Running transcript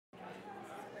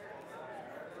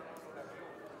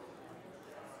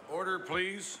Order,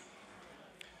 please.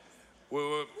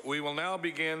 We will now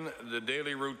begin the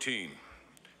daily routine,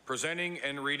 presenting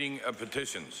and reading of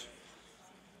petitions,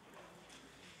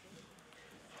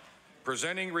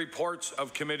 presenting reports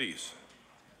of committees,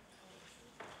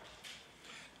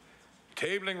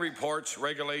 tabling reports,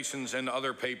 regulations, and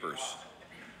other papers.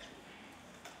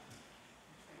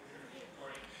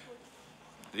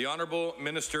 The Honourable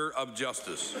Minister of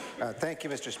Justice. Thank you,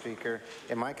 Mr. Speaker.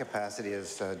 In my capacity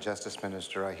as Justice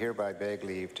Minister, I hereby beg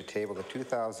leave to table the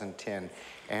 2010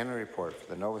 Annual Report for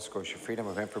the Nova Scotia Freedom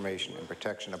of Information and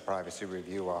Protection of Privacy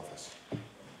Review Office.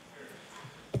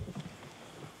 The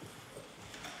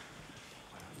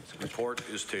report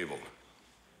is tabled.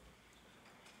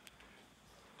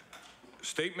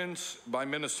 Statements by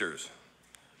ministers.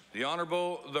 The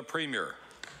Honourable the Premier.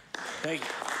 Thank you.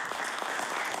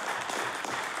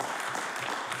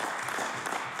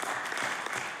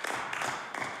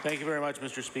 Thank you very much,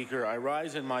 Mr. Speaker. I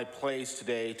rise in my place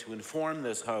today to inform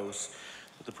this House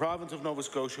that the province of Nova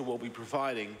Scotia will be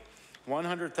providing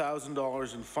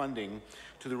 $100,000 in funding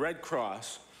to the Red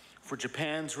Cross for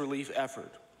Japan's relief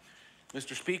effort.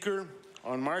 Mr. Speaker,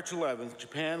 on March 11th,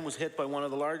 Japan was hit by one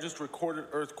of the largest recorded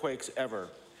earthquakes ever.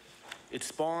 It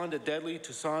spawned a deadly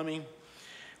tsunami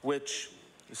which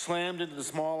slammed into the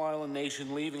small island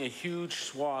nation, leaving a huge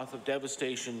swath of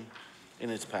devastation in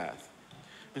its path.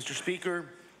 Mr. Speaker,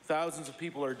 thousands of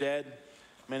people are dead,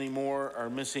 many more are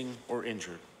missing or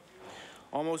injured.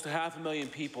 Almost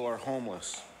 500,000 people are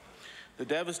homeless. The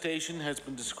devastation has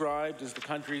been described as the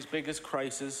country's biggest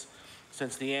crisis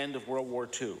since the end of World War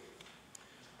II.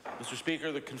 Mr.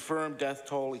 Speaker, the confirmed death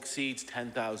toll exceeds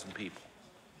 10,000 people.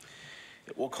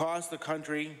 It will cost the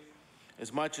country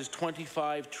as much as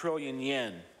 25 trillion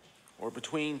yen, or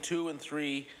between $200 and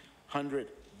 $300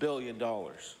 billion,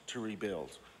 to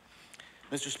rebuild.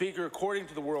 Mr. Speaker, according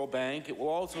to the World Bank, it will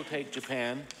also take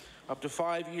Japan up to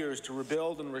 5 years to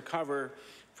rebuild and recover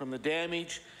from the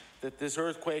damage that this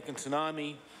earthquake and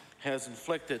tsunami has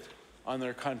inflicted on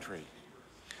their country.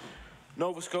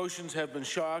 Nova Scotians have been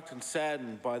shocked and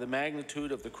saddened by the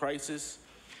magnitude of the crisis,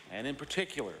 and in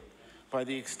particular by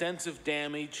the extensive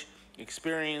damage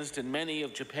experienced in many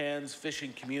of Japan's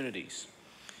fishing communities.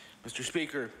 Mr.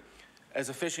 Speaker, as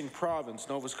a fishing province,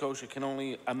 Nova Scotia can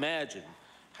only imagine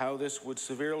how this would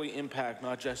severely impact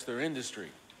not just their industry,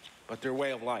 but their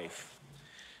way of life.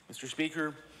 Mr.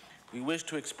 Speaker, we wish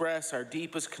to express our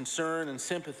deepest concern and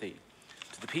sympathy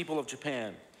to the people of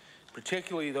Japan,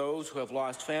 particularly those who have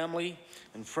lost family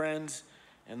and friends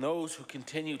and those who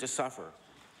continue to suffer.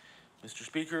 Mr.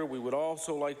 Speaker, we would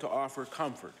also like to offer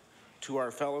comfort to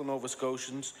our fellow Nova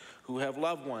Scotians who have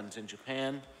loved ones in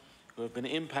Japan who have been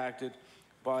impacted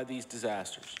by these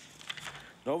disasters.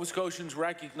 Nova Scotians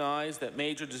recognize that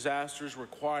major disasters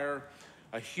require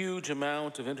a huge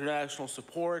amount of international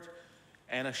support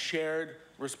and a shared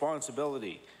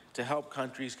responsibility to help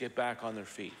countries get back on their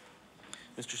feet.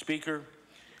 Mr. Speaker,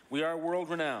 we are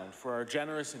world-renowned for our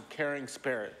generous and caring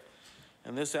spirit,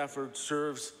 and this effort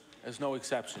serves as no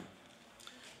exception.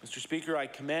 Mr. Speaker, I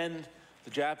commend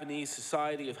the Japanese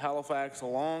Society of Halifax,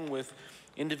 along with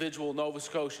individual Nova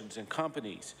Scotians and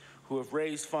companies who have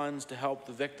raised funds to help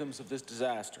the victims of this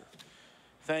disaster.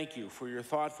 Thank you for your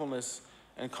thoughtfulness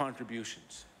and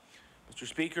contributions. Mr.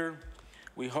 Speaker,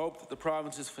 we hope that the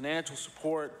province's financial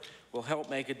support will help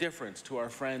make a difference to our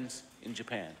friends in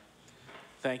Japan.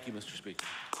 Thank you, Mr. Speaker.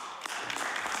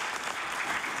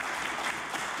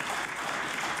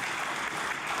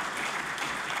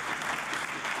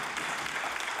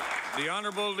 The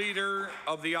Honourable Leader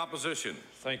of the Opposition.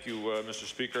 Thank you, Mr.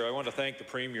 Speaker. I want to thank the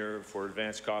Premier for an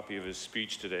advance copy of his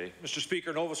speech today. Mr.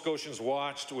 Speaker, Nova Scotians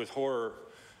watched with horror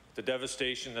the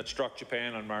devastation that struck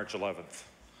Japan on March 11th.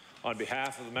 On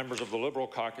behalf of the members of the Liberal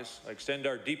caucus, I extend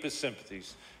our deepest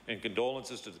sympathies and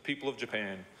condolences to the people of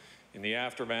Japan in the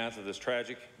aftermath of this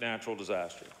tragic natural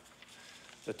disaster.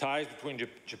 The ties between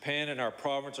Japan and our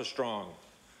province are strong.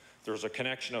 There is a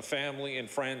connection of family and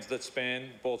friends that span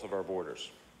both of our borders.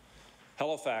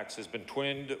 Halifax has been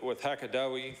twinned with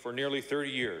Hokkaido for nearly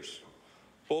 30 years.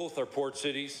 Both are port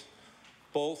cities,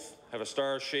 both have a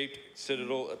star-shaped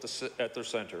citadel at their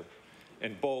center,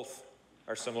 and both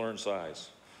are similar in size.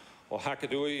 While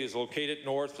Hokkaido is located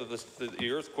north of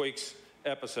the earthquake's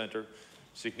epicenter,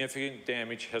 significant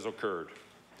damage has occurred.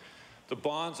 The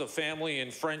bonds of family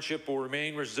and friendship will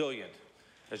remain resilient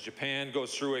as Japan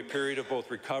goes through a period of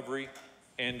both recovery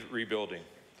and rebuilding.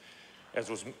 As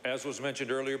was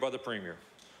mentioned earlier by the Premier,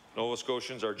 Nova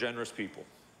Scotians are generous people.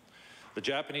 The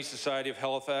Japanese Society of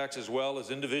Halifax, as well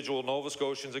as individual Nova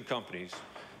Scotians and companies,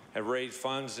 have raised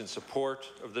funds in support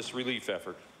of this relief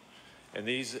effort, and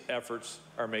these efforts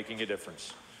are making a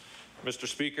difference. Mr.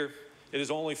 Speaker, it is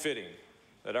only fitting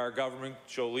that our government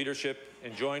show leadership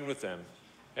and join with them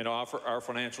and offer our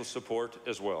financial support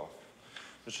as well.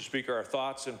 Mr. Speaker, our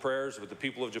thoughts and prayers with the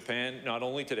people of Japan, not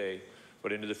only today,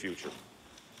 but into the future.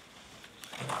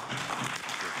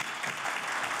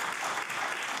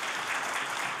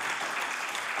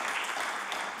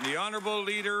 The Honourable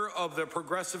Leader of the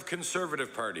Progressive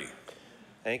Conservative Party.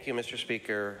 Thank you, Mr.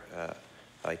 Speaker.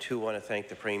 I too want to thank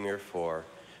the Premier for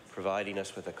providing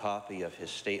us with a copy of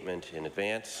his statement in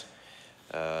advance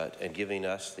and giving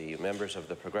us, the members of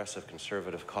the Progressive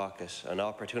Conservative Caucus, an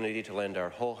opportunity to lend our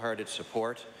wholehearted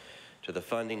support to the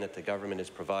funding that the government is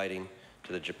providing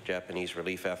to the Japanese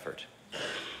relief effort.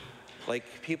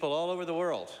 Like people all over the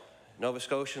world, Nova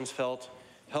Scotians felt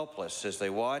helpless as they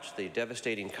watched the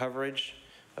devastating coverage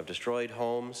of destroyed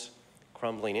homes,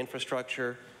 crumbling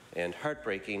infrastructure, and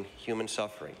heartbreaking human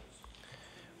suffering.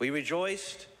 We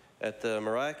rejoiced at the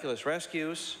miraculous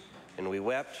rescues, and we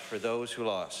wept for those who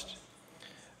lost.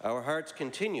 Our hearts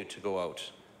continue to go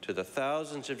out to the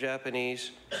thousands of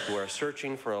Japanese who are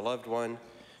searching for a loved one,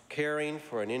 caring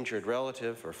for an injured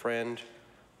relative or friend,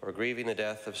 or grieving the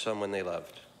death of someone they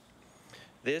loved.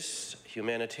 This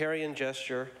humanitarian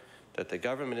gesture that the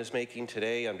government is making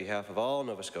today on behalf of all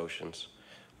Nova Scotians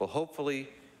will hopefully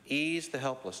ease the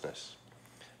helplessness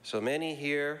so many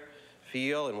here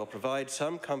feel and will provide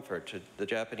some comfort to the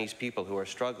Japanese people who are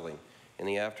struggling in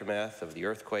the aftermath of the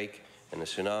earthquake and the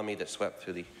tsunami that swept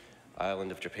through the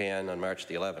island of Japan on March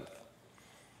the 11th.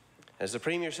 As the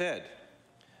Premier said,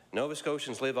 Nova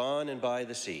Scotians live on and by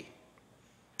the sea.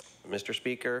 Mr.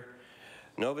 Speaker,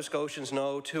 Nova Scotians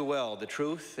know too well the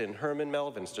truth in Herman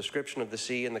Melvin's description of the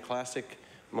sea in the classic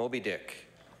Moby Dick.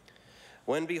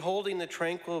 When beholding the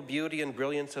tranquil beauty and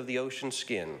brilliance of the ocean's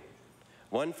skin,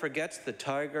 one forgets the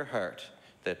tiger heart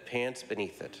that pants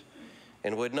beneath it,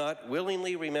 and would not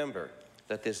willingly remember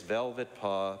that this velvet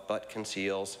paw but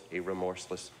conceals a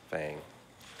remorseless fang.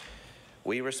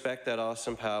 We respect that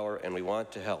awesome power, and we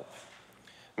want to help.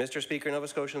 Mr. Speaker, Nova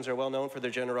Scotians are well known for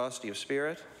their generosity of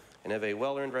spirit and have a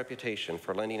well-earned reputation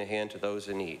for lending a hand to those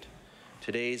in need.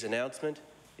 Today's announcement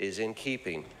is in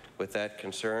keeping with that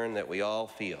concern that we all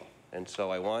feel. And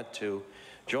so I want to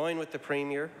join with the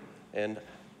Premier and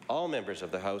all members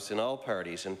of the House in all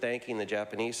parties in thanking the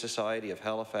Japanese Society of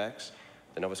Halifax,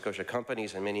 the Nova Scotia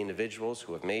companies, and many individuals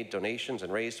who have made donations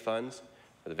and raised funds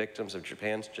for the victims of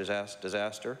Japan's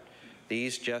disaster.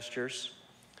 These gestures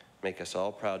make us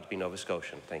all proud to be Nova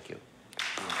Scotian. Thank you.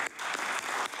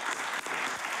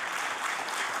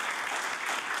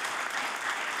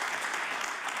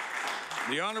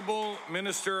 The Honourable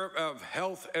Minister of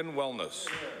Health and Wellness.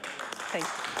 Thank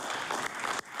you.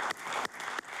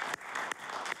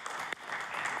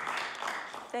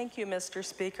 Thank you, Mr.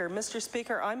 Speaker. Mr.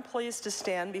 Speaker, I'm pleased to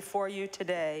stand before you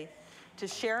today to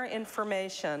share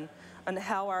information on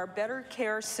how our Better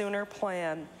Care Sooner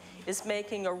plan is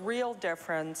making a real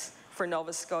difference for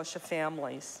Nova Scotia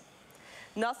families.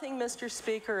 Nothing, Mr.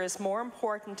 Speaker, is more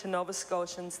important to Nova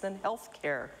Scotians than health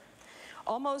care.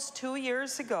 Almost 2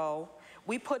 years ago,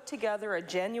 we put together a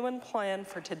genuine plan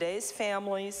for today's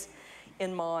families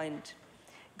in mind.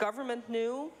 Government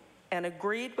knew and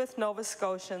agreed with Nova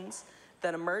Scotians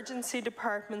that emergency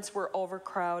departments were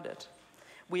overcrowded.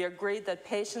 We agreed that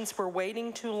patients were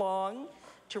waiting too long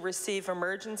to receive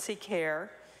emergency care,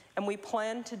 and we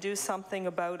planned to do something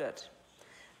about it.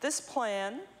 This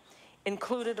plan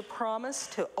included a promise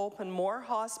to open more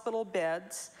hospital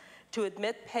beds to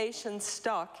admit patients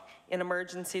stuck in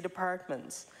emergency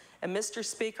departments. And Mr.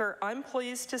 Speaker, I'm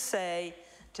pleased to say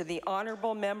to the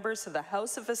honourable members of the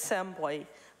House of Assembly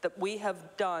that we have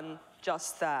done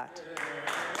just that.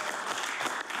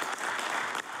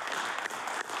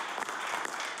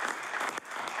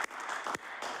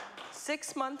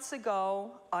 Six months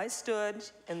ago, I stood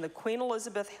in the Queen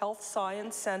Elizabeth Health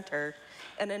Science Centre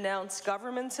and announced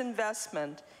government's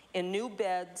investment in new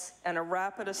beds and a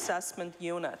rapid assessment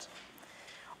unit.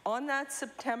 On that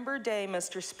September day,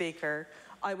 Mr. Speaker,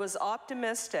 I was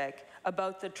optimistic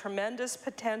about the tremendous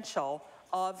potential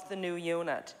of the new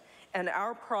unit and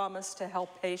our promise to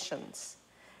help patients.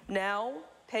 Now,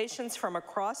 patients from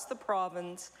across the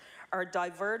province are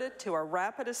diverted to a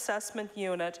rapid assessment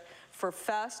unit for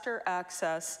faster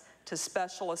access to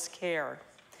specialist care.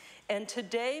 And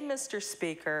today, Mr.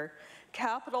 Speaker,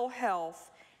 Capital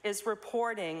Health is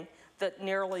reporting that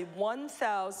nearly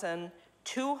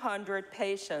 1,200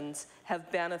 patients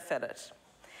have benefited.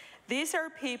 These are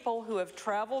people who have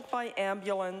traveled by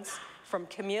ambulance from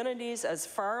communities as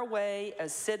far away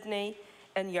as Sydney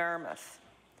and Yarmouth.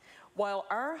 While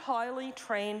our highly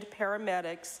trained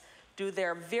paramedics do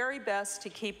their very best to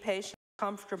keep patients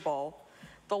comfortable,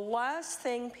 The last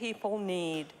thing people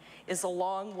need is a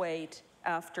long wait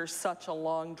after such a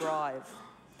long drive.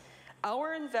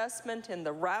 Our investment in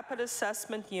the Rapid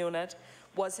Assessment Unit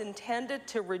was intended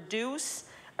to reduce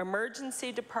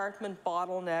emergency department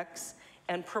bottlenecks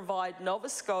and provide Nova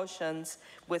Scotians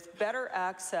with better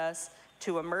access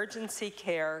to emergency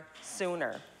care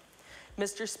sooner.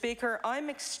 Mr. Speaker, I'm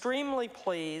extremely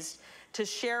pleased to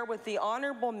share with the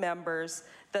honourable members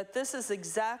that this is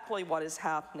exactly what is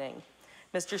happening.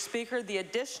 Mr. Speaker, the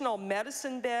additional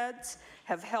medicine beds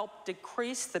have helped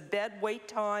decrease the bed wait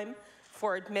time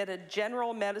for admitted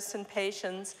general medicine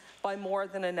patients by more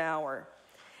than an hour.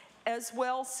 As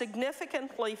well,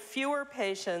 significantly fewer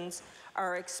patients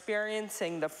are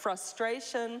experiencing the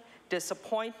frustration,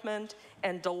 disappointment,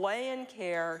 and delay in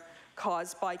care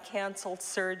caused by cancelled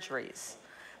surgeries.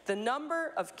 The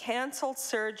number of cancelled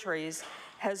surgeries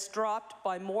has dropped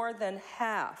by more than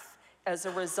half as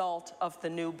a result of the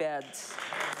new beds.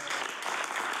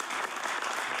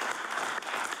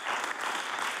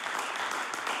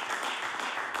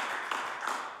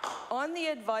 On the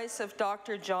advice of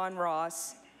Dr. John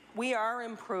Ross, we are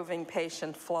improving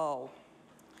patient flow.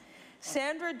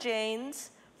 Sandra Janes,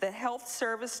 the Health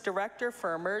Service Director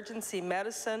for Emergency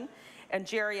Medicine and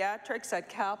Geriatrics at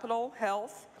Capital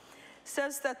Health,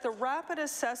 says that the Rapid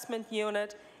Assessment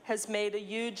Unit has made a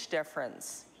huge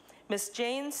difference. Ms.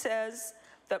 Janes says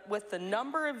that with the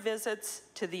number of visits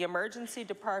to the emergency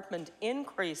department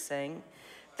increasing,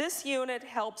 this unit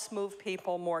helps move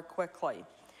people more quickly.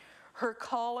 Her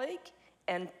colleague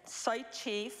and site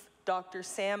chief, Dr.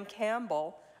 Sam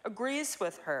Campbell, agrees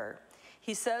with her.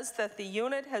 He says that the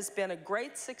unit has been a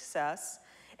great success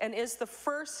and is the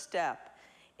first step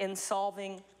in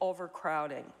solving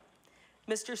overcrowding.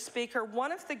 Mr. Speaker,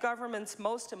 one of the government's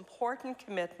most important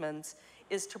commitments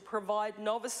is to provide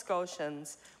Nova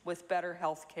Scotians with better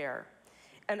health care.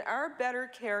 And our Better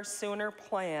Care Sooner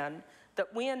plan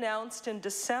that we announced in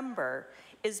December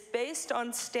is based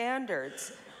on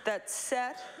standards that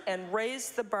set and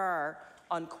raise the bar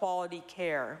on quality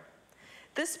care.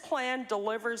 This plan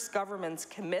delivers government's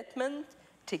commitment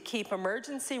to keep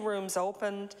emergency rooms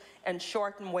opened and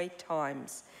shorten wait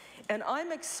times. And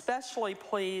I'm especially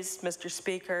pleased, Mr.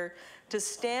 Speaker, to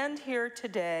stand here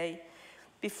today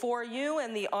before you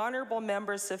and the honourable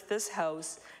members of this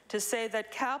House to say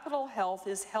that Capital Health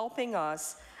is helping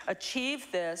us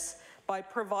achieve this by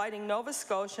providing Nova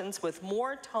Scotians with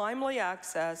more timely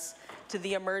access to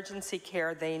the emergency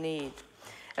care they need.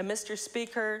 And Mr.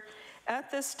 Speaker,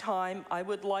 at this time, I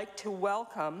would like to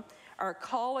welcome our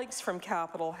colleagues from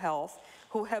Capital Health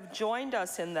who have joined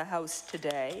us in the House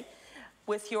today.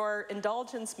 With your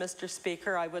indulgence, Mr.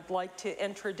 Speaker, I would like to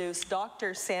introduce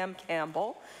Dr. Sam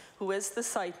Campbell, who is the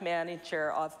site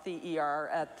manager of the ER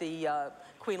at the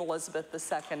Queen Elizabeth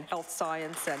II Health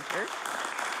Science Centre.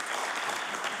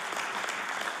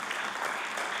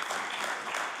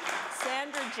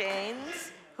 Sandra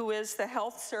Janes, who is the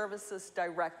Health Services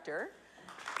Director.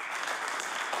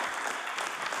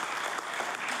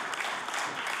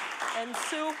 And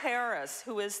Sue Harris,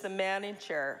 who is the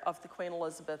manager of the Queen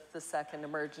Elizabeth II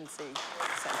Emergency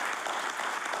Centre.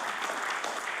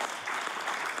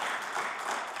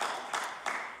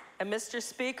 And Mr.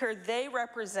 Speaker, they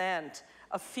represent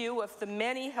a few of the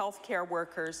many healthcare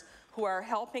workers who are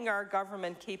helping our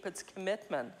government keep its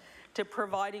commitment to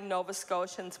providing Nova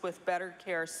Scotians with better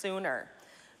care sooner.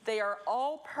 They are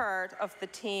all part of the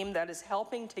team that is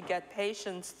helping to get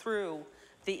patients through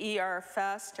the ER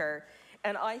faster.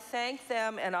 And I thank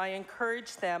them and I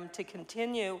encourage them to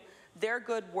continue their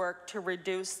good work to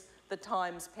reduce the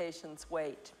times patients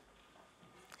wait.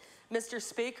 Mr.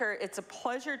 Speaker, it's a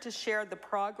pleasure to share the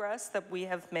progress that we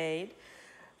have made,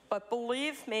 but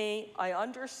believe me, I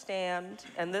understand,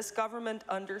 and this government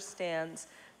understands,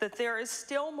 that there is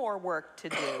still more work to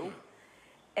do,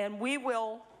 and we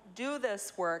will do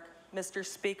this work, Mr.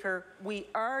 Speaker. We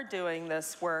are doing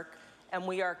this work, and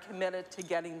we are committed to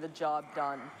getting the job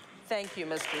done. Thank you,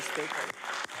 Mr. Speaker.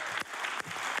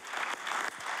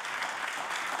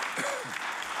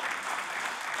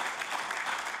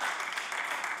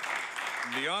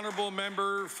 The honourable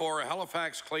member for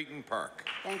Halifax-Clayton Park.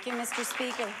 Thank you, Mr.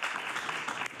 Speaker.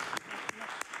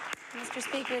 Mr.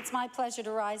 Speaker, it's my pleasure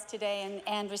to rise today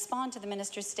and respond to the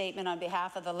Minister's statement on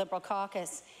behalf of the Liberal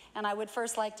caucus. And I would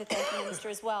first like to thank the Minister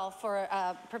as well for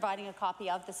providing a copy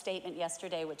of the statement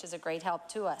yesterday, which is a great help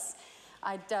to us.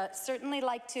 I'd certainly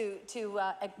like to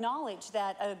acknowledge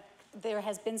that there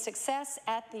has been success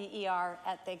at the ER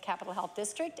at the Capital Health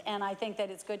District, and I think that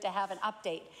it's good to have an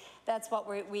update That's what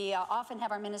we often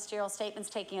have our ministerial statements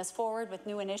taking us forward with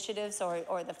new initiatives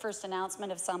or the first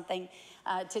announcement of something.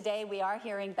 Today we are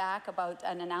hearing back about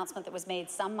an announcement that was made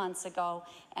some months ago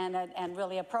and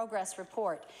really a progress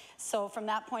report. So from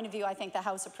that point of view, I think the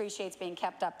House appreciates being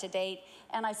kept up to date,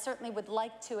 and I certainly would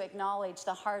like to acknowledge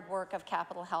the hard work of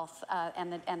Capital Health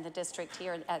and the district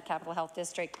here at Capital Health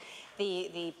District,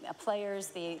 the players,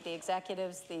 the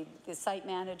executives, the site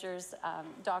managers,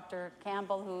 Dr.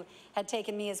 Campbell, who had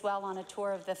taken me as well on a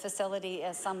tour of the facility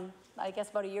I guess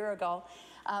about a year ago.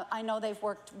 I know they've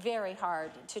worked very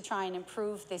hard to try and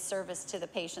improve the service to the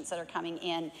patients that are coming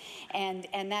in,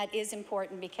 and that is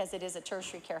important because it is a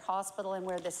tertiary care hospital and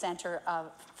we're the centre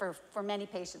for many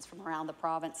patients from around the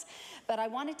province. But I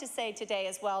wanted to say today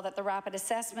as well that the rapid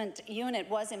assessment unit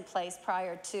was in place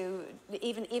prior to,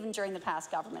 even during the past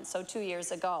government, so 2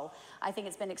 years ago. I think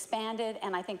it's been expanded,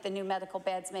 and I think the new medical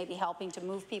beds may be helping to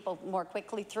move people more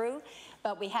quickly through,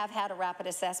 but we have had a rapid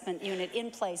assessment unit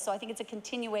in place, so I think it's a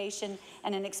continuation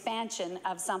and an expansion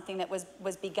of something that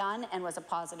was begun and was a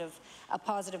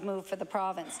positive move for the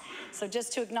province. So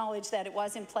just to acknowledge that it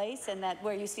was in place, and that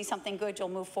where you see something good, you'll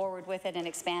move forward with it and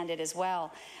expand it as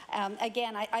well.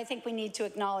 Again, I think we need to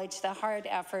acknowledge the hard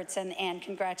efforts and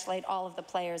congratulate all of the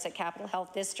players at Capital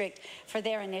Health District for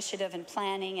their initiative and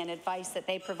planning and advice that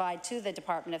they provide to the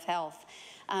Department of Health.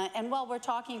 And while we're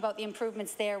talking about the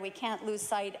improvements there, we can't lose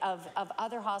sight of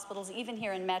other hospitals, even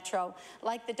here in Metro,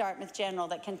 like the Dartmouth General,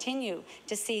 that continue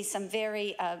to see some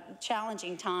very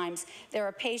challenging times. There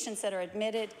are patients that are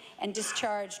admitted and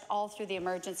discharged all through the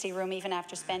emergency room, even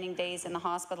after spending days in the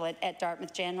hospital at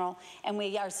Dartmouth General. And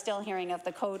we are still hearing of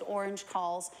the code orange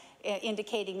calls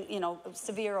indicating,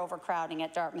 severe overcrowding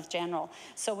at Dartmouth General.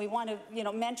 So we want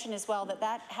to, mention as well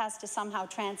that has to somehow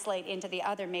translate into the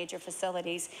other major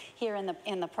facilities here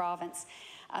in the province.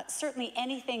 Certainly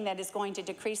anything that is going to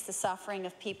decrease the suffering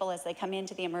of people as they come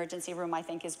into the emergency room, I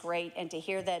think is great, and to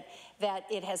hear that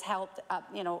it has helped,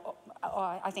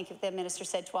 I think the minister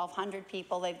said 1,200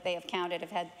 people they have counted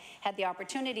have had the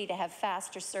opportunity to have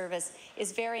faster service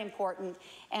is very important.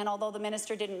 And although the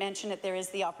minister didn't mention it, there is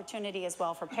the opportunity as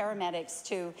well for paramedics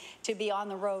to be on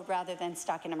the road rather than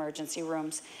stuck in emergency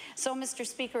rooms. So, Mr.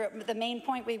 Speaker, the main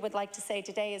point we would like to say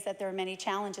today is that there are many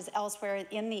challenges elsewhere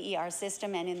in the ER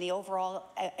system and in the overall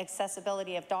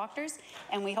accessibility of doctors,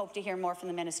 and we hope to hear more from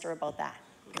the minister about that.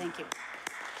 Thank you.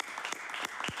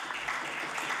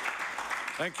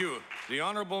 Thank you. The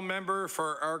honourable member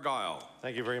for Argyll.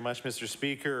 Thank you very much, Mr.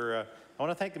 Speaker. I want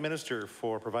to thank the minister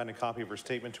for providing a copy of her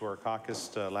statement to our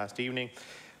caucus last evening.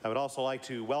 I would also like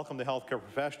to welcome the healthcare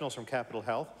professionals from Capital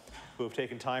Health who have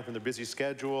taken time from their busy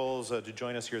schedules to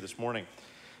join us here this morning.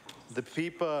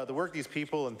 The work these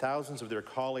people and thousands of their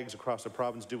colleagues across the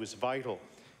province do is vital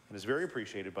and is very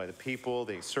appreciated by the people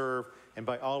they serve and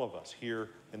by all of us here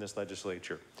in this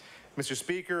legislature. Mr.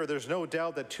 Speaker, there's no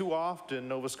doubt that too often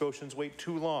Nova Scotians wait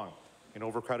too long in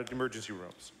overcrowded emergency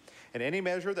rooms. And any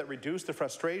measure that reduces the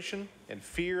frustration and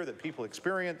fear that people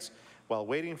experience while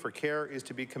waiting for care is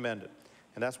to be commended.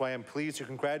 And that's why I'm pleased to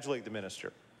congratulate the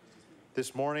minister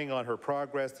this morning on her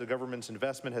progress the government's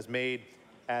investment has made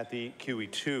at the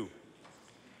QE2.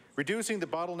 Reducing the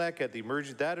bottleneck at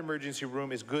that emergency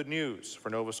room is good news for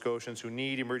Nova Scotians who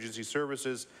need emergency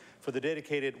services, for the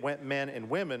dedicated men and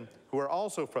women who are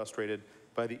also frustrated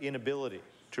by the inability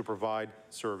to provide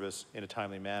service in a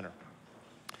timely manner.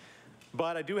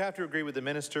 But I do have to agree with the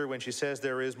minister when she says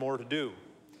there is more to do.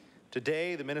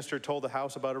 Today, the minister told the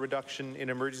House about a reduction in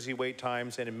emergency wait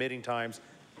times and admitting times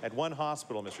at one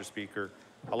hospital, Mr. Speaker,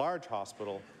 a large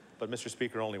hospital, but Mr.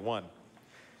 Speaker, only one.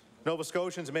 Nova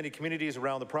Scotians and many communities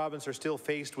around the province are still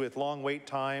faced with long wait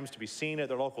times to be seen at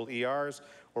their local ERs,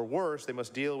 or worse, they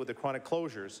must deal with the chronic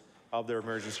closures of their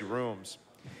emergency rooms.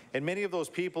 And many of those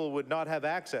people would not have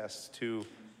access to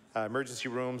emergency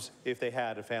rooms if they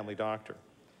had a family doctor.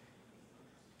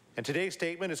 And today's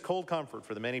statement is cold comfort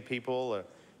for the many people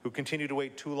who continue to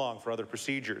wait too long for other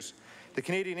procedures. The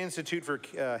Canadian Institute for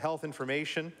Health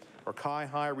Information, or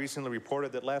CIHI, recently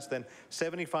reported that less than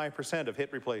 75% of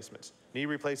hip replacements, knee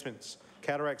replacements,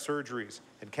 cataract surgeries,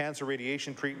 and cancer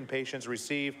radiation treatment patients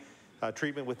receive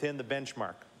treatment within the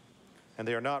benchmark, and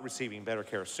they are not receiving better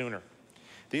care sooner.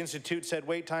 The Institute said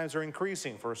wait times are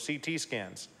increasing for CT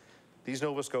scans. These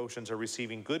Nova Scotians are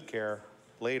receiving good care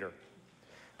later.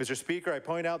 Mr. Speaker, I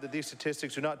point out that these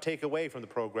statistics do not take away from the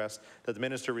progress that the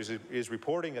minister is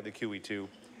reporting at the QE2,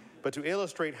 but to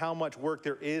illustrate how much work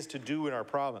there is to do in our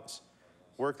province,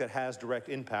 work that has direct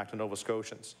impact on Nova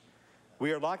Scotians.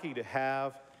 We are lucky to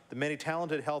have the many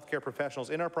talented healthcare professionals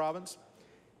in our province.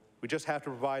 We just have to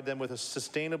provide them with a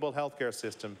sustainable healthcare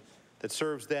system that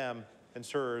serves them and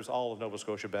serves all of Nova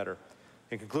Scotia better.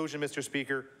 In conclusion, Mr.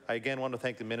 Speaker, I again want to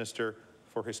thank the Minister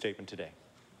for his statement today.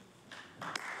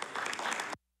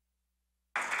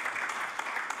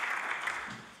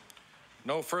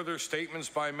 No further statements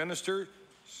by ministers.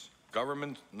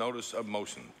 Government notice of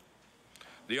motion.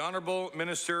 The Honourable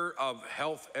Minister of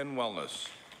Health and Wellness.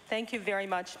 Thank you very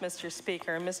much, Mr.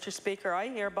 Speaker. Mr. Speaker, I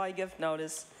hereby give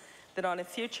notice that on a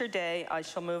future day I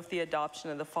shall move the adoption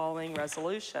of the following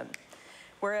resolution.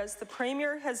 Whereas the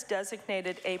Premier has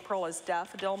designated April as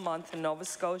Daffodil Month in Nova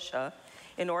Scotia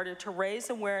in order to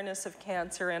raise awareness of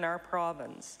cancer in our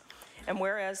province, and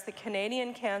whereas the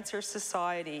Canadian Cancer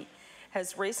Society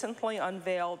has recently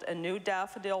unveiled a new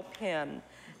daffodil pin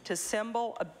to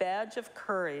symbol a badge of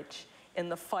courage in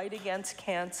the fight against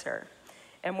cancer,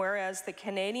 and whereas the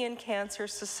Canadian Cancer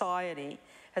Society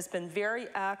has been very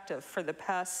active for the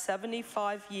past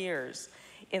 75 years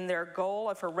in their goal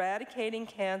of eradicating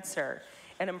cancer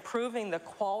and improving the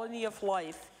quality of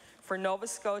life for Nova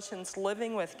Scotians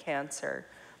living with cancer,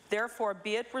 therefore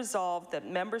be it resolved that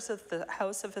members of the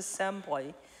House of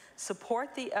Assembly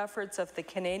support the efforts of the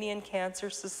Canadian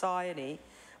Cancer Society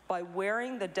by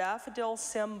wearing the daffodil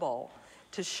symbol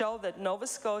to show that Nova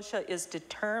Scotia is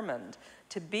determined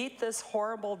to beat this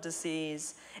horrible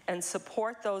disease and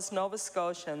support those Nova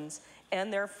Scotians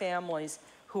and their families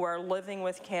who are living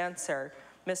with cancer.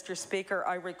 Mr. Speaker,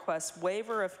 I request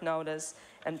waiver of notice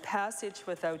and passage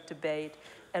without debate.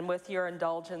 And with your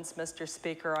indulgence, Mr.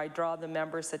 Speaker, I draw the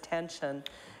members' attention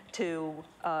to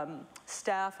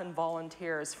staff and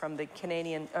volunteers from the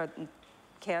Canadian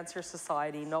Cancer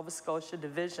Society Nova Scotia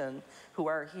Division who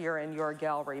are here in your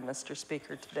gallery, Mr.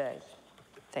 Speaker, today.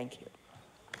 Thank you.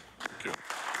 Thank you.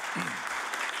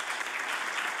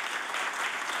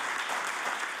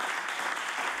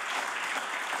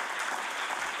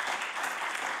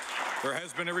 There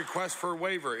has been a request for a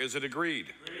waiver. Is it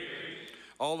agreed? Agreed.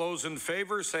 All those in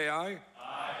favor say aye.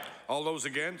 Aye. All those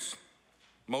against?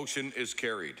 Motion is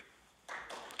carried.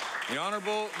 The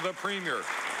Honourable the Premier.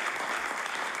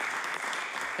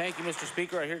 Thank you, Mr.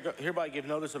 Speaker. I hereby give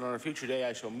notice that on a future day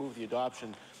I shall move the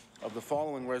adoption of the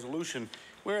following resolution.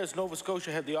 Whereas Nova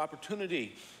Scotia had the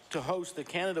opportunity to host the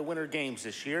Canada Winter Games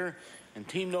this year, and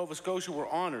Team Nova Scotia were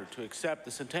honoured to accept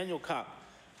the Centennial Cup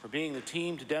for being the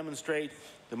team to demonstrate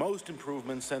the most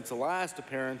improvements since the last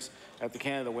appearance at the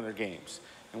Canada Winter Games.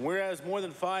 And whereas more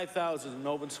than 5,000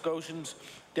 Nova Scotians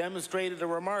demonstrated a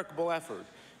remarkable effort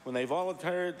when they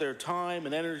volunteered their time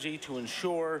and energy to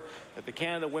ensure that the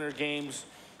Canada Winter Games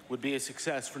would be a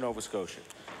success for Nova Scotia.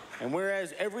 And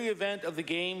whereas every event of the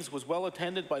Games was well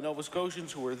attended by Nova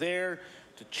Scotians who were there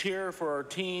to cheer for our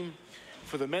team,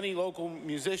 for the many local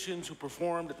musicians who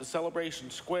performed at the Celebration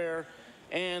Square,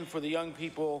 and for the young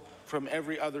people from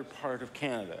every other part of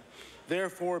Canada.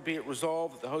 Therefore, be it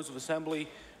resolved that the House of Assembly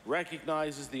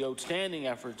recognizes the outstanding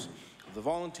efforts of the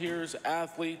volunteers,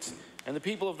 athletes, and the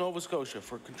people of Nova Scotia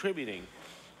for contributing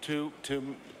to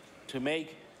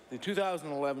make the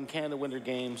 2011 Canada Winter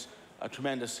Games a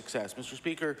tremendous success. Mr.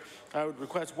 Speaker, I would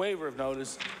request waiver of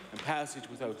notice and passage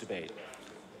without debate.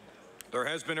 There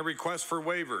has been a request for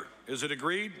waiver. Is it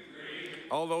agreed? Agreed.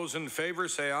 All those in favor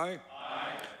say aye.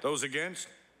 Aye. Those against?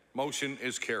 Motion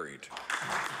is carried.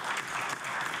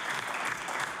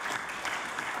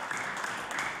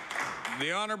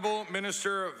 The Honourable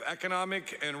Minister of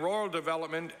Economic and Rural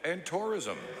Development and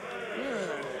Tourism.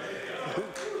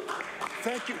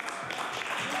 Thank you.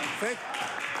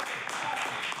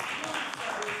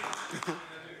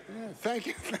 Thank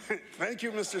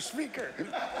you, Mr. Speaker.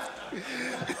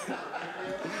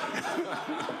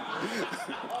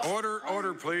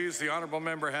 Order, please. The honourable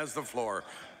member has the floor.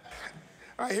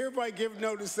 I hereby give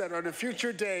notice that on a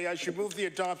future day I should move the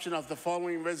adoption of the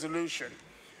following resolution.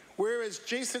 Whereas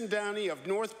Jason Downey of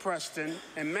North Preston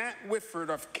and Matt Whitford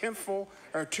of Kempful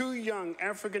are two young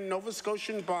African Nova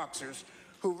Scotian boxers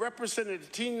who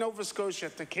represented Team Nova Scotia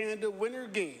at the Canada Winter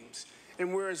Games,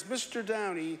 and whereas Mr.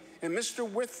 Downey and Mr.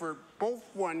 Whitford both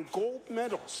won gold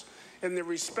medals in their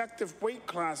respective weight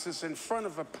classes in front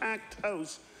of a packed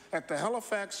house at the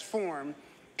Halifax Forum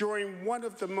during one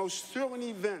of the most thrilling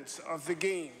events of the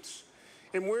Games.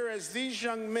 And whereas these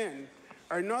young men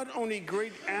are not only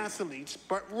great athletes,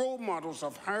 but role models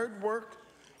of hard work,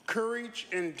 courage,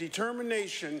 and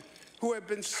determination who have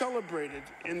been celebrated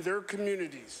in their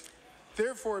communities.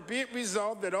 Therefore, be it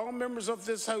resolved that all members of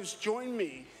this House join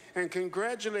me in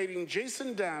congratulating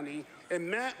Jason Downey and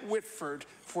Matt Whitford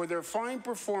for their fine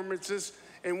performances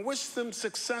and wish them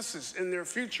successes in their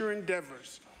future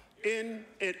endeavors, in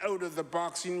and out of the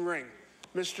boxing ring.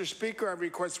 Mr. Speaker, I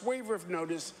request waiver of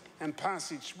notice and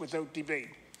passage without debate.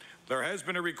 There has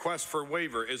been a request for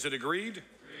waiver. Is it agreed? Agreed.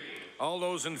 All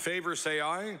those in favor say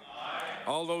aye. Aye.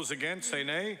 All those against say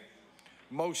nay.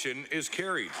 Motion is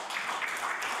carried.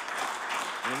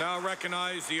 We now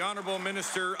recognize the Honourable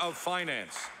Minister of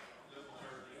Finance.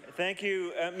 Thank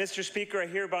you, Mr. Speaker. I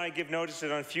hereby give notice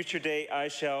that on a future day I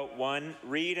shall, 1,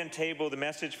 read and table the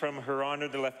message from Her Honour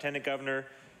the Lieutenant Governor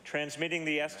transmitting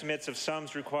the estimates of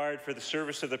sums required for the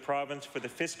service of the province for the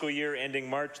fiscal year ending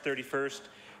March 31st,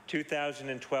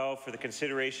 2012 for the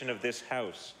consideration of this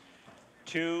House.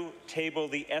 2, table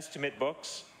the estimate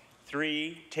books.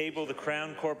 3, table the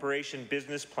Crown Corporation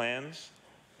business plans.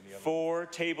 4,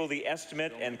 table the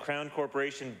estimate and Crown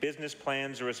Corporation business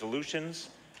plans resolutions.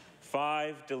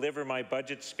 5, deliver my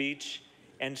budget speech.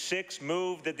 And 6,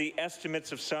 move that the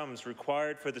estimates of sums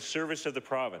required for the service of the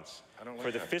province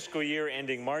for the fiscal year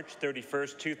ending March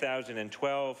 31st,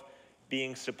 2012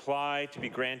 being supplied to be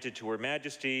granted to Her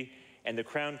Majesty and the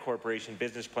Crown Corporation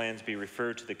business plans be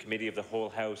referred to the Committee of the Whole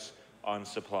House on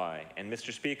Supply. And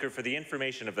Mr. Speaker, for the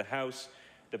information of the House,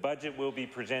 the budget will be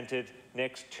presented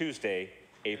next Tuesday,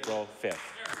 April 5th.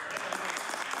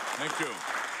 Thank you.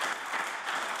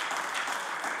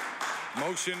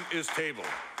 Motion is tabled.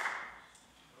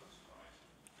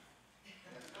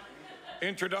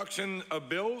 Introduction of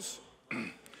bills.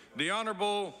 The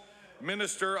Honourable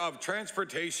Minister of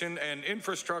Transportation and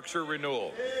Infrastructure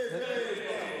Renewal. The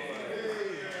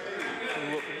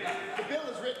bill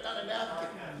is written on a napkin.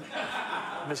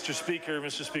 Mr.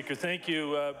 Speaker, thank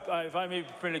you. If I may be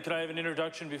permitted, could I have an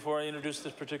introduction before I introduce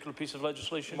this particular piece of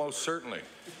legislation? Most certainly.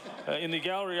 In the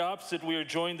gallery opposite, we are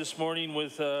joined this morning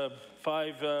with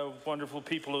 5 wonderful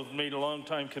people who have made a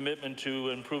long-time commitment to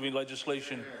improving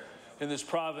legislation in this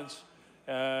province.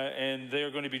 And they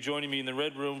are going to be joining me in the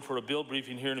Red Room for a bill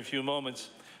briefing here in a few moments.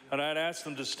 And I'd ask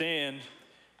them to stand,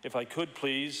 if I could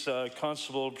please,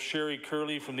 Constable Sherry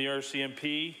Curley from the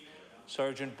RCMP,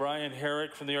 Sergeant Brian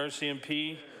Herrick from the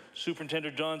RCMP,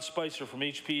 Superintendent Don Spicer from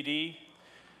HPD,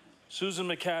 Susan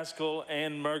McCaskill,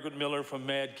 and Margaret Miller from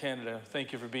MAD Canada.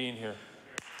 Thank you for being here.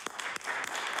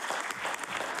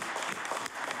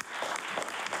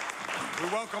 We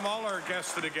welcome all our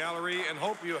guests to the gallery and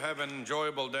hope you have an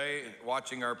enjoyable day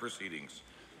watching our proceedings.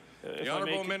 The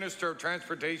Honourable Minister of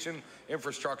Transportation,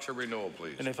 Infrastructure Renewal,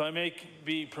 please. And if I may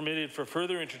be permitted for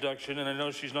further introduction, and I know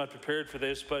she's not prepared for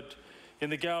this, but in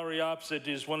the gallery opposite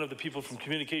is one of the people from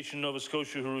Communication Nova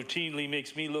Scotia who routinely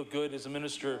makes me look good as a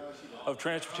Minister of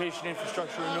Transportation,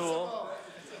 Infrastructure Renewal,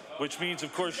 which means,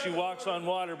 of course, she walks on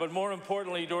water. But more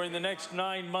importantly, during the next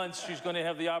 9 months, she's going to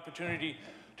have the opportunity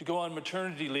to go on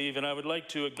maternity leave, and I would like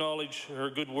to acknowledge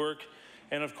her good work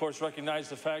and, of course, recognize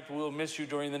the fact we'll miss you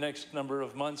during the next number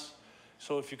of months.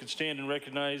 So if you could stand and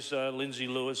recognize Lindsay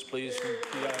Lewis, please, from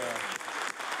PIR.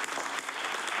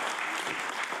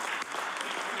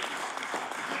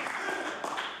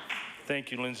 Thank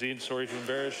you, Lindsay, and sorry to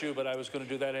embarrass you, but I was going to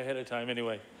do that ahead of time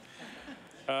anyway.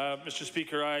 Mr.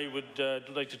 Speaker, I would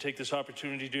like to take this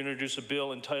opportunity to introduce a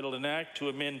bill entitled An Act to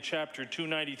Amend Chapter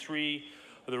 293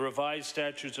 of the Revised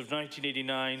Statutes of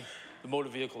 1989, the Motor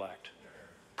Vehicle Act.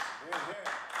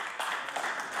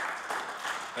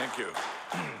 Thank you.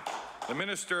 The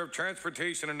Minister of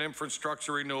Transportation and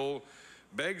Infrastructure Renewal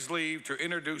begs leave to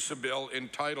introduce a bill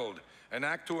entitled An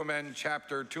Act to Amend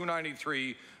Chapter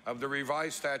 293 of the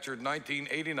Revised Statute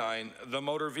 1989, the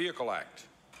Motor Vehicle Act.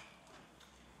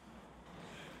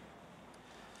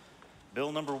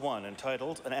 Bill number 1,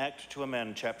 entitled An Act to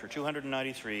Amend Chapter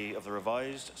 293 of the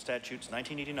Revised Statutes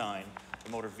 1989, the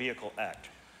Motor Vehicle Act.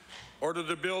 Order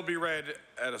the bill be read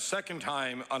at a second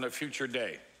time on a future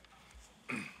day.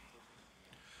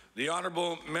 The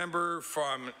Honourable Member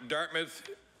from Dartmouth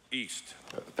East.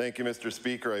 Thank you, Mr.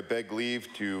 Speaker. I beg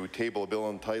leave to table a bill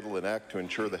entitled An Act to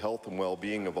Ensure the Health and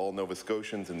Well-Being of All Nova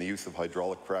Scotians in the Use of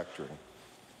Hydraulic Fracturing.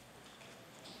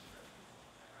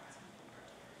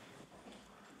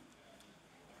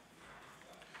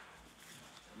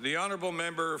 The Honourable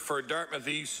Member for Dartmouth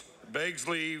East begs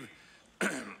leave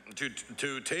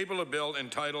to table a bill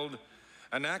entitled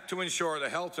An Act to Ensure the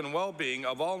Health and Well-Being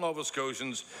of All Nova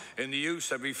Scotians in the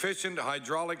Use of Efficient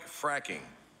Hydraulic Fracking.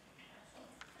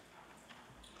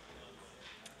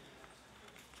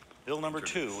 Bill number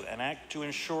 2, An Act to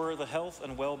Ensure the Health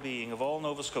and Well-Being of All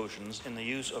Nova Scotians in the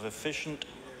Use of Efficient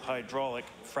Hydraulic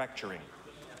Fracturing.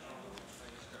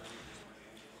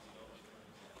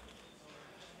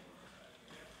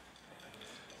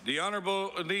 The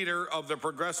Honourable Leader of the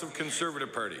Progressive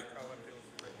Conservative Party.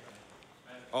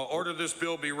 I'll order this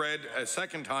bill be read a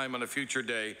second time on a future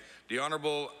day. The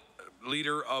Honourable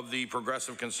Leader of the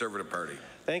Progressive Conservative Party.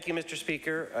 Thank you, Mr.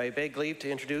 Speaker. I beg leave to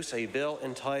introduce a bill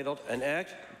entitled An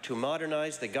Act to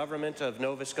Modernize the Government of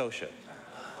Nova Scotia.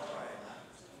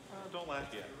 Don't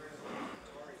laugh yet.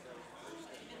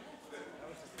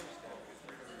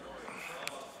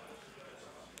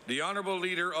 The Honourable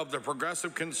Leader of the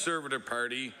Progressive Conservative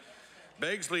Party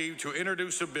begs leave to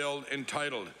introduce a bill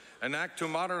entitled An Act to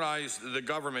Modernize the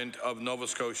Government of Nova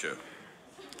Scotia.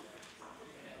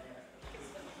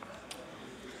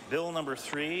 Bill number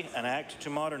 3, an act to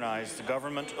modernize the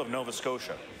government of Nova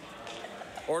Scotia.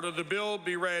 Order the bill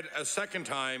be read a second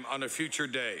time on a future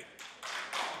day.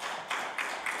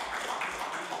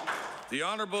 The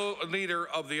Honourable Leader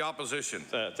of the Opposition.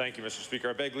 Thank you, Mr. Speaker.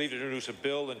 I beg leave to introduce a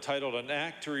bill entitled An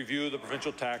Act to Review the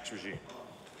Provincial Tax Regime.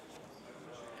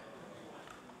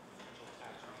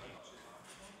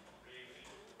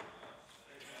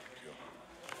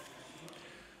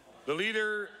 The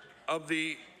Leader of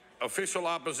the Official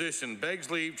Opposition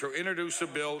begs leave to introduce a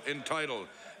bill entitled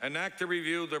An Act to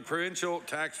Review the Provincial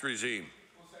Tax Regime.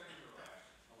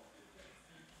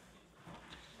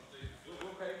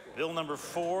 Bill number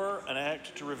 4, an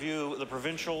act to review the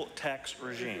provincial tax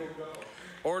regime.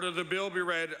 Order the bill be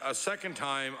read a second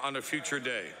time on a future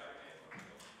day.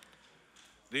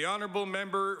 The Honourable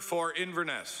Member for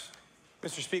Inverness.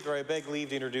 Mr. Speaker, I beg leave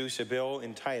to introduce a bill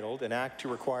entitled An Act to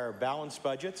Require Balanced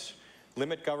Budgets,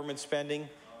 Limit Government Spending,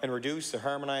 and Reduce the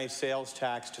Harmonized Sales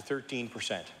Tax to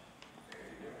 13%.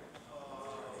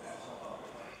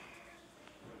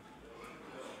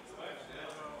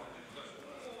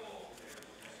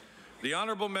 The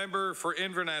Honourable Member for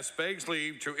Inverness begs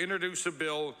leave to introduce a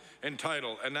bill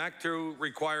entitled An Act to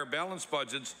Require Balanced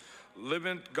Budgets,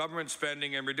 Limit Government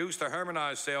Spending, and Reduce the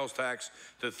Harmonized Sales Tax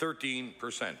to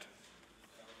 13%.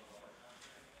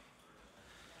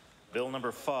 Bill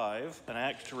number 5, an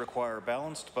act to require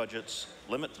balanced budgets,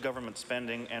 limit government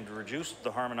spending, and reduce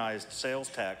the harmonized sales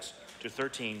tax to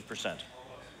 13%.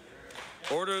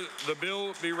 Order the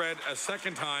bill be read a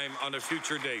second time on a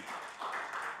future date.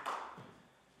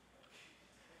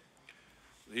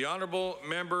 The Honourable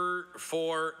Member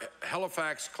for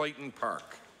Halifax Clayton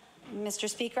Park. Mr.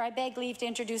 Speaker, I beg leave to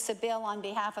introduce a bill on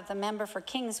behalf of the member for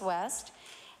Kings West,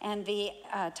 and the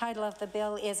title of the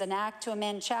bill is An Act to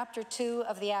Amend Chapter 2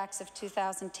 of the Acts of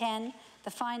 2010,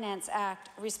 the Finance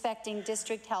Act, respecting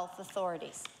district health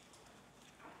authorities.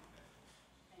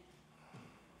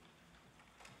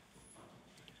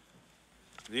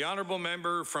 The Honourable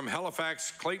Member from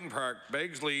Halifax Clayton Park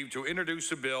begs leave to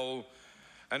introduce a bill,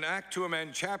 An Act to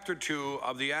Amend Chapter 2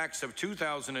 of the Acts of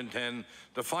 2010,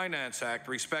 the Finance Act,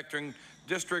 respecting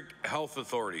district health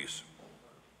authorities.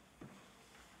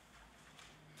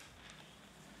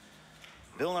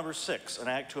 Bill number 6, an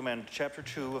act to amend Chapter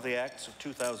 2 of the Acts of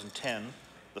 2010,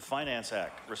 the Finance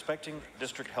Act, respecting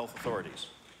district health authorities.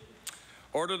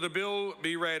 Order the bill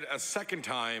be read a second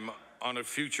time on a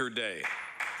future day.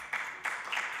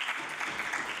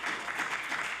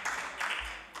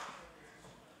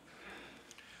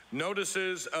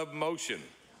 Notices of motion.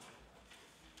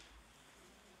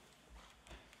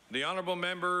 The Honourable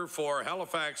Member for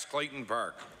Halifax Clayton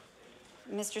Park.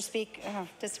 Mr. Speaker,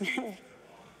 just a minute.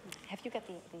 Have you got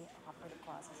the operative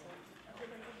clauses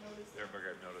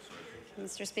here?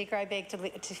 Mr. Speaker, I beg to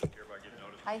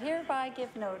I hereby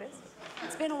give notice.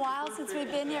 It's been a while since we've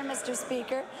been here, Mr.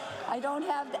 Speaker. I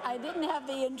didn't have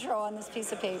the intro on this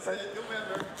piece of paper.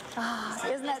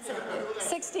 Isn't that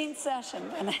 16th session?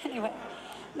 And anyway,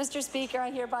 Mr. Speaker, I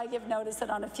hereby give notice that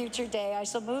on a future day I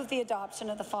shall move the adoption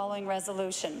of the following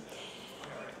resolution.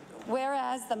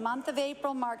 Whereas the month of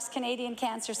April marks Canadian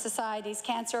Cancer Society's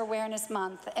Cancer Awareness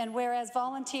Month, and whereas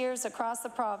volunteers across the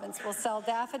province will sell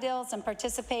daffodils and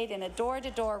participate in a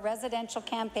door-to-door residential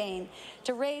campaign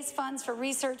to raise funds for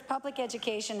research, public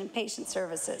education, and patient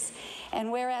services.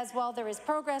 And whereas while there is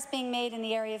progress being made in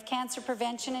the area of cancer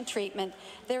prevention and treatment,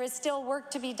 there is still work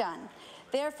to be done.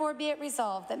 Therefore, be it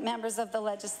resolved that members of the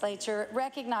Legislature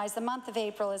recognize the month of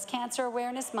April as Cancer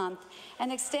Awareness Month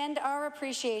and extend our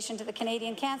appreciation to the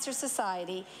Canadian Cancer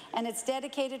Society and its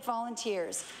dedicated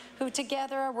volunteers who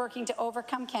together are working to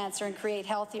overcome cancer and create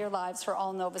healthier lives for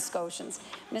all Nova Scotians.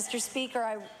 Mr.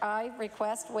 Speaker, I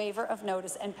request waiver of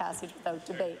notice and passage without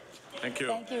debate. Thank you.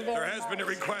 Thank you very much. There has been a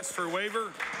request for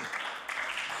waiver.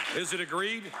 Is it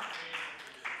agreed?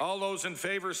 All those in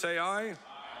favour say aye.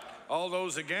 All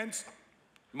those against?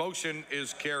 Motion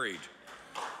is carried.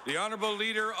 The Honourable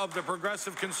Leader of the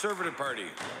Progressive Conservative Party.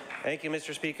 Thank you,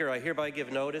 Mr. Speaker. I hereby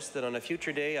give notice that on a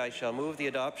future day I shall move the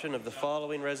adoption of the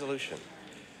following resolution.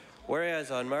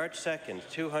 Whereas on March 2nd,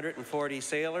 240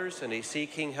 sailors and a Sea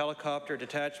King helicopter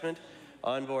detachment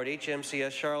on board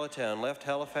HMCS Charlottetown left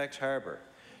Halifax Harbour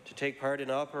to take part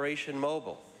in Operation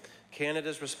Mobile,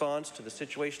 Canada's response to the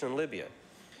situation in Libya.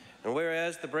 And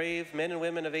whereas the brave men and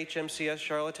women of HMCS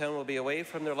Charlottetown will be away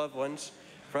from their loved ones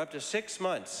for up to 6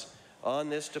 months on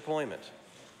this deployment.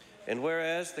 And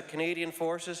whereas the Canadian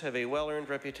Forces have a well-earned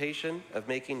reputation of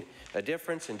making a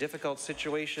difference in difficult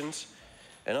situations,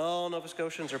 and all Nova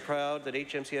Scotians are proud that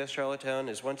HMCS Charlottetown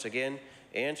is once again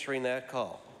answering that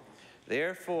call.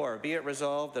 Therefore, be it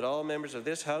resolved that all members of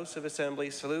this House of Assembly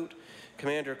salute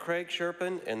Commander Craig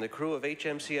Sherpin and the crew of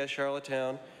HMCS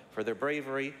Charlottetown for their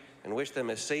bravery and wish them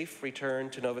a safe return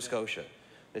to Nova Scotia.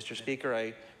 Mr. Speaker,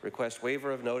 I request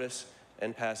waiver of notice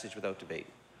and passage without debate.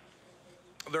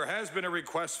 There has been a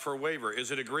request for waiver.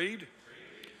 Is it agreed?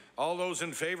 All those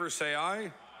in favor say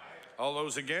aye. All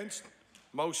those against?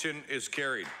 Motion is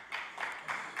carried.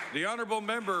 The honourable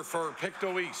member for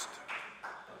Pictou East.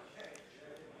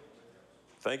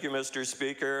 Thank you, Mr.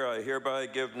 Speaker. I hereby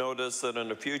give notice that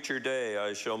on a future day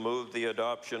I shall move the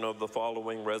adoption of the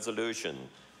following resolution.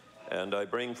 And I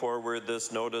bring forward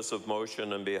this notice of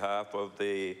motion on behalf of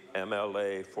the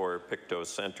MLA for Pictou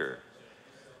Centre.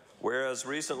 Whereas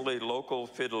recently local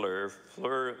fiddler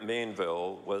Fleur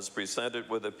Mainville was presented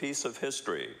with a piece of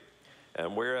history,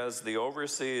 and whereas the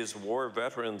Overseas War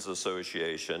Veterans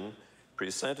Association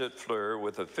presented Fleur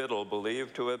with a fiddle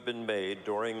believed to have been made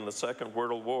during the Second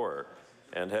World War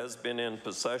and has been in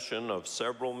possession of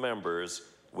several members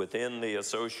within the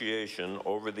association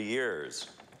over the years.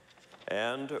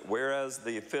 And whereas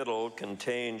the fiddle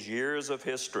contains years of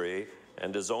history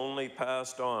and is only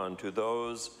passed on to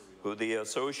those who the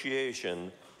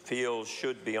association feels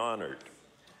should be honored.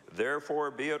 Therefore,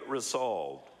 be it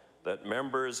resolved that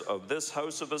members of this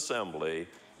House of Assembly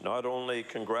not only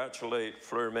congratulate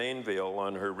Fleur Mainville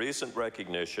on her recent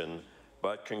recognition,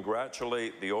 but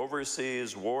congratulate the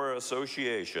Overseas War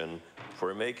Association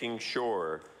for making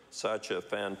sure such a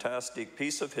fantastic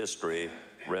piece of history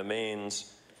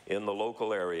remains in the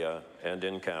local area and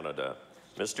in Canada.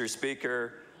 Mr.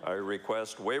 Speaker, I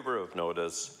request waiver of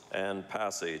notice and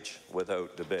passage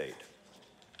without debate.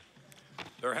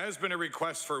 There has been a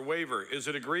request for waiver. Is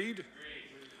it agreed? Agreed.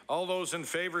 All those in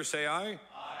favor say aye.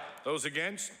 Aye. Those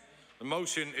against? The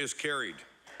motion is carried.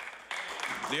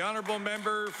 The honourable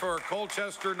member for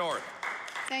Colchester North.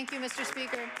 Thank you, Mr.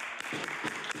 Speaker.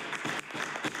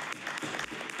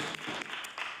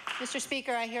 Mr.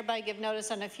 Speaker, I hereby give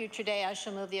notice on a future day I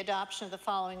shall move the adoption of the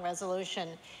following resolution.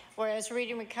 Whereas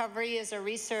Reading Recovery is a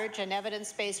research and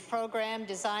evidence-based program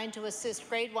designed to assist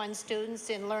grade 1 students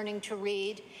in learning to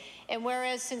read, and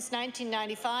whereas since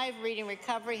 1995, Reading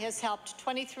Recovery has helped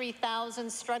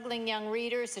 23,000 struggling young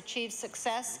readers achieve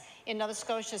success in Nova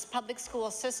Scotia's public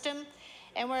school system,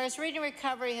 and whereas Reading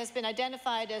Recovery has been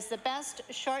identified as the best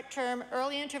short-term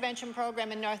early intervention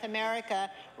program in North America,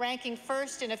 ranking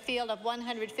first in a field of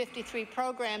 153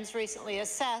 programs recently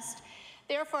assessed,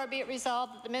 therefore be it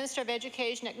resolved that the Minister of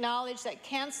Education acknowledge that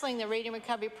cancelling the Reading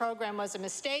Recovery program was a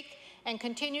mistake and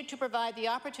continue to provide the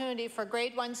opportunity for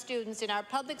grade 1 students in our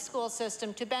public school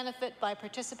system to benefit by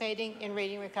participating in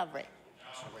Reading Recovery.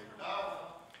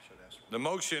 The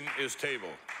motion is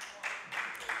tabled.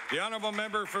 The honourable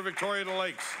member for Victoria to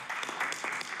Lakes.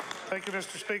 Thank you,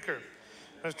 Mr. Speaker.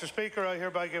 Mr. Speaker, I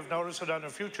hereby give notice that on a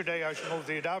future day I shall move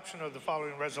the adoption of the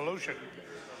following resolution.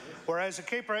 Whereas a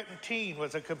Cape Breton teen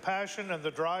with the compassion and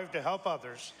the drive to help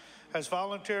others has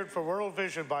volunteered for World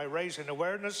Vision by raising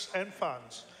awareness and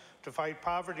funds to fight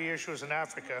poverty issues in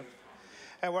Africa,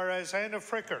 and whereas Anna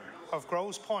Fricker of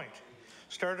Grosse Pointe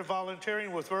started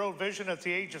volunteering with World Vision at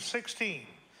the age of 16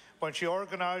 when she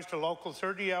organized a local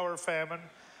 30-hour famine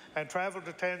and traveled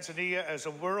to Tanzania as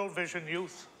a World Vision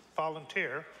youth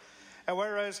volunteer, and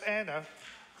whereas Anna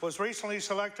was recently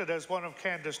selected as one of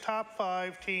Canada's top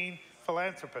 5 teen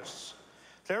philanthropists.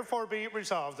 Therefore be it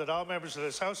resolved that all members of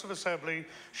this House of Assembly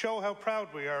show how proud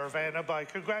we are of Anna by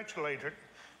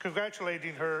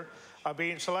congratulating her on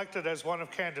being selected as one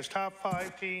of Canada's top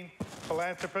 5 teen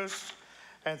philanthropists,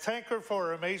 and thank her for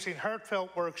her amazing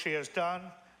heartfelt work she has done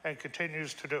and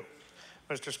continues to do.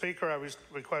 Mr. Speaker, I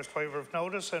request waiver of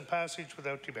notice and passage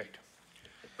without debate.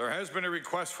 There has been a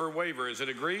request for waiver. Is it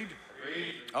agreed?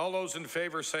 Agreed. All those in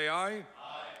favor say aye. Aye.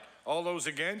 All those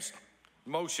against?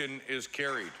 Motion is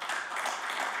carried.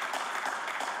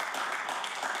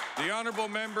 The honourable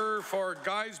member for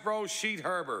Guysborough Sheet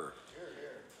Harbour.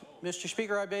 Mr.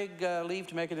 Speaker, I beg leave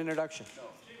to make an introduction.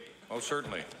 Oh,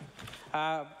 certainly.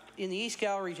 In the East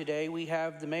Gallery today, we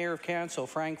have the Mayor of Council,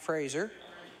 Frank Fraser.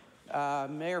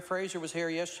 Mayor Fraser was here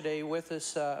yesterday with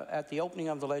us at the opening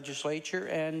of the legislature,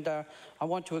 and I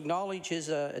want to acknowledge his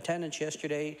attendance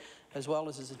yesterday as well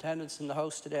as his attendance in the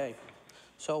House today.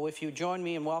 So if you join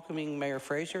me in welcoming Mayor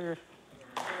Fraser.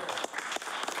 Thank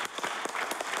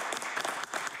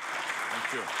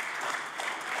you.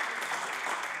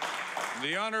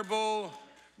 The Honourable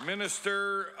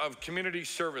Minister of Community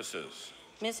Services.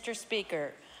 Mr.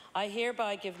 Speaker, I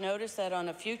hereby give notice that on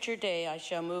a future day I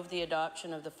shall move the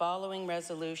adoption of the following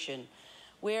resolution.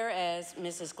 Whereas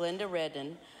Mrs. Glenda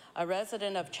Redden, a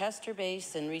resident of Chester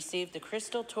Basin, received the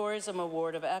Crystal Tourism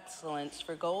Award of Excellence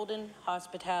for Golden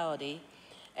Hospitality,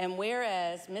 and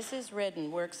whereas Mrs.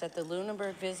 Redden works at the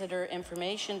Lunenburg Visitor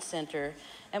Information Center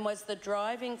and was the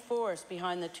driving force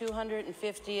behind the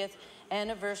 250th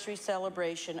anniversary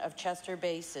celebration of Chester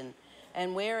Basin,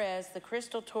 and whereas the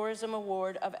Crystal Tourism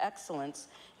Award of Excellence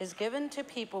is given to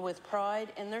people with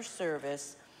pride in their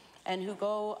service and who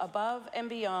go above and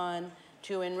beyond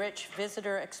to enrich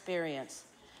visitor experience.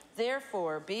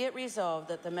 Therefore, be it resolved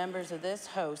that the members of this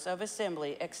House of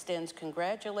Assembly extends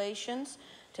congratulations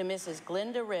to Mrs.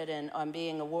 Glenda Redden on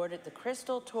being awarded the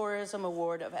Crystal Tourism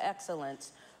Award of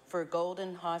Excellence for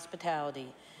Golden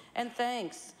Hospitality, and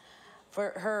thanks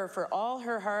for all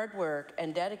her hard work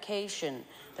and dedication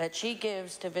that she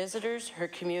gives to visitors, her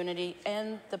community,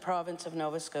 and the province of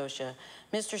Nova Scotia.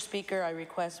 Mr. Speaker, I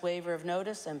request waiver of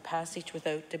notice and passage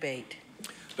without debate.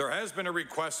 There has been a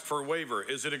request for waiver.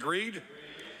 Is it agreed?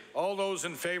 All those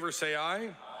in favor say aye.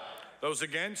 Those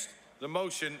against? The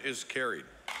motion is carried.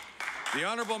 The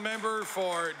honourable member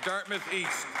for Dartmouth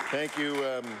East. Thank you,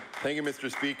 Mr.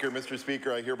 Speaker. Mr.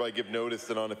 Speaker, I hereby give notice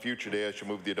that on a future day I shall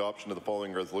move the adoption of the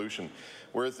following resolution.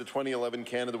 Whereas the 2011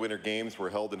 Canada Winter Games were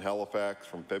held in Halifax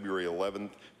from February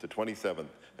 11th to 27th,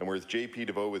 and whereas J.P.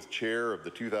 DeVoe is chair of the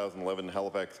 2011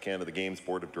 Halifax Canada Games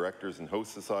Board of Directors and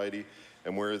Host Society,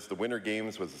 and whereas the Winter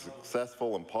Games was a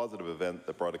successful and positive event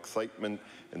that brought excitement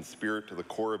and spirit to the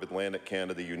core of Atlantic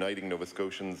Canada, uniting Nova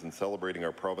Scotians and celebrating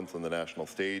our province on the national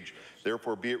stage,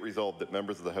 therefore be it resolved that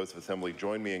members of the House of Assembly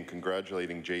join me in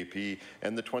congratulating JP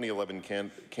and the 2011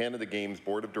 Canada Games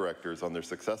Board of Directors on their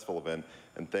successful event,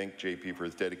 and thank JP for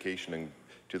his dedication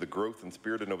to the growth and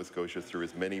spirit of Nova Scotia through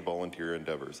his many volunteer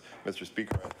endeavours. Mr.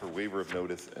 Speaker, I ask for waiver of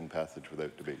notice and passage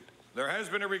without debate. There has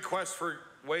been a request for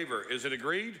waiver. Is it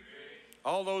agreed?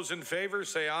 All those in favor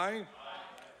say aye. Aye.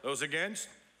 Those against?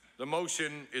 The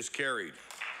motion is carried.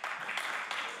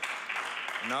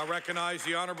 Now recognize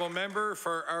the honourable member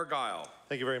for Argyle.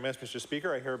 Thank you very much, Mr.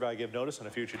 Speaker. I hereby give notice on a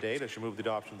future date I shall move the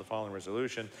adoption of the following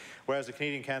resolution. Whereas the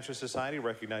Canadian Cancer Society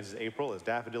recognizes April as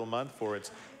Daffodil Month for its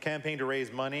campaign to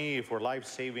raise money for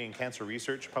life-saving cancer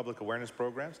research, public awareness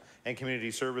programs, and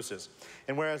community services.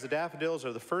 And whereas the daffodils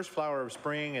are the first flower of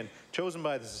spring and chosen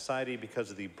by the Society because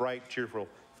of the bright, cheerful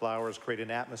flowers create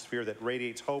an atmosphere that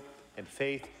radiates hope and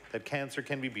faith that cancer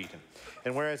can be beaten.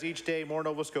 And whereas each day more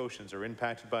Nova Scotians are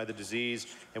impacted by the disease,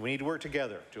 and we need to work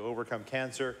together to overcome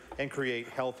cancer and create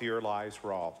healthier lives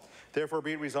for all. Therefore,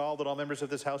 be it resolved that all members of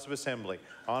this House of Assembly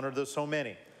honor the so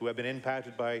many who have been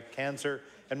impacted by cancer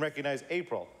and recognize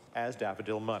April as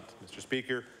Daffodil Month. Mr.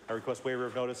 Speaker, I request waiver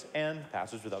of notice and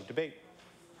passage without debate.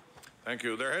 Thank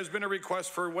you. There has been a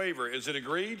request for waiver. Is it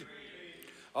agreed?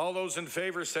 All those in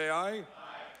favor say aye. Aye.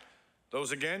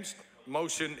 Those against?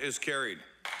 Motion is carried.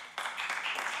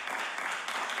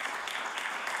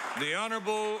 The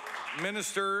Honourable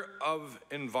Minister of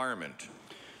Environment.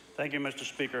 Thank you, Mr.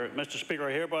 Speaker. Mr. Speaker,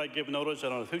 I hereby give notice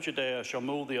that on a future day I shall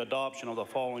move the adoption of the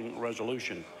following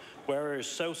resolution. Whereas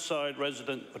Southside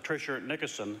resident Patricia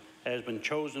Nickerson has been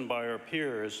chosen by her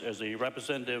peers as the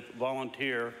representative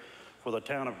volunteer for the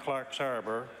town of Clark's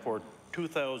Harbour for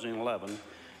 2011,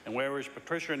 and whereas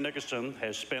Patricia Nickerson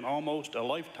has spent almost a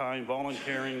lifetime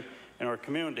volunteering in our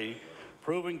community,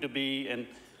 proving to be an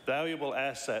valuable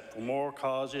asset for more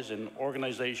causes and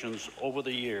organizations over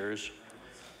the years,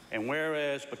 and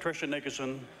whereas Patricia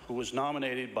Nickerson, who was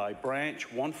nominated by Branch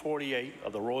 148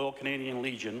 of the Royal Canadian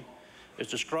Legion, is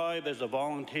described as a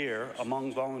volunteer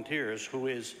among volunteers who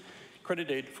is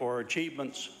credited for her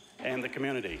achievements and the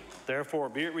community. Therefore,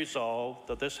 be it resolved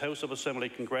that this House of Assembly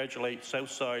congratulates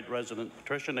Southside resident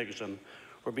Patricia Nickerson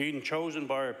for being chosen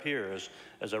by her peers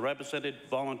as a represented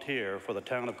volunteer for the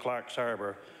town of Clark's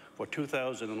Harbour for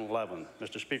 2011.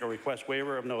 Mr. Speaker, request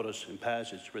waiver of notice and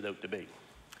passage without debate.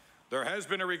 There has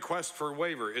been a request for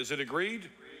waiver. Is it agreed?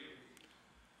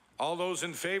 All those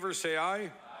in favor say aye. Aye.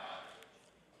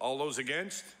 All those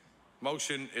against?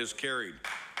 Motion is carried.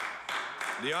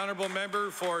 The honourable member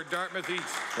for Dartmouth East.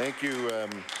 Thank you.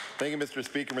 Thank you, Mr.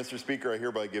 Speaker. Mr. Speaker, I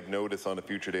hereby give notice on a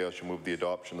future day I shall move the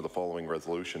adoption of the following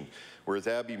resolution. Whereas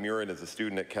Abby Murin is a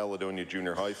student at Caledonia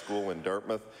Junior High School in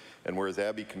Dartmouth, and whereas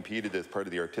Abby competed as part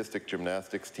of the artistic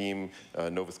gymnastics team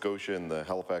Nova Scotia in the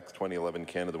Halifax 2011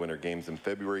 Canada Winter Games in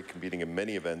February, competing in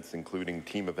many events, including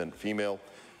team event female,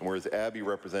 And whereas Abby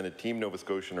represented Team Nova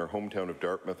Scotia in her hometown of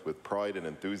Dartmouth with pride and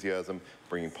enthusiasm,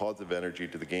 bringing positive energy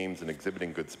to the games and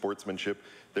exhibiting good sportsmanship,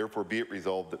 therefore be it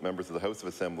resolved that members of the House of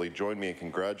Assembly join me in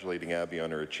congratulating Abby on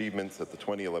her achievements at the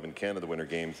 2011 Canada Winter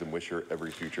Games and wish her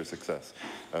every future success.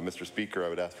 Mr. Speaker, I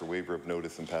would ask for waiver of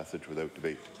notice and passage without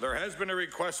debate. There has been a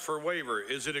request for waiver.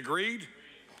 Is it agreed?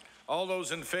 All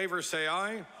those in favour say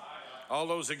aye. Aye. All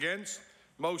those against?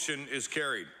 Motion is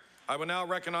carried. I will now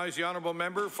recognize the honourable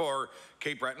member for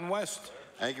Cape Breton West.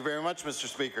 Thank you very much, Mr.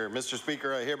 Speaker. Mr.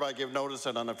 Speaker, I hereby give notice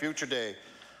that on a future day,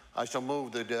 I shall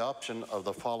move the adoption of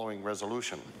the following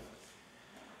resolution.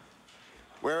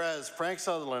 Whereas Frank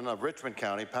Sutherland of Richmond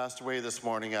County passed away this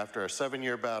morning after a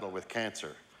 7-year battle with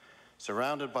cancer,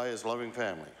 surrounded by his loving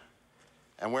family.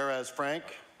 And whereas Frank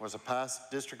was a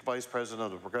past district vice president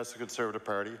of the Progressive Conservative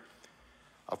Party,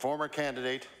 a former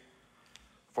candidate,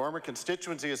 former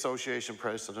Constituency Association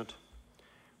president,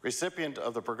 recipient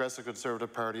of the Progressive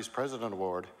Conservative Party's President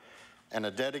Award, and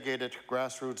a dedicated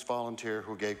grassroots volunteer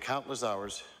who gave countless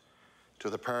hours to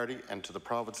the party and to the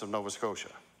province of Nova Scotia.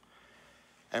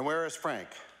 And whereas Frank,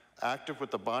 active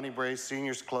with the Bonnie Brae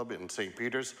Seniors Club in St.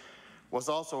 Peters, was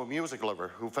also a music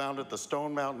lover who founded the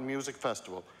Stone Mountain Music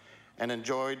Festival and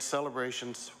enjoyed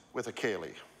celebrations with a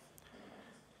ceilidh.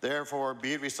 Therefore,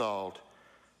 be it resolved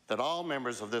that all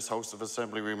members of this House of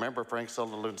Assembly remember Frank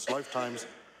Sutherland's lifetimes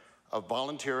of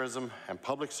volunteerism and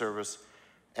public service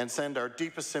and send our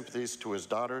deepest sympathies to his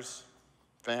daughters,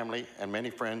 family, and many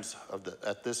friends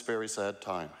at this very sad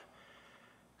time.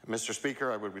 Mr.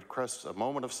 Speaker, I would request a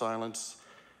moment of silence,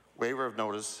 waiver of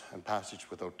notice, and passage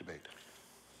without debate.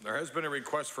 There has been a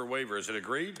request for waiver. Is it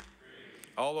agreed?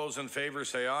 All those in favour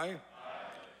say aye. Aye.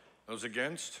 Those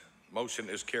against? Motion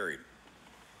is carried.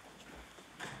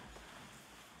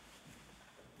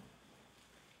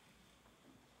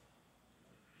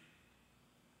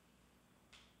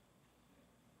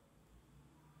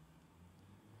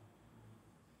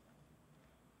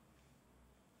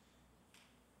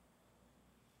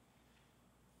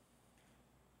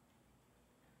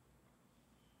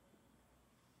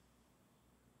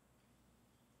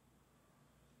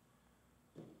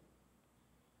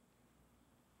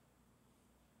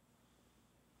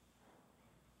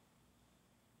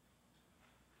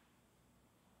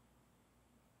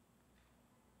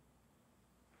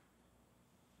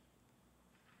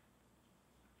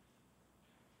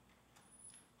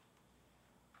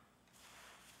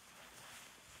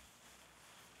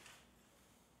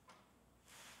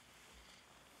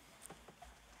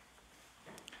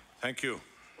 Thank you.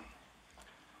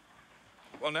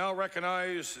 We'll now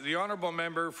recognize the honourable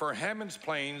member for Hammonds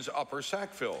Plains, Upper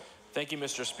Sackville. Thank you,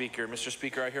 Mr. Speaker. Mr.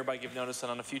 Speaker, I hereby give notice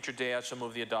that on a future day I shall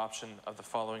move the adoption of the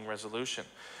following resolution.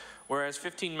 Whereas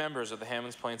 15 members of the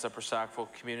Hammonds Plains Upper Sackville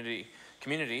community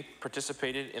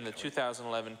participated in the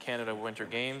 2011 Canada Winter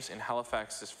Games in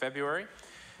Halifax this February,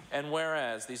 and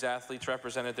whereas these athletes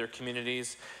represented their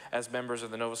communities as members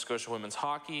of the Nova Scotia women's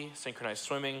hockey, synchronized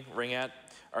swimming, ringette,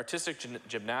 artistic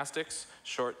gymnastics,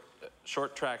 short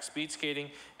track speed skating,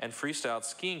 and freestyle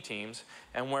skiing teams,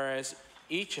 and whereas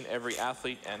each and every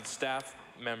athlete and staff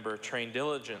member trained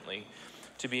diligently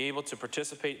to be able to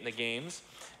participate in the games,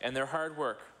 and their hard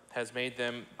work has made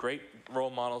them great role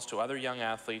models to other young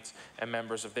athletes and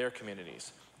members of their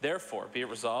communities. Therefore, be it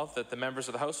resolved that the members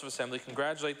of the House of Assembly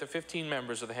congratulate the 15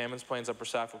 members of the Hammonds Plains Upper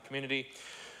Sackville community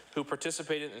who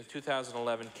participated in the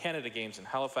 2011 Canada Games in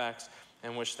Halifax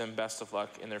and wish them best of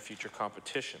luck in their future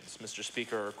competitions. Mr.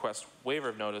 Speaker, I request waiver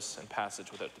of notice and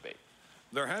passage without debate.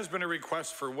 There has been a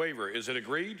request for waiver. Is it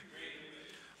agreed?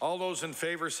 All those in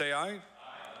favour say aye. Aye.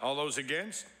 All those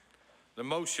against? The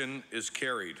motion is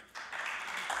carried.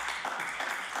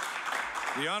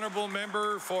 The honourable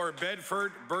member for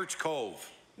Bedford Birch Cove.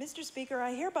 Mr. Speaker,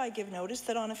 I hereby give notice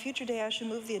that on a future day I shall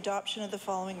move the adoption of the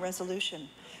following resolution.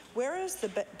 Whereas the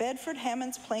Bedford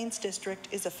Hammonds Plains District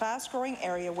is a fast-growing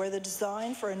area where the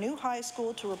design for a new high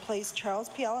school to replace Charles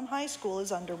P. Allen High School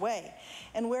is underway,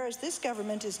 and whereas this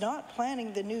government is not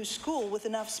planning the new school with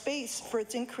enough space for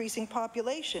its increasing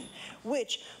population,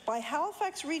 which, by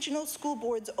Halifax Regional School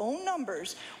Board's own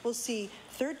numbers, will see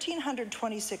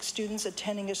 1,326 students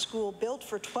attending a school built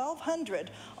for 1,200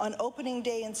 on opening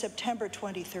day in September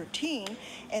 2013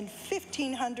 and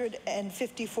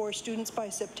 1,554 students by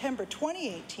September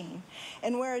 2018.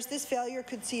 And whereas this failure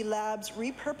could see labs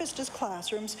repurposed as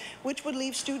classrooms, which would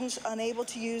leave students unable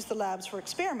to use the labs for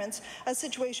experiments, a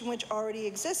situation which already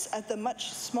exists at the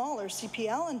much smaller CP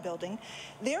Allen building,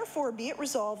 therefore be it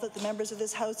resolved that the members of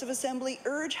this House of Assembly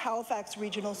urge Halifax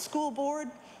Regional School Board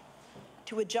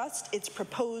to adjust its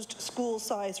proposed school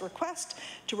size request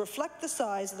to reflect the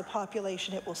size of the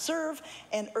population it will serve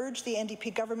and urge the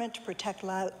NDP government to protect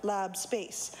lab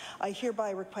space. I hereby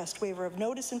request waiver of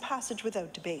notice and passage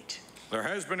without debate. There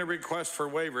has been a request for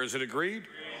waiver. Is it agreed?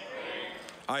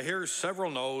 I hear several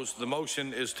noes. The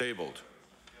motion is tabled.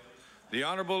 The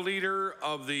Honourable Leader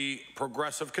of the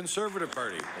Progressive Conservative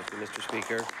Party. Thank you, Mr.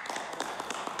 Speaker.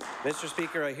 Mr.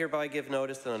 Speaker, I hereby give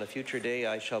notice that on a future day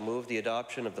I shall move the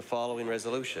adoption of the following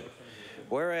resolution.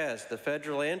 Whereas the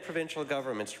federal and provincial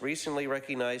governments recently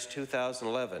recognized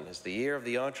 2011 as the year of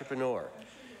the entrepreneur,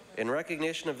 in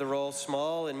recognition of the role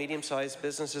small and medium-sized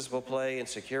businesses will play in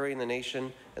securing the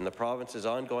nation and the province's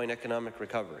ongoing economic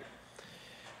recovery.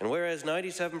 And whereas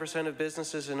 97% of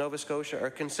businesses in Nova Scotia are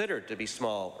considered to be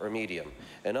small or medium,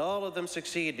 and all of them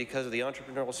succeed because of the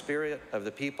entrepreneurial spirit of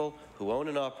the people who own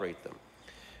and operate them.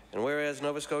 And whereas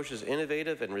Nova Scotia's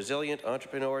innovative and resilient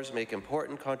entrepreneurs make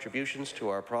important contributions to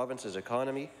our province's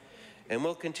economy and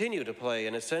will continue to play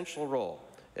an essential role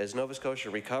as Nova Scotia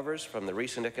recovers from the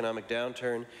recent economic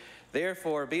downturn,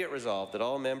 therefore be it resolved that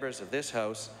all members of this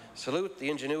House salute the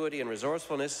ingenuity and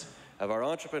resourcefulness of our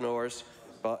entrepreneurs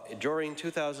during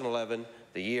 2011,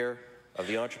 the year of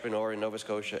the entrepreneur in Nova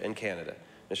Scotia and Canada.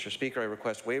 Mr. Speaker, I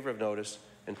request waiver of notice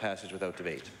and passage without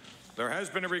debate. There has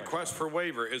been a request for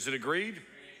waiver. Is it agreed?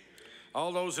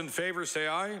 All those in favour say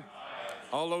aye. Aye.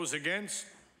 All those against?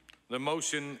 The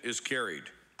motion is carried.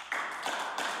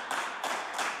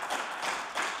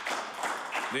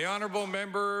 The Honourable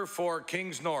Member for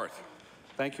Kings North.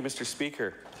 Thank you, Mr.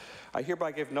 Speaker. I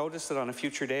hereby give notice that on a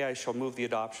future day I shall move the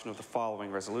adoption of the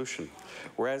following resolution.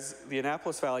 Whereas the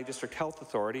Annapolis Valley District Health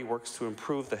Authority works to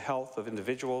improve the health of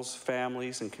individuals,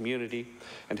 families, and community,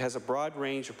 and has a broad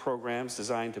range of programs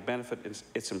designed to benefit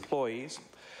its employees,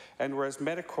 and whereas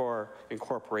Medicor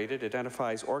Incorporated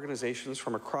identifies organizations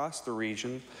from across the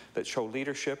region that show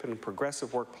leadership in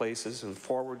progressive workplaces and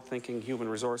forward-thinking human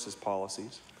resources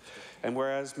policies, and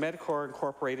whereas Medicor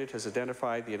Incorporated has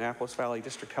identified the Annapolis Valley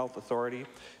District Health Authority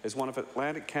as one of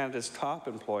Atlantic Canada's top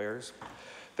employers,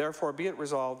 therefore be it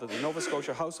resolved that the Nova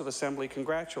Scotia House of Assembly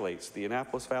congratulates the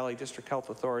Annapolis Valley District Health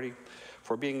Authority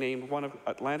for being named one of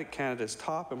Atlantic Canada's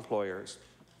top employers,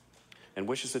 and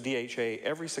wishes the DHA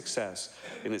every success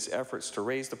in its efforts to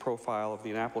raise the profile of the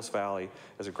Annapolis Valley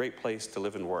as a great place to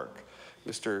live and work.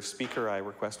 Mr. Speaker, I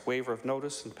request waiver of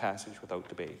notice and passage without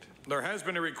debate. There has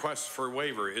been a request for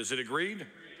waiver. Is it agreed?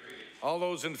 All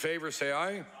those in favour say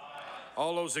aye. Aye.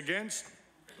 All those against?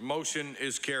 The motion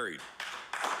is carried.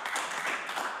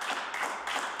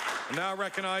 I now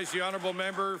recognize the Honourable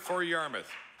Member for Yarmouth.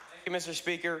 Thank you, Mr.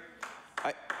 Speaker.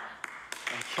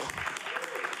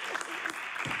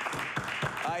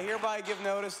 I hereby give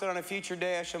notice that on a future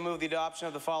day I shall move the adoption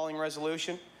of the following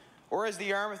resolution. Whereas the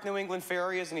Yarmouth-New England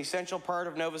Ferry is an essential part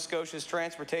of Nova Scotia's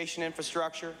transportation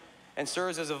infrastructure and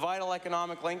serves as a vital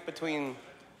economic link between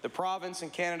the province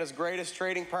and Canada's greatest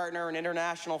trading partner and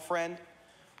international friend,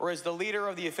 whereas the Leader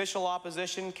of the official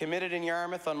opposition committed in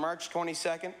Yarmouth on March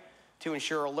 22nd to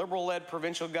ensure a Liberal-led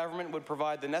provincial government would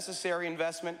provide the necessary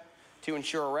investment to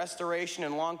ensure a restoration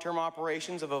and long-term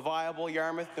operations of a viable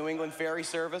Yarmouth-New England ferry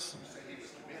service.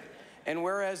 And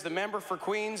whereas the member for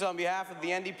Queens, on behalf of the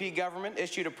NDP government,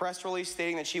 issued a press release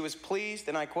stating that she was pleased,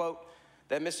 and I quote,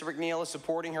 that Mr. McNeil is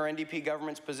supporting her NDP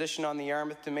government's position on the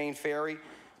Yarmouth to Maine ferry,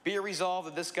 be it resolved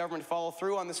that this government follow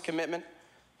through on this commitment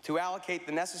to allocate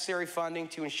the necessary funding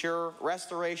to ensure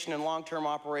restoration and long-term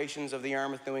operations of the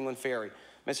Yarmouth-New England ferry.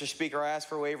 Mr. Speaker, I ask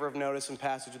for waiver of notice and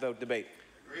passage without debate.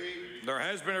 Agreed. There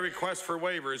has been a request for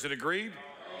waiver. Is it agreed?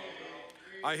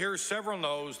 I hear several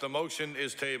noes. The motion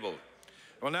is tabled.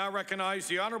 I will now recognize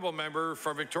the Honourable Member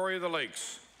for Victoria the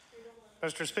Lakes.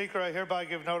 Mr. Speaker, I hereby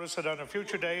give notice that on a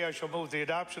future day I shall move the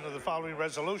adoption of the following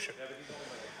resolution.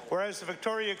 Whereas the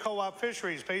Victoria Co-op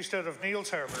Fisheries, based out of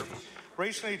Neils Harbour,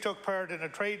 recently took part in a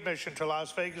trade mission to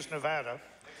Las Vegas, Nevada,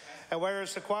 and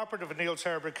whereas the cooperative of Neils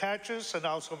Harbour catches and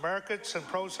also markets and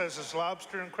processes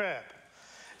lobster and crab,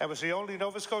 and was the only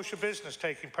Nova Scotia business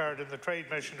taking part in the trade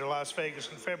mission to Las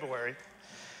Vegas in February,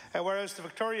 and whereas the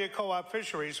Victoria Co-op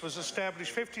Fisheries was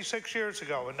established 56 years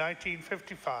ago in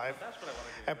 1955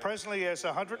 and presently has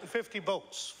 150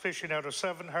 boats fishing out of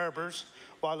 7 harbours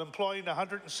while employing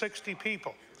 160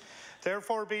 people.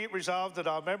 Therefore be it resolved that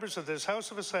all members of this House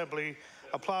of Assembly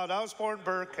applaud Osborne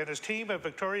Burke and his team at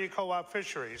Victoria Co-op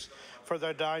Fisheries for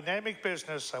their dynamic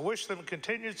business and wish them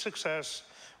continued success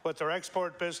with their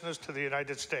export business to the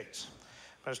United States.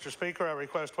 Mr. Speaker, I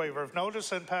request waiver of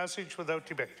notice and passage without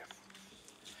debate.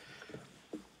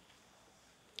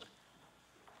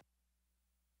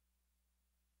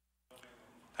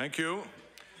 Thank you.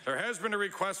 There has been a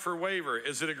request for waiver.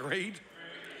 Is it agreed?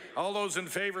 All those in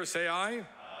favor say aye. Aye.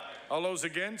 All those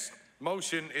against?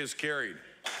 Motion is carried.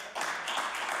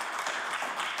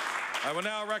 I will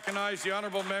now recognize the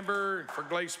honourable member for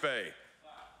Glace Bay.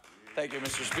 Thank you,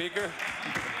 Mr. Speaker.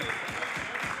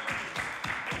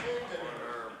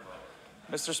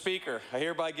 Mr. Speaker, I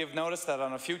hereby give notice that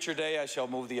on a future day I shall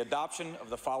move the adoption of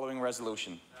the following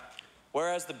resolution.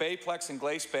 Whereas the Bayplex in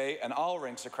Glace Bay and all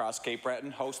rinks across Cape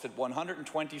Breton hosted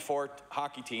 124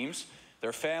 hockey teams,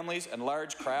 their families, and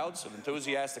large crowds of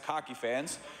enthusiastic hockey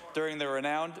fans during the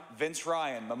renowned Vince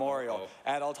Ryan Memorial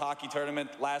Adult Hockey Tournament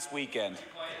last weekend.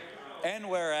 And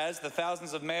whereas the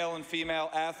thousands of male and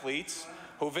female athletes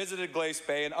who visited Glace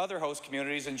Bay and other host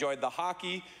communities enjoyed the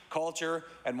hockey, culture,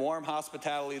 and warm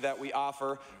hospitality that we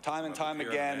offer time and time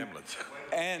again.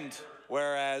 And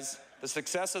whereas the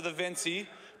success of the Vincy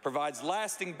provides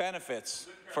lasting benefits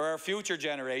for our future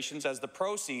generations as the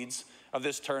proceeds of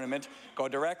this tournament go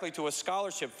directly to a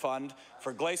scholarship fund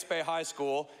for Glace Bay High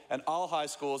School and all high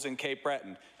schools in Cape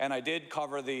Breton. And I did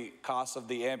cover the cost of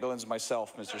the ambulance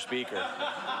myself, Mr. Speaker.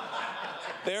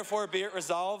 Therefore, be it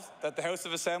resolved that the House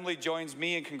of Assembly joins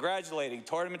me in congratulating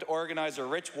tournament organizer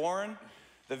Rich Warren,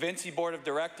 the Vincy Board of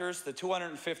Directors, the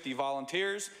 250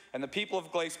 volunteers, and the people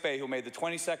of Glace Bay who made the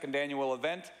 22nd annual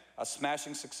event a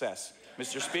smashing success.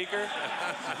 Mr. Speaker,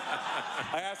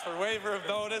 I ask for waiver of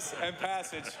notice and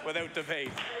passage without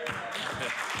debate.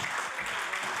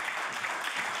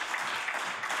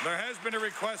 There has been a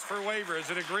request for waiver. Is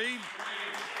it agreed?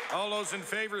 All those in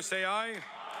favor say aye.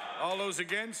 All those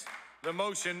against? The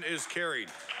motion is carried.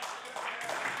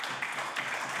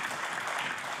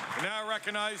 I now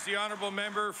recognize the honourable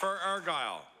member for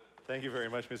Argyll. Thank you very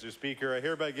much, Mr. Speaker. I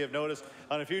hereby give notice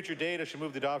on a future date I shall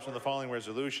move the adoption of the following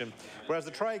resolution. Whereas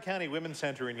the Tri-County Women's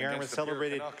Centre in Yarmouth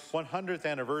celebrated 100th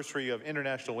anniversary of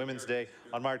International Women's Day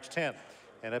on March 10th,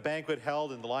 and a banquet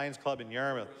held in the Lions Club in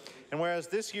Yarmouth. And whereas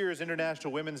this year's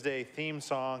International Women's Day theme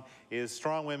song is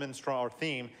Strong Women, Strong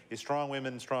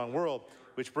Women, Strong World,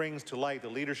 which brings to light the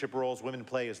leadership roles women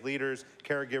play as leaders,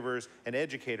 caregivers, and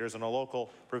educators on a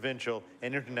local, provincial,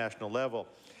 and international level.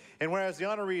 And whereas the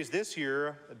honorees this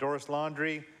year, Doris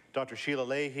Laundrie, Dr. Sheila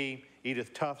Leahy,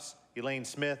 Edith Tufts, Elaine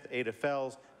Smith, Ada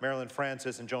Fells, Marilyn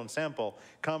Francis, and Joan Semple,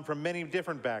 come from many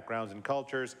different backgrounds and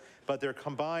cultures, but their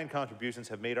combined contributions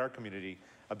have made our community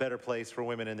a better place for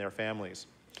women and their families.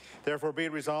 Therefore, be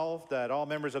it resolved that all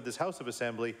members of this House of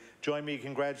Assembly join me in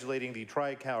congratulating the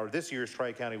this year's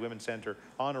Tri-County Women's Centre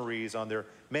honorees on their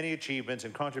many achievements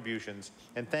and contributions,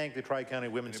 and thank the Tri-County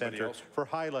Women's Centre for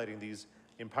highlighting these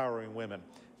empowering women.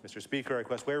 Mr. Speaker, I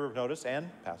request waiver of notice and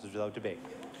passage without debate.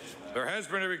 There has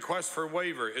been a request for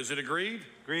waiver. Is it agreed?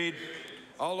 Agreed.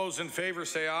 All those in favor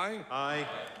say aye. Aye.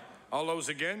 All those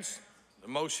against? The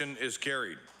motion is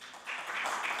carried.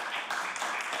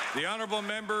 The honourable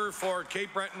member for Cape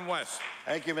Breton West.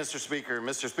 Thank you, Mr. Speaker.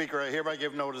 Mr. Speaker, I hereby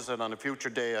give notice that on a future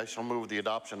day I shall move the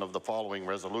adoption of the following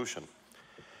resolution.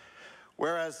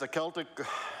 Whereas the Celtic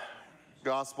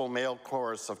Gospel Male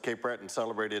Chorus of Cape Breton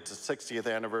celebrated its 60th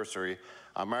anniversary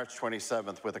on March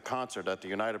 27th with a concert at the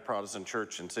United Protestant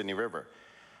Church in Sydney River.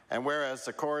 And whereas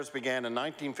the chorus began in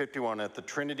 1951 at the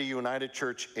Trinity United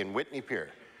Church in Whitney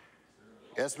Pier.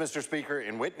 Yes, Mr. Speaker,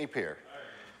 in Whitney Pier,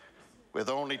 with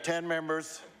only 10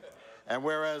 members. And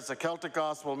whereas the Celtic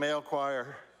Gospel Male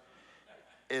Choir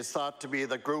is thought to be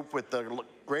the group with the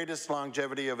greatest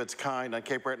longevity of its kind on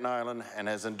Cape Breton Island and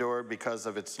has endured because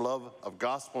of its love of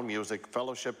gospel music,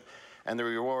 fellowship, and the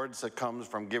rewards that comes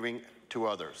from giving to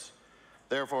others.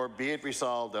 Therefore, be it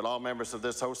resolved that all members of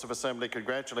this House of Assembly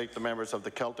congratulate the members of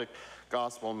the Celtic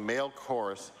Gospel Male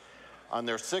Chorus on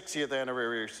their 60th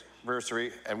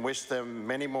anniversary and wish them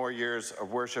many more years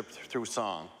of worship through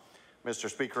song. Mr.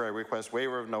 Speaker, I request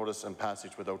waiver of notice and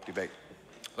passage without debate.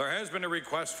 There has been a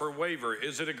request for waiver.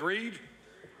 Is it agreed?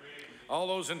 All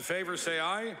those in favor say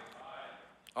aye. Aye.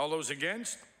 All those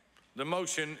against? The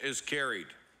motion is carried.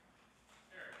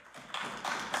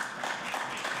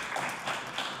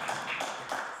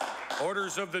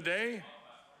 Orders of the day.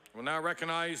 We'll now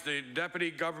recognize the Deputy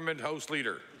Government House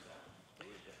Leader.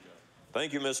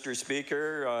 Thank you, Mr.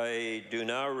 Speaker. I do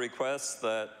now request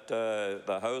that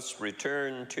the House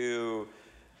return to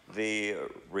the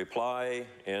reply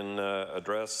in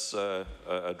address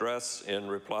in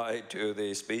reply to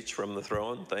the speech from the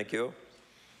throne. Thank you.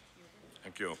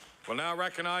 Thank you. We'll now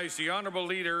recognize the Honourable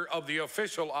Leader of the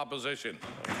Official Opposition.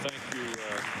 Thank you,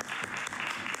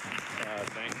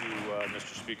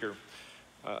 Mr. Speaker.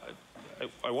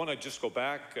 I want to just go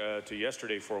back to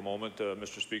yesterday for a moment,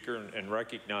 Mr. Speaker, and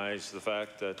recognize the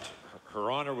fact that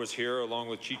Her Honour was here along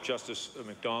with Chief Justice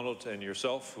MacDonald and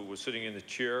yourself, who was sitting in the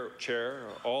chair,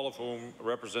 all of whom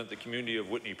represent the community of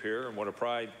Whitney Pier, and what a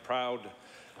proud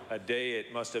a day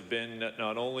it must have been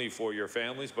not only for your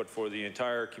families, but for the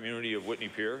entire community of Whitney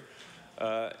Pier.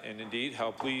 And indeed,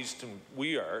 how pleased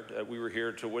we are that we were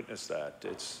here to witness that.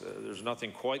 There's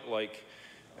nothing quite like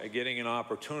getting an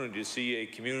opportunity to see a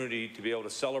community to be able to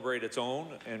celebrate its own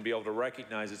and be able to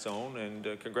recognize its own.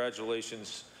 And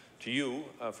congratulations to you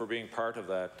for being part of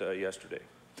that yesterday.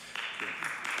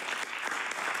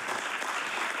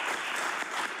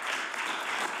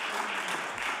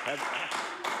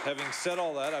 Having said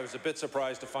all that, I was a bit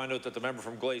surprised to find out that the member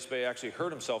from Glace Bay actually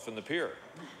hurt himself in the pier.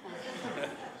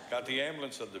 Got the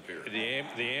ambulance at the pier.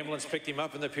 The ambulance picked him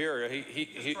up in the pier.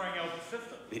 He's trying out the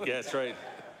system. Yeah, that's right.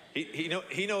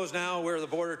 He knows now where the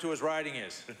border to his riding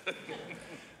is.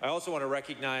 I also want to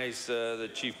recognize the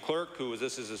chief clerk,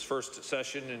 this is his first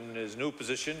session in his new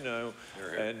position,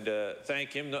 and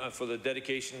thank him for the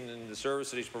dedication and the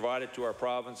service that he's provided to our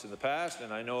province in the past,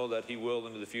 and I know that he will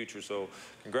into the future. So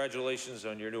congratulations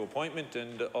on your new appointment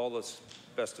and all the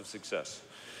best of success.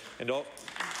 And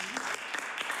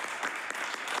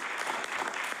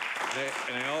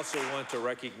I also want to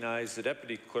recognize the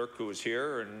deputy clerk who is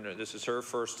here, and this is her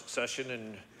first session,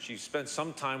 and she spent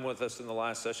some time with us in the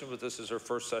last session, but this is her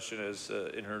first session as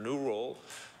in her new role,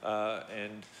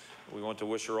 and we want to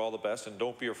wish her all the best, and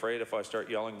don't be afraid if I start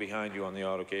yelling behind you on the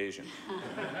odd occasion.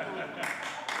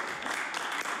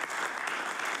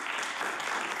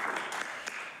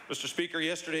 Mr. Speaker,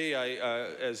 yesterday,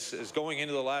 as going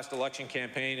into the last election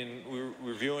campaign, and we were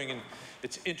reviewing, and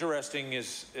it's interesting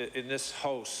is in this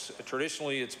House,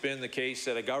 traditionally it's been the case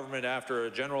that a government after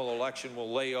a general election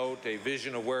will lay out a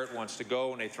vision of where it wants to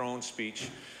go in a throne speech,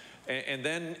 and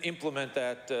then implement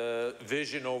that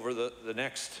vision over the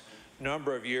next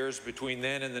number of years between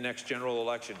then and the next general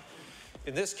election.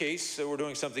 In this case, we're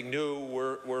doing something new.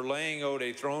 We're laying out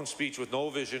a throne speech with no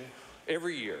vision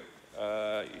every year.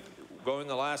 Going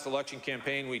the last election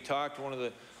campaign, we talked, one of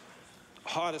the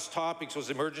hottest topics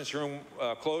was emergency room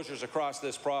closures across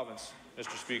this province,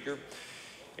 Mr. Speaker.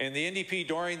 And the NDP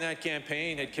during that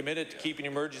campaign had committed to keeping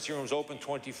emergency rooms open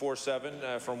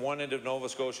 24/7 from one end of Nova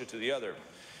Scotia to the other.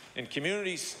 And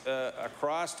communities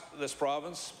across this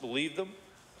province believed them.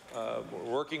 We're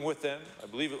working with them. I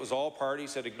believe it was all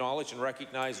parties that acknowledged and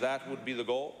recognized that would be the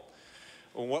goal.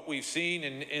 And what we've seen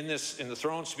in the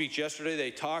throne speech yesterday,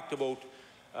 they talked about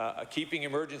keeping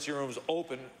emergency rooms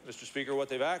open. Mr. Speaker, what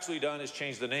they've actually done is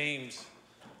change the names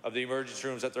of the emergency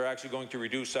rooms that they're actually going to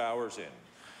reduce hours in.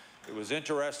 It was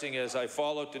interesting as I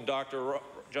followed in Dr.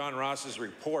 John Ross's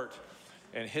report,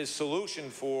 and his solution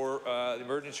for the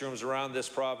emergency rooms around this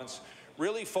province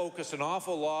really focused an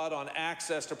awful lot on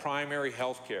access to primary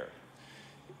health care.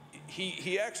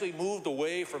 He actually moved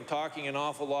away from talking an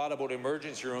awful lot about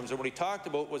emergency rooms, and what he talked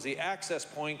about was the access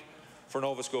point for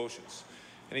Nova Scotians.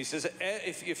 And he says,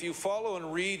 if you follow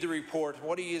and read the report,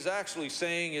 what he is actually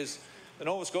saying is the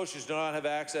Nova Scotians do not have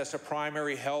access to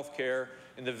primary health care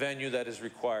in the venue that is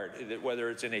required, whether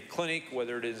it's in a clinic,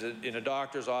 whether it is in a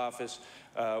doctor's office,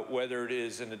 whether it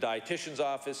is in a dietitian's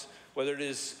office, whether it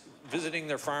is visiting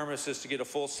their pharmacist to get a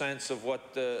full sense of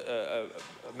what the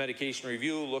medication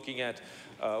review, looking at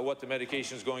what the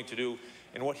medication is going to do.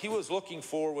 And what he was looking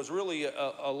for was really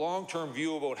a long-term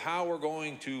view about how we're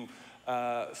going to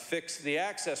fix the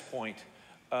access point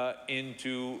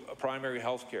into primary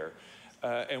health care.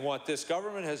 And what this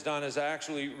government has done is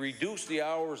actually reduce the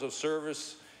hours of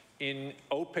service in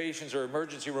outpatients or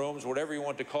emergency rooms, whatever you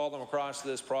want to call them, across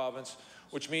this province,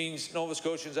 which means Nova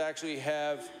Scotians actually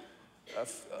have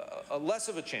a less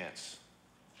of a chance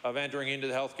of entering into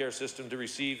the healthcare system to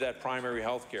receive that primary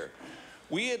health care.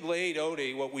 We had laid out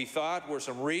what we thought were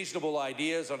some reasonable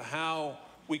ideas on how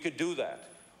we could do that.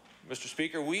 Mr.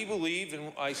 Speaker, we believe,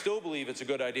 and I still believe it's a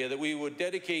good idea, that we would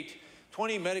dedicate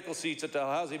 20 medical seats at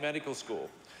Dalhousie Medical School,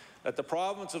 that the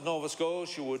province of Nova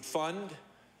Scotia would fund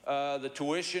the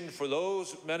tuition for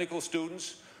those medical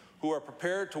students who are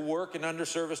prepared to work in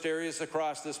underserviced areas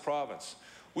across this province.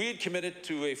 We had committed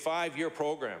to a 5-year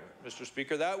program, Mr.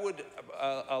 Speaker, that would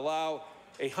allow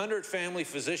 100 family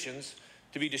physicians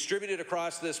to be distributed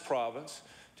across this province,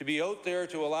 to be out there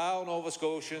to allow Nova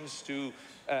Scotians to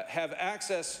have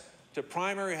access to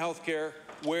primary health care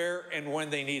where and when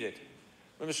they need it.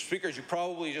 Well, Mr. Speaker, as you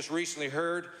probably just recently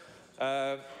heard,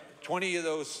 20 of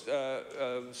those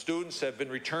students have been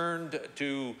returned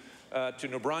to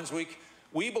New Brunswick.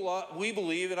 We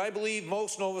believe, and I believe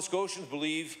most Nova Scotians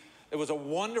believe, it was a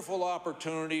wonderful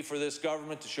opportunity for this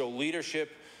government to show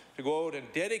leadership, to go out and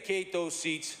dedicate those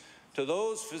seats to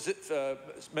those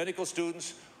medical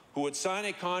students who would sign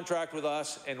a contract with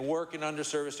us and work in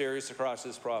underserviced areas across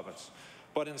this province.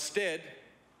 But instead,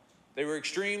 they were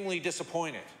extremely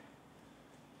disappointed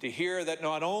to hear that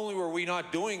not only were we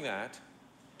not doing that,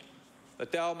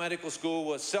 that Dow Medical School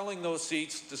was selling those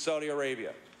seats to Saudi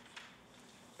Arabia.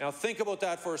 Now think about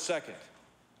that for a second.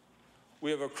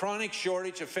 We have a chronic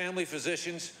shortage of family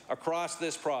physicians across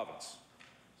this province.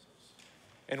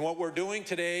 And what we're doing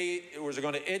today is we're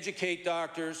going to educate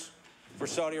doctors for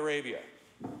Saudi Arabia.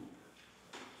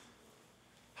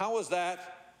 How is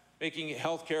that making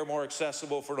health care more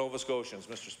accessible for Nova Scotians,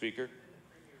 Mr. Speaker?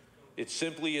 It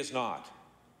simply is not.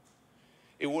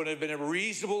 It would have been a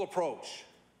reasonable approach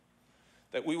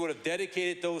that we would have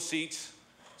dedicated those seats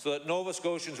so that Nova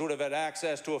Scotians would have had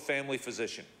access to a family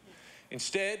physician.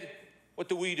 Instead, what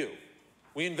do?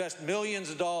 We invest millions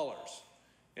of dollars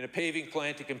in a paving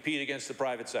plant to compete against the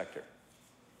private sector.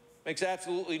 Makes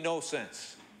absolutely no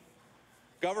sense.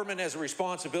 Government has a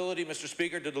responsibility, Mr.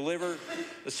 Speaker, to deliver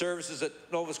the services that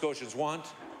Nova Scotians want: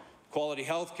 quality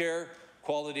health care,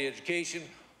 quality education,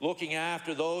 looking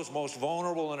after those most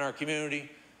vulnerable in our community.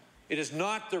 It is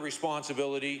not the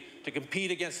responsibility to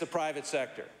compete against the private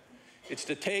sector. It's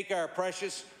to take our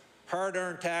precious,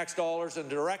 hard-earned tax dollars and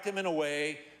direct them in a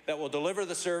way that will deliver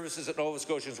the services that Nova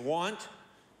Scotians want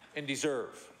and deserve.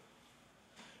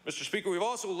 Mr. Speaker, we've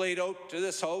also laid out to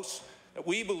this House that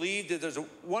we believe that there's a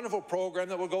wonderful program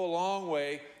that will go a long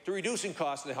way to reducing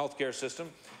costs in the healthcare system,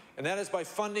 and that is by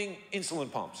funding insulin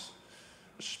pumps.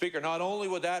 Mr. Speaker, not only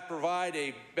would that provide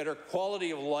a better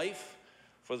quality of life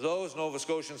for those Nova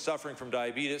Scotians suffering from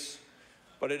diabetes,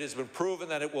 but it has been proven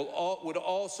that it would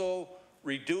also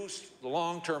reduce the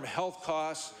long-term health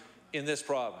costs in this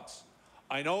province.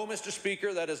 I know, Mr.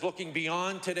 Speaker, that is looking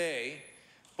beyond today.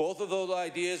 Both of those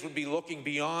ideas would be looking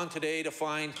beyond today to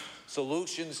find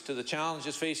solutions to the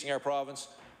challenges facing our province,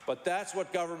 but that's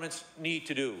what governments need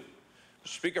to do. Mr.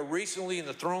 Speaker, recently in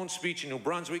the throne speech in New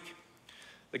Brunswick,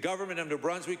 the government of New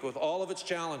Brunswick, with all of its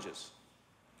challenges,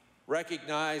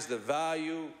 recognized the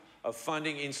value of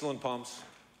funding insulin pumps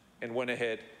and went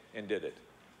ahead and did it.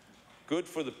 Good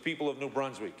for the people of New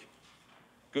Brunswick.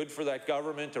 Good for that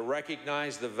government to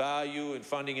recognize the value in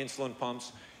funding insulin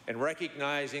pumps and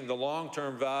recognizing the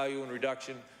long-term value and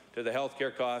reduction to the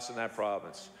healthcare costs in that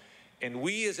province. And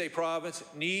we as a province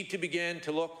need to begin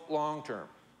to look long-term.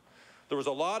 There was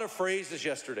a lot of phrases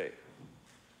yesterday.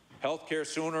 Healthcare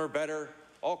sooner, better.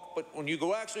 But when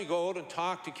you actually go out and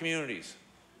talk to communities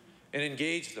and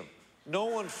engage them, no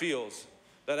one feels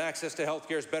that access to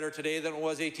healthcare is better today than it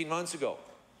was 18 months ago.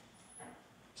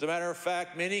 As a matter of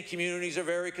fact, many communities are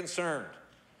very concerned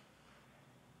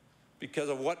because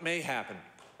of what may happen,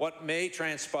 what may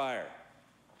transpire.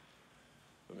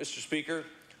 But, Mr. Speaker,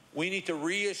 we need to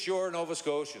reassure Nova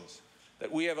Scotians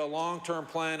that we have a long-term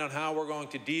plan on how we're going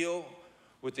to deal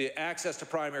with the access to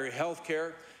primary health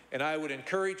care, and I would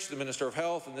encourage the Minister of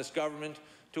Health and this government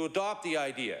to adopt the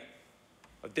idea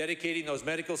of dedicating those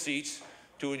medical seats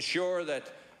to ensure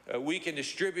that we can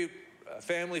distribute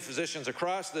family physicians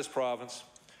across this province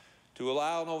to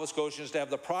allow Nova Scotians to have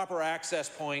the proper access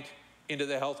point into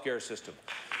the healthcare system.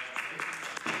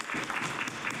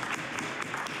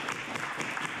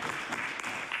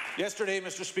 Yesterday,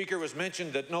 Mr. Speaker, was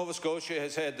mentioned that Nova Scotia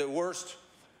has had the worst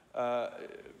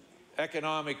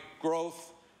economic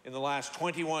growth in the last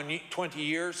 20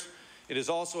 years. It has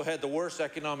also had the worst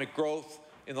economic growth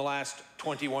in the last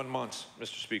 21 months,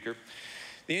 Mr. Speaker.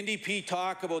 The NDP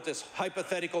talk about this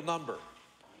hypothetical number,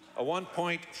 a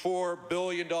 $1.4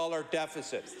 billion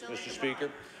deficit, Mr. Speaker.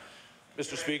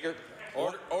 Mr. Speaker.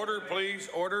 Order, please.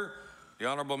 Order. The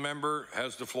honourable member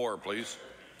has the floor, please.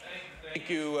 Thank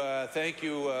you. Thank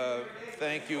you.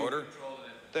 Thank you. Order.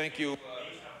 Thank you.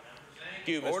 Thank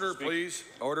you, Mr. Order, Speaker. please.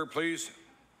 Order, please.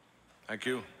 Thank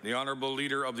you. The honourable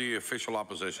leader of the official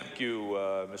opposition. Thank you,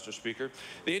 Mr. Speaker.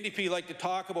 The NDP like to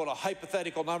talk about a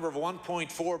hypothetical number of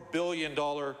 $1.4 billion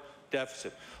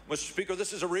deficit. Mr. Speaker,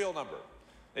 this is a real number.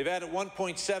 They've added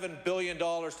 $1.7 billion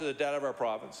to the debt of our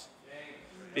province.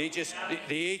 The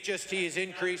HST has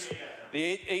increased.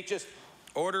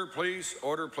 Order, please.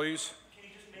 Order, please.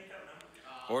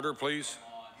 Order, please.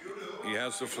 He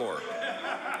has the floor.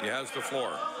 He has the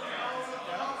floor.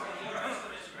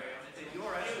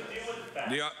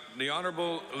 The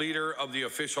honourable leader of the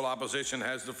official opposition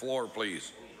has the floor,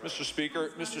 please. Mr.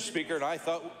 Speaker, and I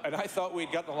thought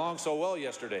we'd gotten along so well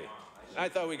yesterday.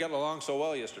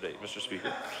 Mr.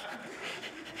 Speaker.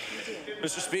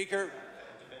 Mr. Speaker,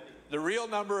 the real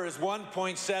number is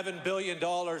 $1.7 billion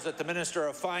that the Minister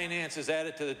of Finance has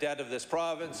added to the debt of this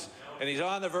province, and he's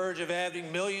on the verge of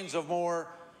adding millions of more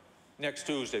next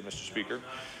Tuesday, Mr. Speaker.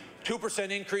 2%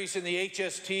 increase in the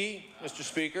HST, Mr.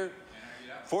 Speaker.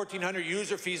 1,400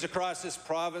 user fees across this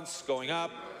province going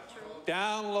up.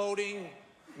 Downloading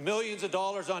millions of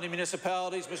dollars on the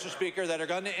municipalities, Mr. Speaker, that are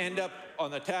going to end up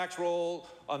on the tax roll,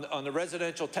 on the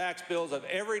residential tax bills of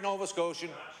every Nova Scotian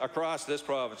across this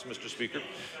province, Mr. Speaker.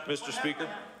 Mr. Speaker.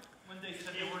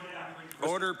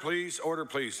 Order, please. Order,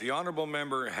 please. The honourable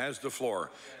member has the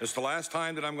floor. It's the last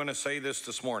time that I'm going to say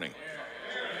this morning.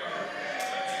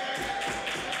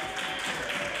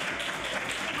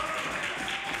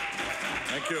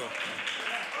 Thank you.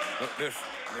 The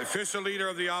official leader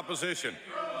of the opposition.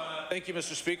 Thank you,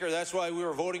 Mr. Speaker. That's why we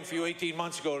were voting for you 18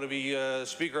 months ago to be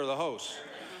Speaker of the House.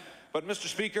 But, Mr.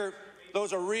 Speaker,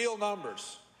 those are real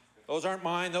numbers. Those aren't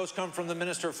mine. Those come from the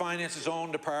Minister of Finance's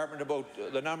own department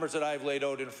about the numbers that I've laid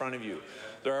out in front of you.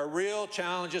 There are real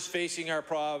challenges facing our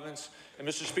province. And,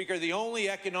 Mr. Speaker, the only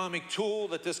economic tool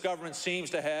that this government seems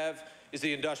to have is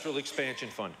the Industrial Expansion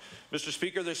Fund. Mr.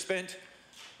 Speaker, they've spent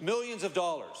millions of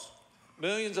dollars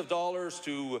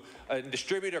to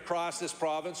distribute across this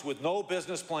province with no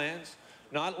business plans,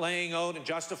 not laying out and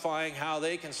justifying how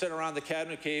they can sit around the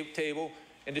cabinet table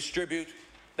and distribute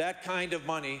that kind of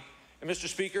money. And, Mr.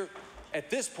 Speaker, at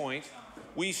this point,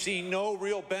 we've seen no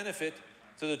real benefit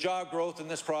to the job growth in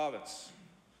this province.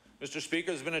 Mr.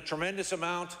 Speaker, there's been a tremendous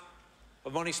amount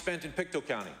of money spent in Pictou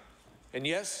County. And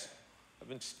yes, I've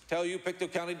been telling you Pictou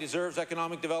County deserves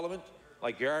economic development,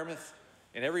 like Yarmouth,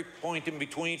 and every point in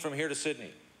between from here to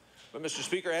Sydney. But, Mr.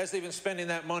 Speaker, as they've been spending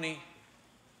that money,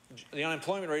 the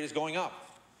unemployment rate is going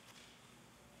up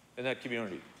in that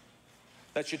community.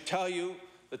 That should tell you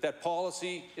that that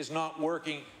policy is not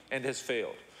working and has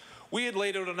failed. We had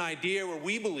laid out an idea where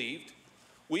we believed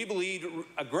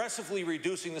aggressively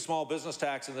reducing the small business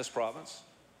tax in this province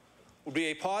would be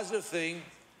a positive thing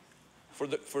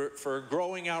for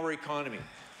growing our economy,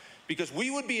 because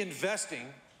we would be investing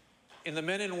in the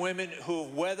men and women who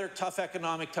have weathered tough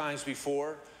economic times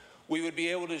before. We would be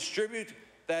able to distribute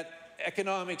that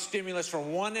economic stimulus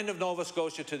from one end of Nova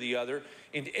Scotia to the other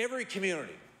in every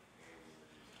community.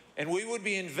 And we would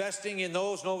be investing in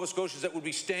those Nova Scotians that would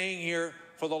be staying here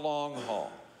for the long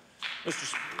haul.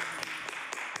 Mr.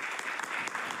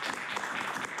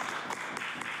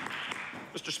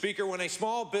 Speaker, when a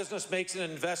small business makes an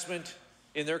investment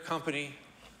in their company,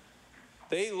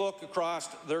 they look across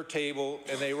their table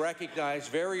and they recognize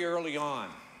very early on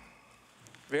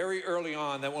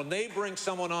that when they bring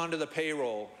someone onto the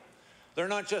payroll, they're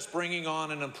not just bringing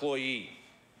on an employee.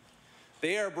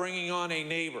 They are bringing on a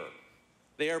neighbor.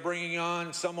 They are bringing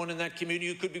on someone in that community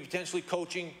who could be potentially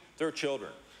coaching their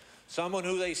children, someone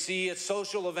who they see at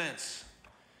social events.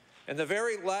 And the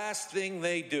very last thing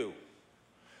they do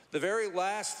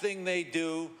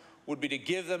would be to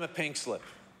give them a pink slip.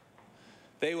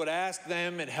 They would ask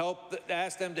them to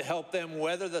help them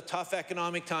weather the tough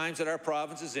economic times that our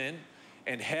province is in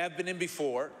and have been in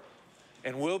before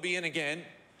and will be in again,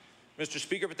 Mr.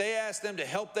 Speaker, but they ask them to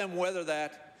help them weather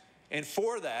that, and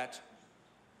for that,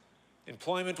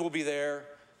 employment will be there,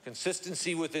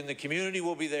 consistency within the community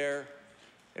will be there,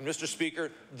 and Mr.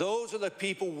 Speaker, those are the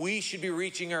people we should be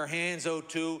reaching our hands out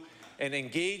to and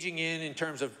engaging in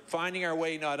terms of finding our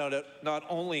way not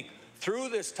only through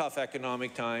this tough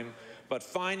economic time, but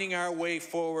finding our way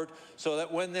forward so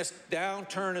that when this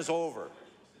downturn is over,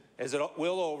 as it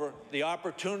will over, the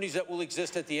opportunities that will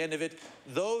exist at the end of it,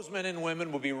 those men and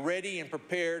women will be ready and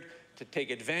prepared to take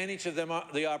advantage of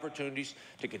the opportunities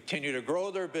to continue to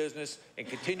grow their business and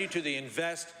continue to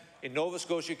invest in Nova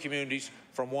Scotia communities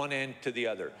from one end to the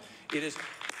other. It is...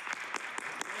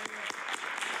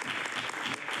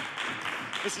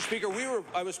 Mr. Speaker,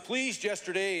 I was pleased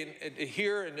yesterday to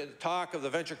hear in the talk of the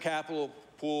venture capital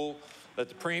pool that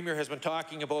the Premier has been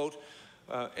talking about,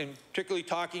 and particularly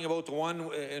talking about the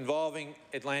one involving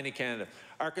Atlantic Canada.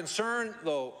 Our concern,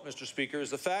 though, Mr. Speaker,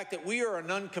 is the fact that we are an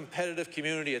uncompetitive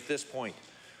community at this point.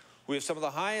 We have some of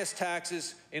the highest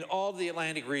taxes in all of the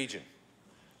Atlantic region,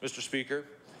 Mr. Speaker.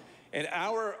 And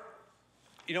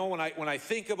when I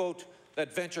think about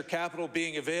that venture capital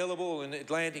being available in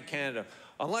Atlantic Canada,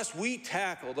 unless we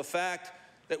tackle the fact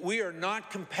that we are not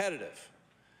competitive,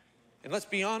 and let's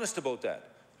be honest about that,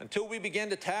 until we begin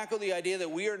to tackle the idea that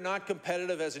we are not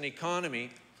competitive as an economy,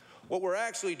 what we're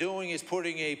actually doing is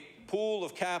putting a pool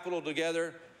of capital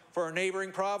together for our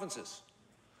neighboring provinces.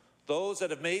 Those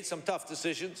that have made some tough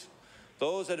decisions,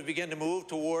 those that have begun to move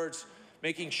towards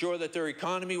making sure that their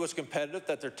economy was competitive,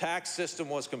 that their tax system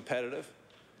was competitive,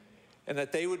 and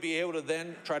that they would be able to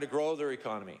then try to grow their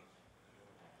economy.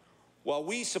 While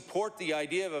we support the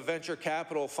idea of a venture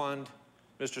capital fund,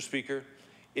 Mr. Speaker,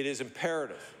 it is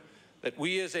imperative that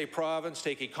we as a province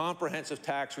take a comprehensive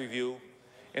tax review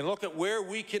and look at where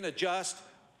we can adjust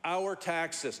our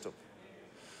tax system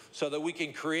so that we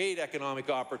can create economic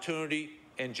opportunity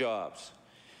and jobs.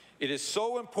 It is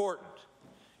so important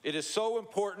It is so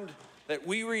important that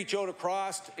we reach out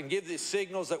across and give the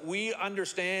signals that we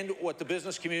understand what the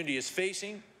business community is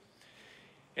facing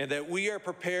and that we are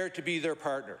prepared to be their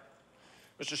partner.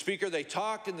 Mr. Speaker, they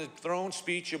talked in their own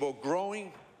speech about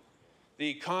growing the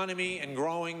economy and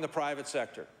growing the private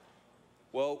sector.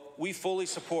 Well, we fully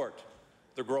support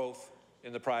the growth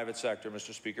in the private sector,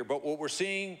 Mr. Speaker, but what we're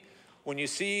seeing when you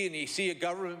see a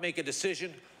government make a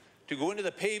decision to go into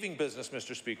the paving business,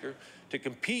 Mr. Speaker, to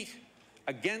compete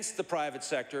against the private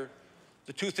sector,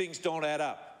 the two things don't add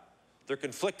up. They're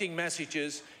conflicting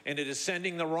messages, and it is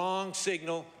sending the wrong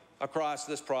signal across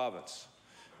this province.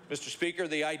 Mr. Speaker,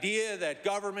 the idea that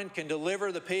government can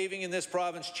deliver the paving in this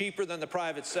province cheaper than the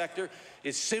private sector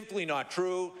is simply not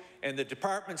true, and the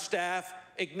department staff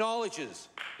acknowledges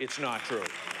it's not true.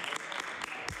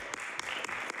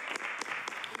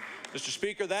 Mr.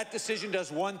 Speaker, that decision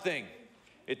does one thing.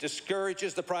 It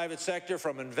discourages the private sector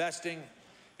from investing.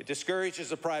 It discourages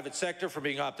the private sector from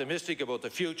being optimistic about the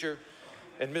future.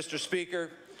 And, Mr.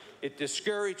 Speaker, it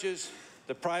discourages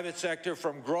the private sector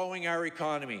from growing our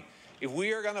economy. If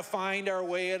we are going to find our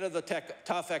way out of the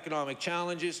tough economic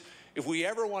challenges, if we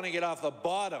ever want to get off the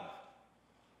bottom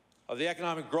of the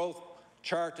economic growth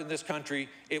chart in this country,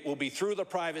 it will be through the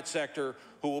private sector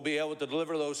who will be able to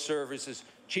deliver those services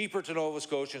cheaper to Nova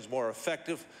Scotians, more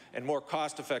effective and more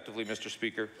cost-effectively, Mr.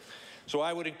 Speaker. So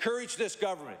I would encourage this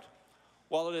government,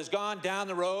 while it has gone down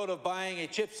the road of buying a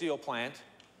chip seal plant,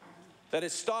 that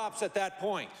it stops at that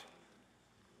point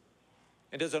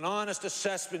and does an honest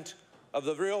assessment of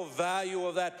the real value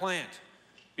of that plant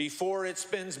before it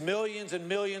spends millions and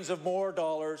millions of more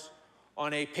dollars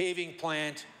on a paving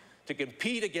plant to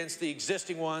compete against the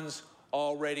existing ones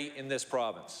already in this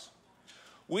province.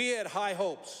 We had high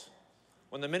hopes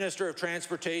when the Minister of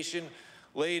Transportation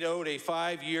laid out a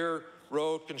 5-year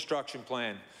road construction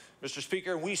plan. Mr.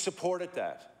 Speaker, we supported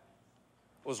that.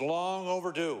 It was long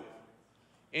overdue.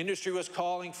 Industry was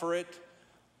calling for it.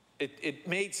 It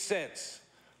made sense.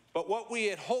 But what we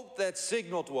had hoped that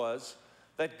signaled was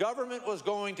that government was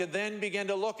going to then begin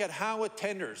to look at how it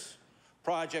tenders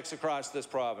projects across this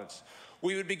province.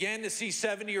 We would begin to see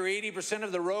 70 or 80%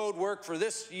 of the road work for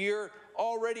this year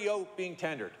already out being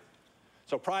tendered.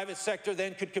 So private sector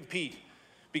then could compete,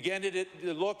 begin to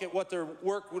look at what their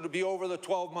work would be over the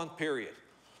 12-month period.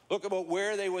 Look about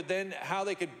where they would then, how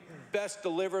they could best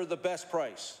deliver the best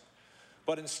price.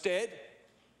 But instead,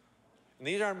 and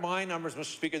these aren't my numbers, Mr.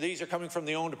 Speaker, these are coming from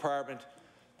the own department,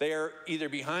 they are either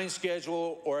behind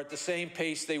schedule or at the same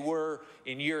pace they were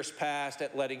in years past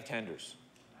at letting tenders.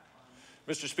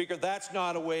 Mr. Speaker, that's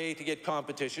not a way to get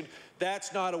competition.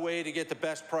 That's not a way to get the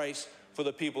best price for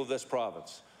the people of this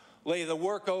province. Lay the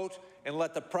work out and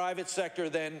let the private sector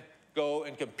then go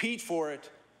and compete for it,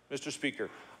 Mr. Speaker,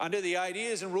 under the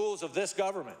ideas and rules of this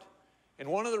government. And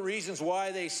one of the reasons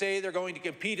why they say they're going to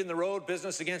compete in the road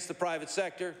business against the private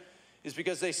sector is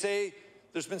because they say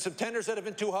there's been some tenders that have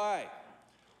been too high,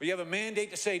 where you have a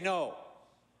mandate to say no.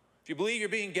 If you believe you're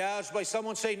being gouged by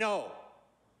someone, say no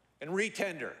and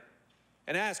re-tender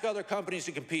and ask other companies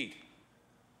to compete.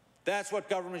 That's what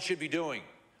government should be doing,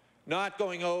 not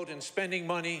going out and spending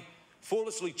money,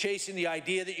 foolishly chasing the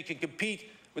idea that you can compete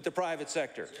with the private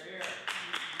sector.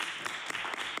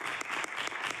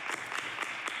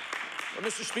 But,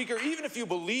 Mr. Speaker, even if you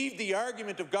believe the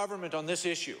argument of government on this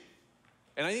issue,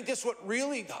 and I think this is what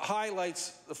really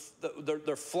highlights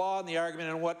their flaw in the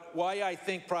argument and why I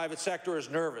think private sector is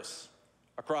nervous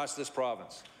across this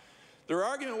province. Their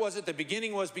argument was at the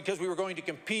beginning was because we were going to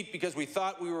compete because we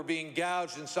thought we were being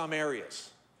gouged in some areas.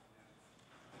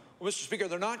 Well, Mr. Speaker,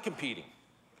 they're not competing.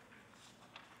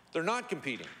 They're not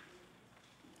competing.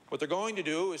 What they're going to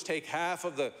do is take half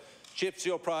of the chip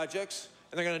seal projects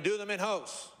and they're going to do them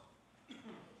in-house.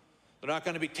 They're not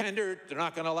going to be tendered. They're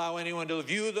not going to allow anyone to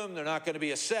view them. They're not going to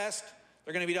be assessed.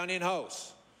 They're going to be done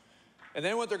in-house. And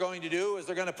then what they're going to do is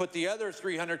they're going to put the other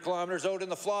 300 kilometers out in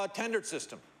the flawed tendered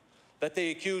system that they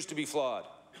accuse to be flawed.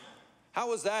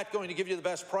 How is that going to give you the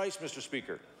best price, Mr.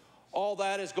 Speaker? All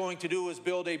that is going to do is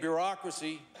build a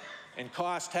bureaucracy and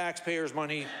cost taxpayers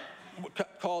money,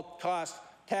 cost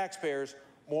taxpayers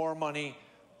more money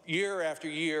year after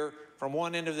year from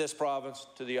one end of this province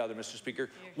to the other, Mr. Speaker.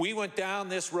 We went down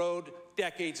this road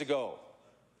decades ago.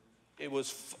 It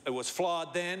was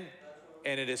flawed then,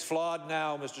 and it is flawed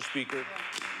now, Mr. Speaker.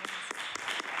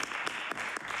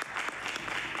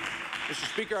 Mr.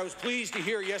 Speaker, I was pleased to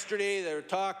hear yesterday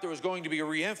there was going to be a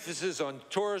re-emphasis on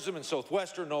tourism in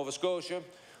southwestern Nova Scotia.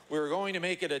 We were going to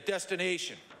make it a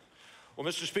destination. Well,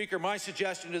 Mr. Speaker, my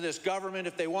suggestion to this government,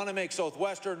 if they want to make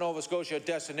southwestern Nova Scotia a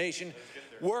destination,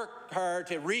 work hard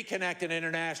to reconnect an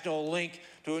international link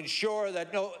to ensure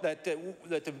that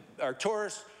our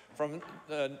tourists from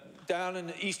down in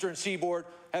the eastern seaboard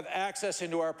have access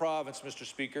into our province, Mr.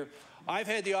 Speaker. I've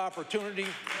had the opportunity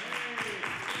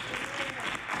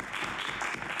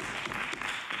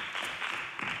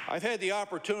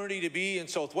to be in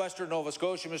southwestern Nova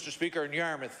Scotia, Mr. Speaker, in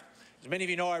Yarmouth. As many of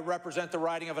you know, I represent the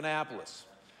riding of Annapolis.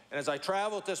 And as I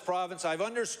traveled this province, I've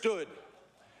understood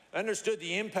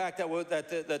the impact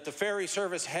that the ferry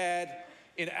service had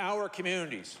in our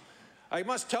communities. I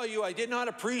must tell you, I did not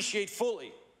appreciate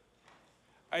fully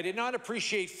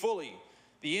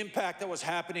the impact that was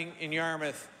happening in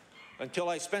Yarmouth until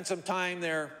I spent some time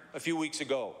there a few weeks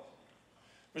ago.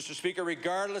 Mr. Speaker,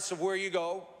 regardless of where you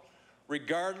go,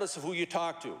 regardless of who you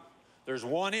talk to, there's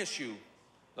one issue,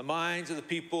 the minds of the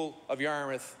people of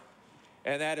Yarmouth,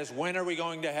 and that is, when are we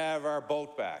going to have our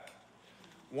boat back?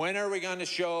 When are we going to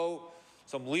show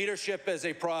some leadership as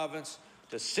a province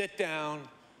to sit down,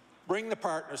 bring the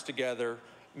partners together,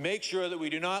 make sure that we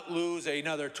do not lose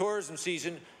another tourism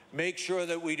season, make sure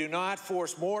that we do not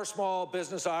force more small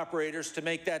business operators to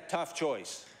make that tough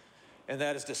choice, and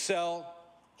that is to sell,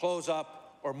 close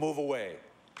up, or move away.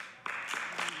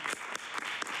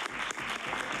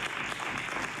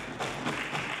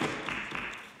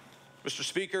 Mr.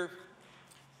 Speaker,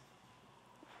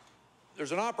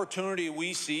 there's an opportunity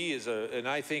we see, and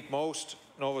I think most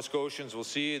Nova Scotians will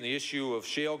see, in the issue of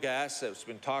shale gas that's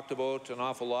been talked about an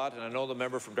awful lot, and I know the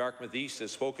member from Dartmouth East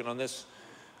has spoken on this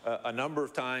a number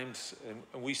of times,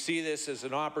 and we see this as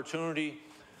an opportunity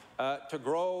to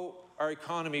grow our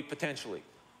economy potentially.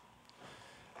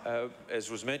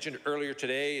 As was mentioned earlier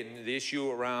today, in the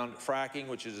issue around fracking,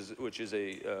 which is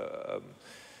a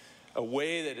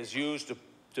way that is used to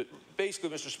basically,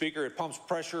 Mr. Speaker, it pumps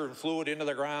pressure and fluid into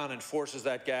the ground and forces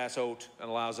that gas out and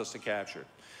allows us to capture it.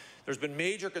 There's been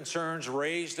major concerns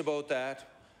raised about that,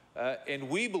 and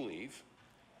we believe,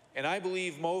 and I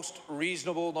believe most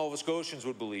reasonable Nova Scotians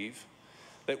would believe,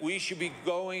 that we should be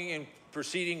going and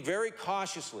proceeding very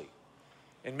cautiously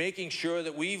and making sure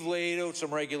that we've laid out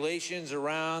some regulations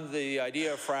around the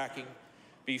idea of fracking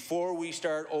before we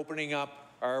start opening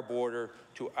up our border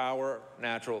to our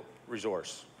natural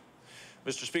resource.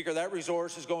 Mr. Speaker, that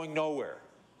resource is going nowhere.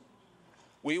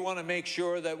 We want to make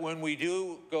sure that when we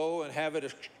do go and have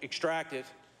it extracted,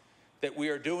 that we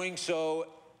are doing so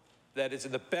that it's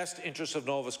in the best interest of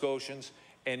Nova Scotians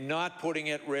and not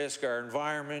putting at risk our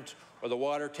environment or the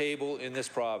water table in this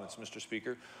province, Mr.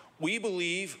 Speaker. We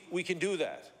believe we can do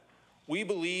that. We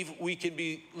believe we can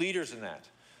be leaders in that.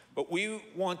 But we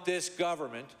want this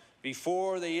government,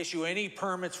 before they issue any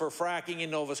permits for fracking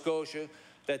in Nova Scotia,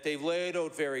 that they've laid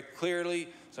out very clearly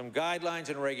some guidelines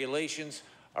and regulations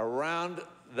around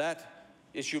that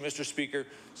issue, Mr. Speaker,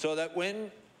 so that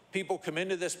when people come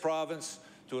into this province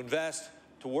to invest,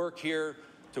 to work here,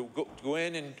 to go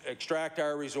in and extract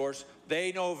our resource,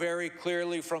 they know very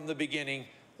clearly from the beginning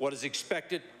what is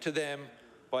expected to them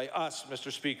by us,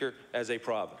 Mr. Speaker, as a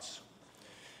province.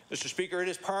 Mr. Speaker, it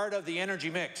is part of the energy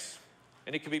mix,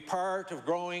 and it can be part of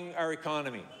growing our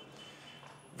economy.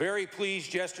 Very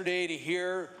pleased yesterday to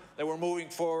hear that we're moving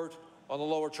forward on the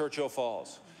Lower Churchill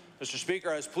Falls. Mr. Speaker,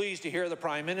 I was pleased to hear the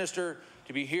Prime Minister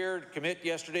to be here to commit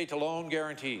yesterday to loan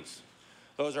guarantees.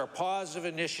 Those are positive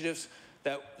initiatives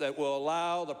that will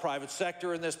allow the private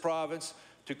sector in this province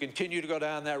to continue to go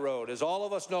down that road. As all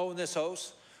of us know in this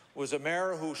House, was a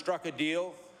mayor who struck a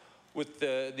deal with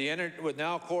with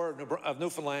Nalcor of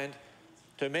Newfoundland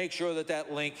to make sure that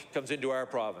that link comes into our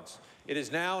province. It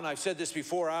is now, and I've said this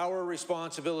before, our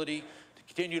responsibility to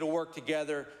continue to work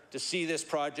together to see this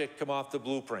project come off the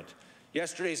blueprint.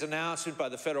 Yesterday's announcement by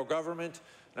the federal government,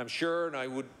 and I'm sure, and I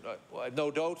have no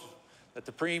doubt, that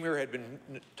the Premier had been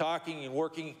talking and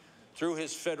working through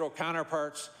his federal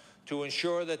counterparts to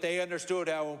ensure that they understood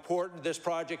how important this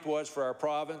project was for our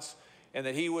province, and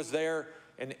that he was there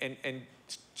and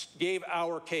gave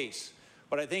our case.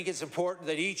 But I think it's important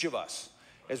that each of us,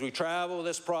 as we travel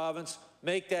this province,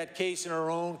 make that case in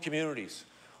our own communities.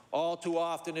 All too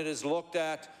often it is looked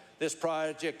at, this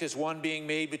project as one being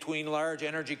made between large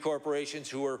energy corporations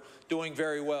who are doing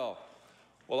very well.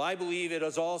 Well, I believe it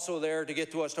is also there to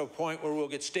get to us to a point where we'll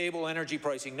get stable energy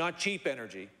pricing, not cheap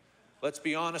energy. Let's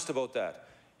be honest about that.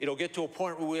 It'll get to a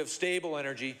point where we have stable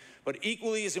energy, but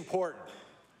equally as important,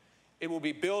 it will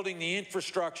be building the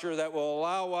infrastructure that will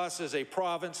allow us as a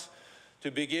province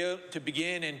to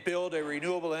begin and build a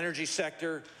renewable energy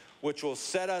sector which will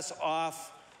set us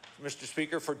off, Mr.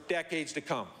 Speaker, for decades to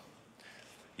come.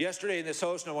 Yesterday in this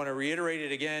House, and I want to reiterate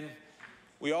it again,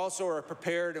 we also are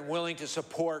prepared and willing to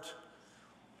support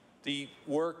the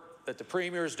work that the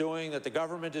Premier is doing, that the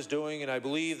government is doing, and I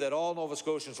believe that all Nova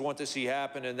Scotians want to see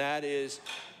happen, and that is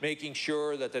making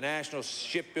sure that the national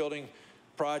shipbuilding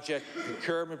project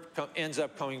procurement ends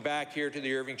up coming back here to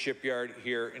the Irving Shipyard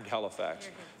here in Halifax.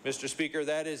 Mr. Speaker,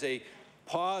 that is a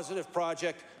positive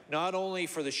project, not only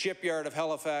for the shipyard of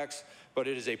Halifax, but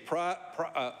it is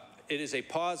a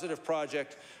positive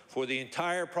project for the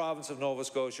entire province of Nova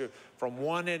Scotia from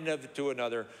one end of it to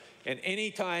another. And any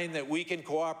time that we can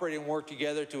cooperate and work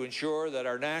together to ensure that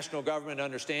our national government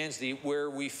understands where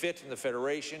we fit in the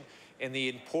Federation and the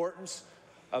importance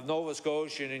of Nova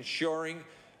Scotia in ensuring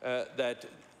that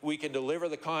we can deliver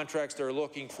the contracts they're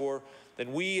looking for,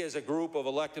 then we as a group of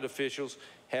elected officials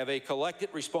have a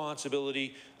collective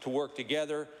responsibility to work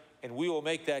together, and we will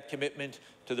make that commitment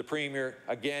to the Premier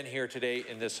again here today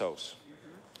in this House.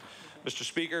 Mr.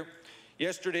 Speaker,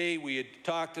 yesterday we had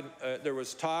talked, there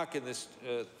was talk in this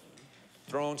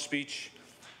throne speech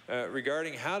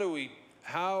regarding how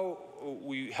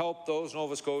we help those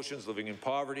Nova Scotians living in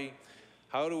poverty,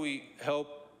 how do we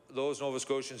help those Nova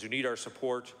Scotians who need our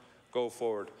support go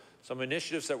forward. Some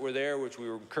initiatives that were there which we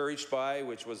were encouraged by,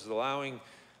 which was allowing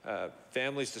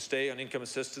families to stay on income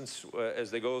assistance as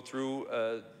they go through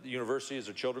the university, as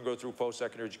their children go through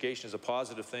post-secondary education, is a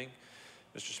positive thing.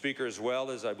 Mr. Speaker, as well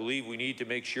as I believe we need to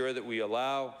make sure that we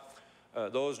allow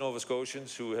those Nova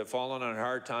Scotians who have fallen on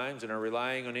hard times and are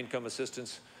relying on income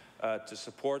assistance to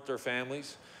support their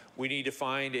families. We need to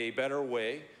find a better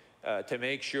way to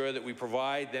make sure that we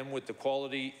provide them with the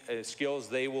quality skills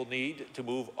they will need to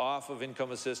move off of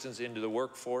income assistance into the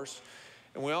workforce.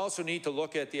 And we also need to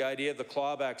look at the idea of the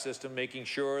clawback system, making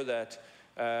sure that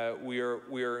we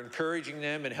are encouraging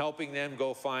them and helping them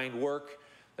go find work,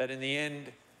 that in the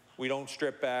end we don't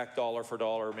strip back dollar for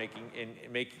dollar,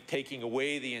 taking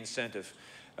away the incentive.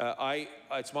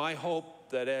 It's my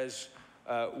hope that as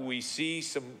we see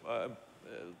some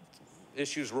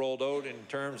issues rolled out in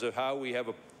terms of how we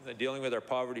have dealing with our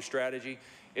poverty strategy,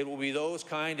 it will be those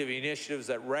kind of initiatives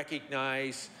that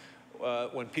recognize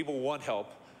when people want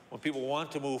help, when people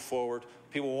want to move forward,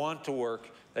 people want to work,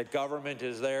 that government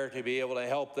is there to be able to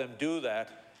help them do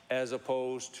that, as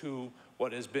opposed to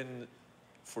what has been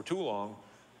for too long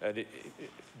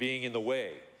being in the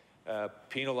way,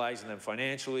 penalizing them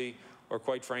financially, or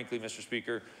quite frankly, Mr.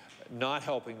 Speaker, not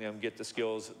helping them get the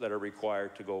skills that are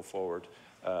required to go forward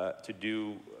to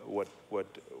do what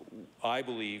I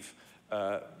believe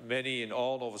many and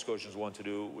all Nova Scotians want to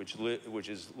do, which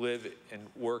is live and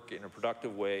work in a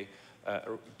productive way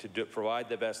to provide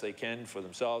the best they can for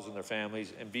themselves and their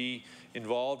families, and be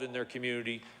involved in their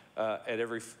community at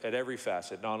every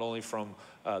facet, not only from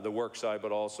the work side,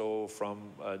 but also from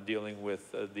dealing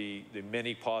with the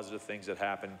many positive things that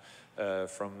happen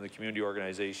from the community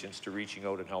organizations to reaching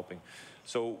out and helping.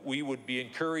 So we would be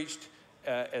encouraged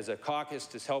as a caucus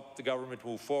to help the government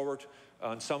move forward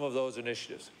on some of those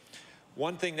initiatives.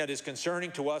 One thing that is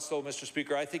concerning to us, though, Mr.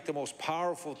 Speaker, I think the most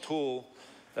powerful tool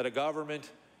that a government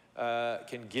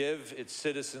can give its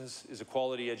citizens is a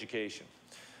quality education.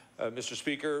 Mr.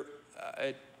 Speaker,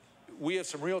 we have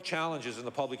some real challenges in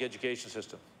the public education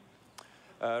system.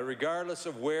 Regardless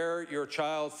of where your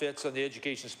child fits on the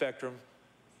education spectrum,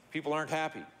 people aren't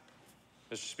happy.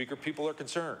 Mr. Speaker, people are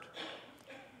concerned.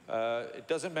 It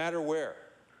doesn't matter where.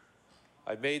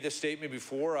 I've made this statement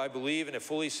before. I believe and I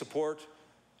fully support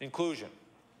inclusion.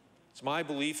 It's my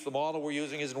belief the model we're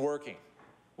using isn't working.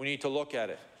 We need to look at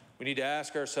it. We need to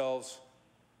ask ourselves,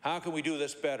 how can we do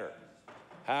this better?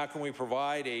 How can we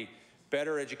provide a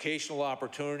better educational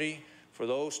opportunity for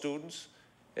those students,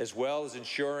 as well as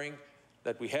ensuring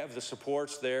that we have the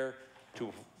supports there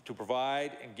to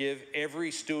provide and give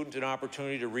every student an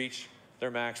opportunity to reach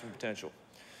their maximum potential.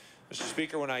 Mr.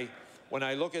 Speaker, when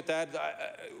I look at that,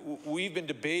 we've been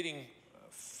debating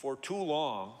for too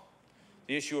long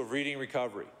the issue of reading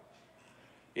recovery.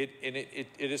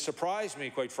 It has surprised me,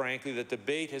 quite frankly, that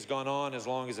debate has gone on as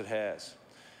long as it has.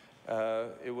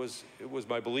 It was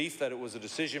my belief that it was a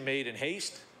decision made in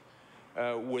haste,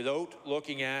 without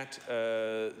looking at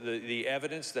the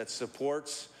evidence that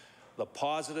supports the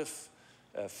positive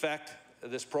effect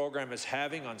this program is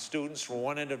having on students from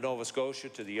one end of Nova Scotia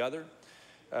to the other.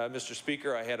 Mr.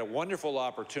 Speaker, I had a wonderful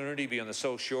opportunity to be on the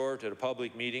South Shore at a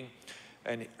public meeting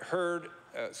and heard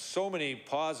so many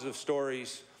positive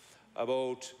stories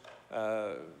about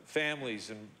families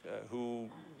and who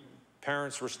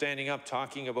parents were standing up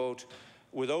talking about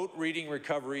without reading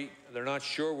recovery, they're not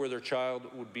sure where their child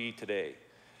would be today.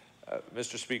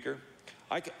 Mr. Speaker,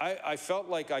 I felt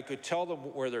like I could tell them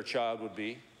where their child would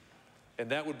be, and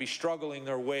that would be struggling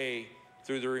their way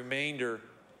through the remainder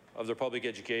of their public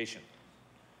education.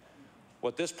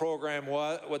 What this program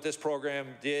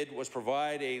did was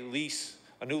provide a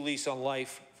new lease on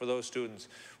life for those students.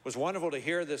 It was wonderful to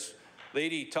hear this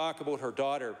lady talk about her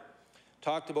daughter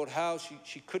talked about how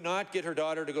she could not get her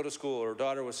daughter to go to school. Her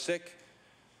daughter was sick,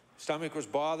 stomach was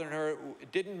bothering her.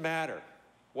 It didn't matter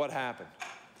what happened.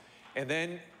 And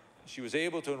then she was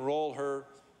able to enroll her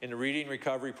in the reading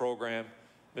recovery program,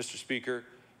 Mr. Speaker,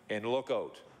 and look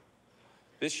out.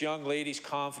 This young lady's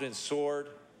confidence soared.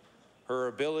 Her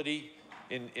ability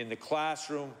in the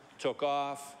classroom took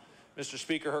off. Mr.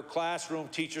 Speaker, her classroom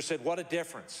teacher said, what a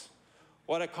difference,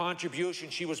 what a contribution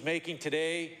she was making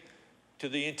today to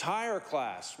the entire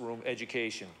classroom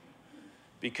education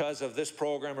because of this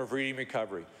program of reading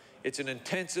recovery. It's an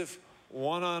intensive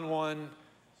one-on-one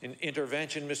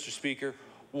intervention, Mr. Speaker,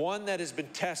 one that has been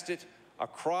tested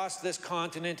across this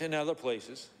continent and other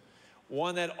places,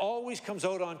 one that always comes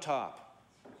out on top.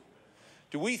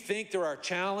 Do we think there are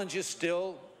challenges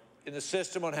still in the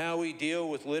system on how we deal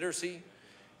with literacy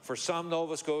for some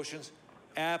Nova Scotians?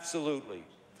 Absolutely.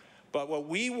 But what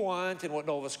we want and what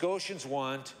Nova Scotians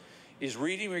want is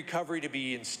reading recovery to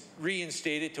be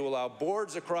reinstated, to allow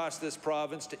boards across this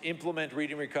province to implement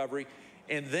reading recovery,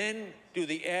 and then do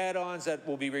the add-ons that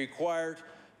will be required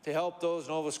to help those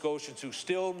Nova Scotians who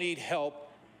still need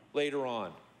help later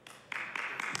on.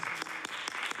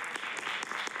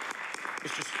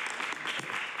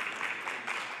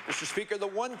 Mr. Speaker, the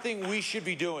one thing we should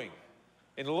be doing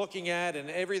and looking at, and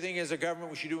everything as a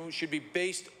government we should do, should be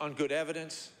based on good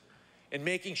evidence and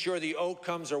making sure the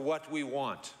outcomes are what we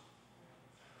want.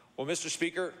 Well, Mr.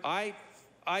 Speaker, I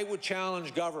would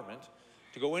challenge government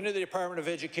to go into the Department of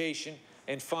Education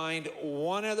and find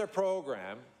one other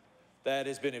program that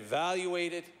has been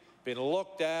evaluated, been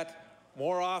looked at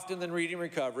more often than reading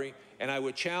recovery, and I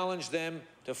would challenge them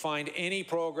to find any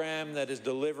program that is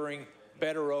delivering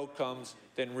better outcomes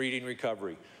than reading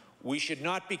recovery. We should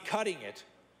not be cutting it.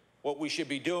 What we should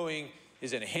be doing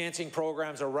is enhancing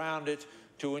programs around it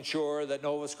to ensure that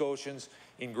Nova Scotians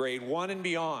in grade 1 and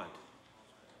beyond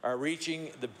are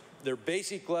reaching their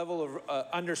basic level of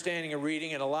understanding of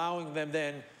reading and allowing them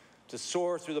then to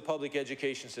soar through the public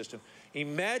education system.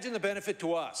 Imagine the benefit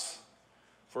to us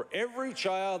for every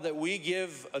child that we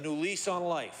give a new lease on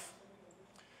life.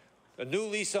 A new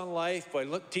lease on life by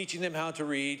teaching them how to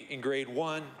read in grade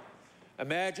 1.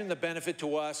 Imagine the benefit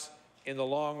to us in the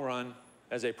long run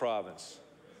as a province.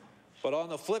 But on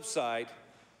the flip side,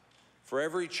 for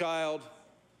every child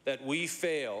that we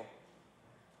fail,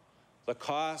 the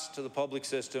cost to the public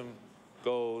system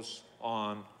goes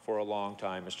on for a long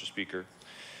time, Mr. Speaker.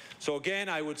 So again,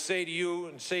 I would say to you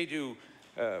and say to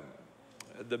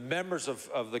the members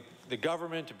of the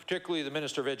government, and particularly the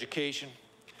Minister of Education,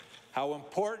 how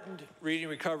important reading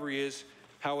recovery is,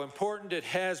 how important it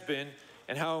has been,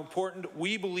 and how important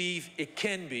we believe it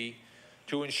can be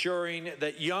to ensuring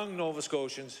that young Nova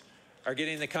Scotians are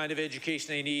getting the kind of education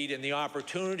they need and the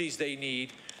opportunities they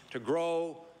need to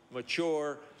grow,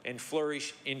 mature, and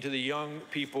flourish into the young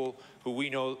people who we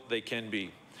know they can be.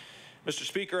 Mr.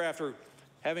 Speaker, after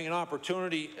having an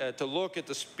opportunity to look at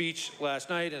the speech last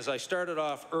night, as I started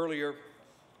off earlier,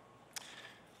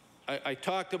 I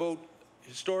talked about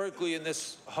historically in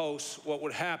this House what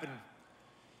would happen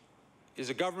is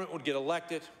a government would get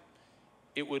elected,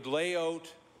 it would lay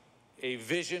out a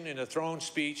vision in a throne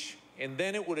speech, and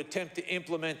then it would attempt to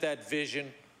implement that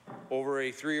vision over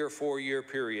a 3 or 4 year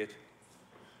period.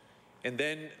 And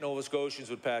then Nova Scotians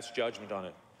would pass judgment on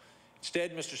it.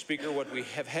 Instead, Mr. Speaker, what we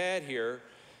have had here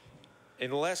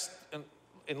in less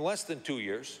than 2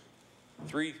 years,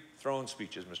 3 throne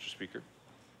speeches, Mr. Speaker,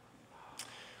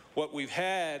 what we've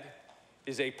had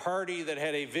is a party that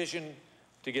had a vision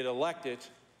to get elected,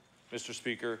 Mr.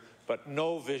 Speaker, but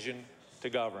no vision to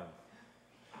govern.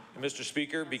 And Mr.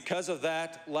 Speaker, because of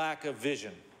that lack of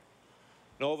vision,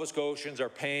 Nova Scotians are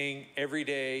paying every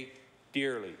day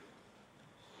dearly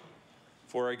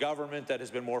for a government that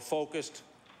has been more focused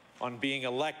on being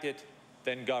elected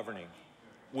than governing.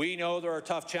 We know there are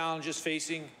tough challenges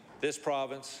facing this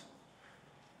province.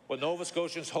 What Nova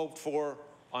Scotians hoped for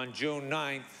on June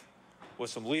 9th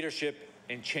was some leadership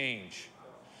and change.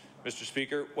 Mr.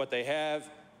 Speaker, what they have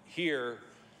here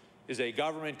is a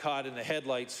government caught in the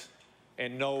headlights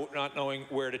and not knowing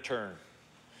where to turn.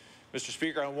 Mr.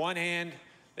 Speaker, on one hand,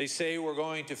 they say we're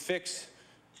going to fix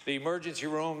the emergency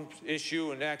room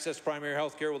issue and access to primary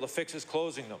health care. Well, the fix is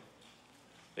closing them.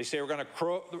 They say we're going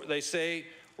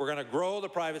to grow the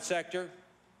private sector,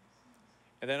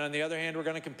 and then on the other hand, we're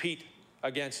going to compete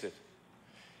against it.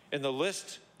 And the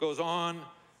list goes on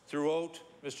throughout,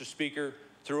 Mr. Speaker,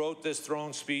 throughout this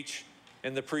throne speech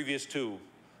and the previous 2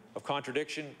 of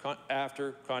contradiction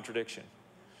after contradiction.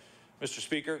 Mr.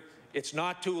 Speaker, it's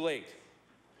not too late.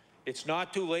 It's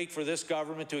not too late for this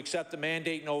government to accept the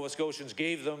mandate Nova Scotians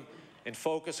gave them and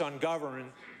focus on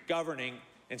governing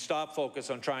and stop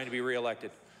focus on trying to be re-elected.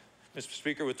 Mr.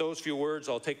 Speaker, with those few words,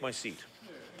 I'll take my seat.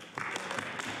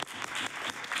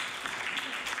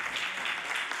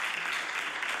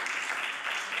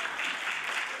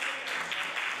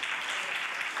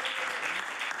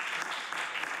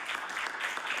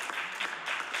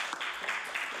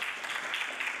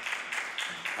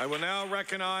 I will now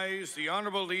recognize the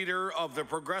Honourable Leader of the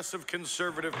Progressive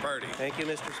Conservative Party. Thank you,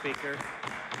 Mr. Speaker.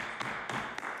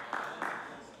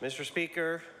 Mr.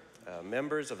 Speaker,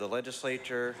 members of the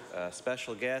legislature,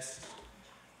 special guests,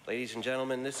 ladies and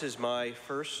gentlemen, this is my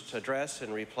first address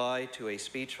in reply to a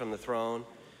speech from the throne.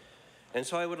 And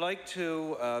so I would like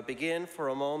to begin for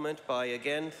a moment by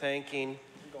again thanking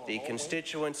the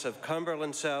constituents of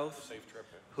Cumberland South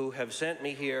who have sent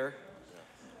me here.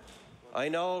 I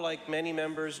know, like many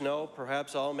members know,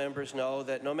 perhaps all members know,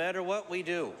 that no matter what we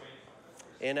do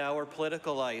in our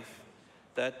political life,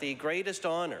 that the greatest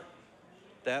honor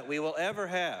that we will ever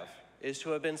have is to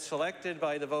have been selected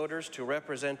by the voters to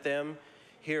represent them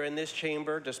here in this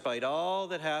chamber, despite all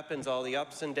that happens, all the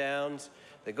ups and downs,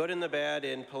 the good and the bad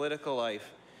in political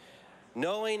life.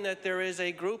 Knowing that there is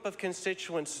a group of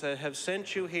constituents that have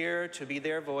sent you here to be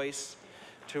their voice,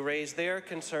 to raise their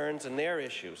concerns and their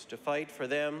issues, to fight for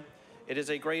them, it is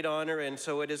a great honor, and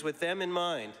so it is with them in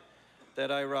mind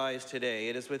that I rise today.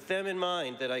 It is with them in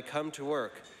mind that I come to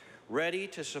work, ready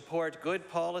to support good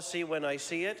policy when I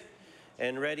see it,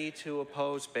 and ready to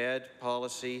oppose bad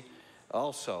policy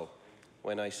also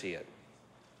when I see it.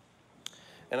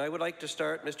 And I would like to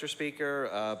start, Mr.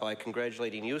 Speaker, by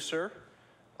congratulating you, sir,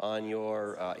 on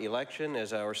your election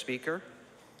as our Speaker,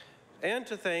 and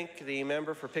to thank the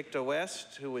member for Pictou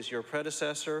West, who was your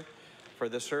predecessor, for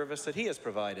the service that he has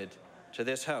provided to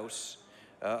this House.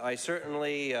 I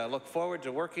certainly look forward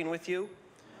to working with you,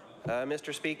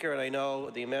 Mr. Speaker, and I know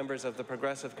the members of the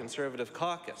Progressive Conservative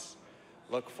Caucus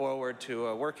look forward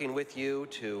to working with you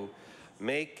to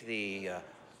make the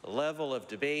level of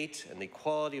debate and the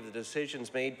quality of the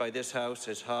decisions made by this House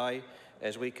as high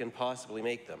as we can possibly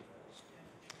make them.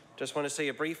 Just want to say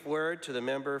a brief word to the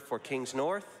member for Kings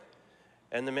North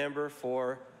and the member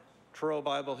for Truro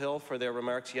Bible Hill for their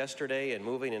remarks yesterday and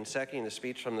moving and seconding the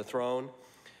speech from the throne.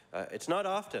 It's not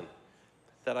often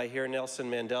that I hear Nelson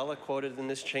Mandela quoted in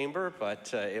this chamber,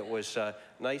 but it was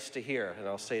nice to hear, and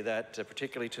I'll say that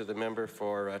particularly to the member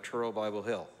for Truro Bible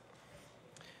Hill.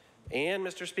 And,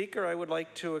 Mr. Speaker, I would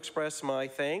like to express my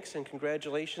thanks and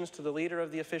congratulations to the Leader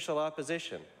of the Official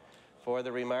Opposition for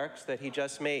the remarks that he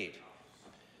just made.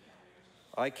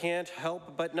 I can't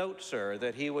help but note, sir,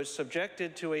 that he was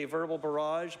subjected to a verbal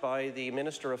barrage by the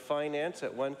Minister of Finance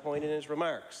at one point in his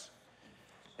remarks.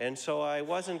 And so I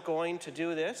wasn't going to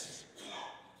do this,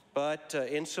 but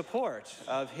in support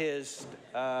of his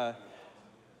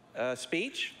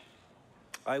speech,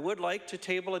 I would like to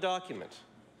table a document.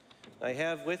 I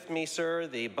have with me, sir,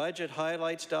 the budget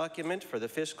highlights document for the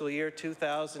fiscal year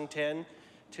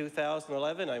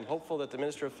 2010-2011. I'm hopeful that the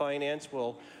Minister of Finance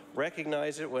will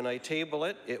recognize it when I table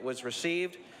it. It was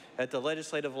received at the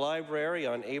Legislative Library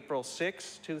on April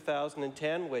 6,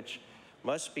 2010, which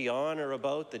must be on or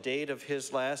about the date of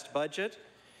his last budget.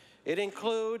 It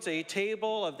includes a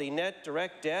table of the net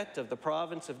direct debt of the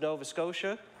province of Nova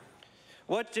Scotia.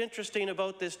 What's interesting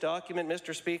about this document,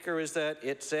 Mr. Speaker, is that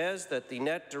it says that the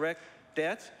net direct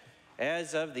debt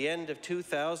as of the end of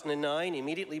 2009,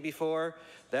 immediately before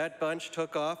that bunch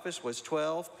took office, was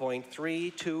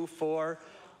 $12.324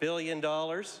 billion.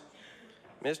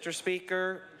 Mr.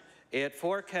 Speaker, it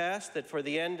forecast that for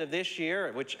the end of this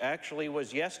year, which actually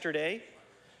was yesterday,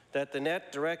 that the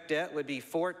net direct debt would be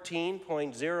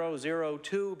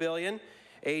 $14.002 billion,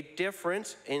 a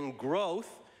difference in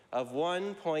growth of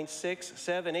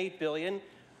 $1.678 billion,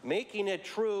 making it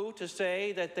true to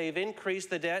say that they've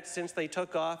increased the debt since they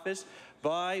took office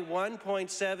by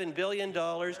 $1.7 billion,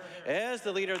 as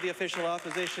the Leader of the Official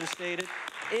Opposition stated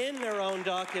in their own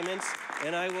documents.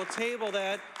 And I will table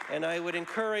that, and I would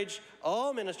encourage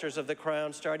all ministers of the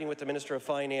Crown, starting with the Minister of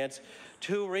Finance,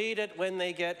 to read it when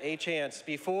they get a chance,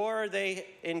 before they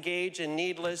engage in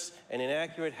needless and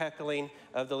inaccurate heckling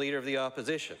of the Leader of the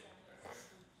Opposition.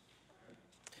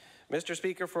 Mr.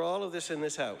 Speaker, for all of this in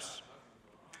this House,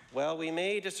 while we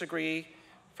may disagree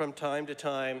from time to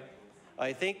time,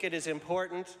 I think it is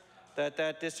important that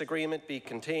that disagreement be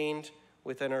contained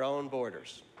within our own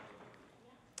borders.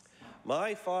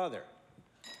 My father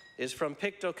is from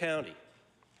Pictou County,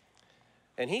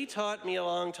 and he taught me a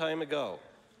long time ago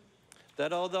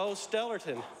that although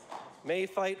Stellarton may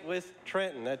fight with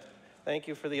Trenton, thank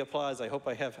you for the applause. I hope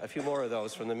I have a few more of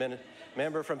those from the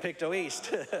member from Pictou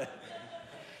East.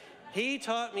 He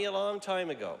taught me a long time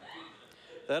ago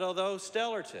that although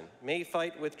Stellarton may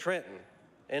fight with Trenton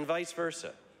and vice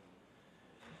versa.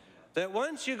 That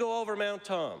once you go over Mount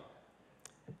Tom,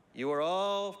 you are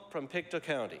all from Pictou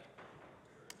County,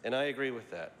 and I agree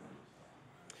with that.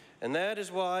 And that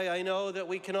is why I know that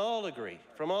we can all agree,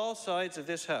 from all sides of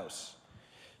this House,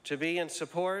 to be in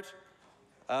support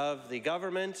of the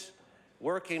government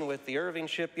working with the Irving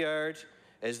Shipyard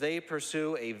as they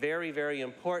pursue a very, very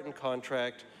important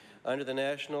contract under the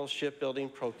National Shipbuilding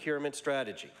Procurement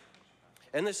Strategy.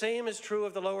 And the same is true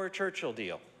of the Lower Churchill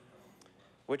deal,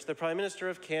 which the Prime Minister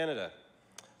of Canada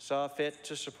saw fit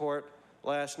to support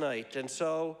last night. And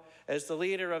so, as the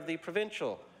leader of the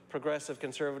provincial Progressive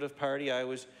Conservative Party, I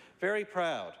was very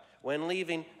proud when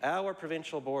leaving our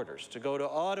provincial borders to go to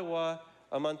Ottawa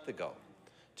a month ago,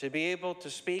 to be able to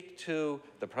speak to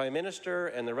the Prime Minister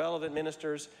and the relevant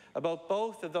ministers about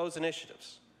both of those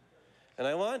initiatives. And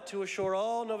I want to assure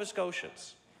all Nova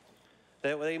Scotians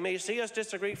that they may see us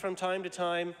disagree from time to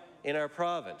time in our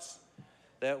province,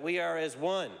 that we are as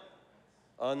one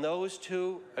on those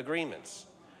two agreements,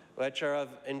 which are of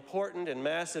important and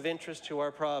massive interest to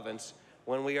our province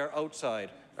when we are outside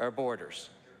our borders.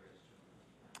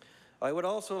 I would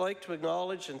also like to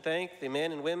acknowledge and thank the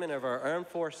men and women of our armed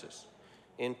forces,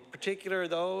 in particular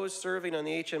those serving on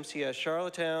the HMCS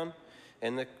Charlottetown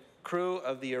and the crew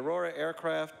of the Aurora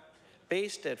aircraft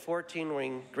based at 14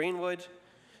 Wing Greenwood,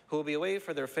 who will be away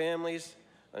for their families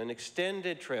on an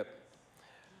extended trip,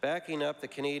 backing up the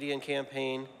Canadian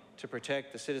campaign to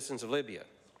protect the citizens of Libya.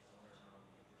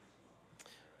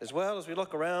 As well as we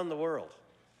look around the world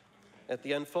at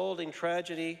the unfolding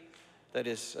tragedy that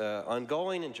is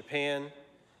ongoing in Japan,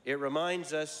 it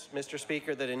reminds us, Mr.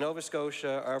 Speaker, that in Nova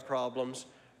Scotia our problems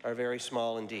are very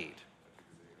small indeed.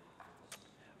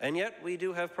 And yet we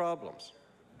do have problems.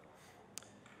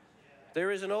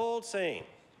 There is an old saying,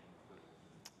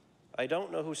 I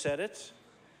don't know who said it.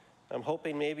 I'm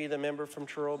hoping maybe the member from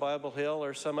Truro Bible Hill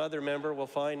or some other member will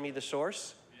find me the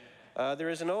source. There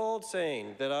is an old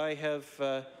saying that I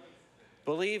have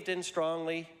believed in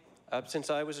strongly since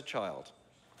I was a child.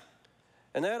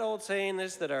 And that old saying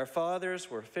is that our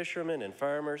fathers were fishermen and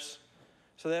farmers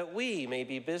so that we may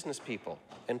be business people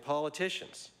and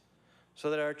politicians, so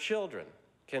that our children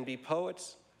can be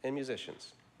poets and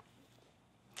musicians.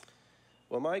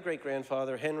 Well, my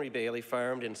great-grandfather, Henry Bailey,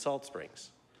 farmed in Salt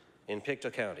Springs in Pictou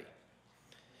County.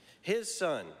 His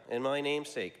son and my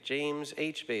namesake, James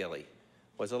H. Bailey,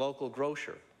 was a local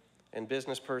grocer and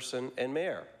business person and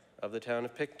mayor of the town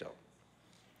of Pictou.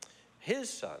 His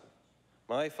son,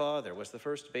 my father, was the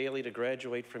first Bailey to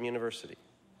graduate from university.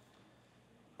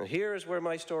 And here is where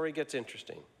my story gets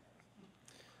interesting.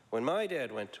 When my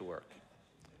dad went to work,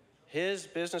 his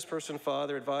business person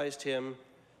father advised him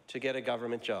to get a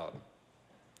government job.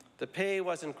 The pay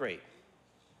wasn't great,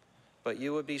 but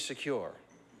you would be secure.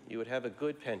 You would have a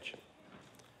good pension.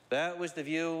 That was the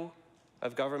view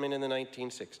of government in the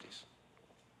 1960s.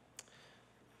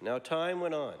 Now time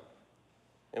went on,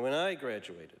 and when I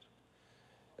graduated,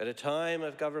 at a time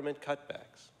of government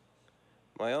cutbacks,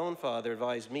 my own father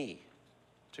advised me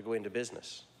to go into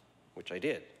business, which I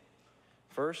did.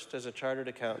 First as a chartered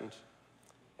accountant,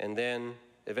 and then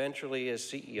eventually as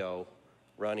CEO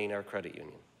running our credit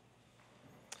union.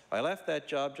 I left that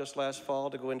job just last fall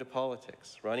to go into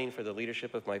politics, running for the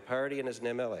leadership of my party and as an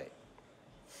MLA.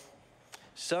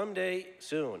 Someday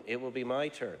soon, it will be my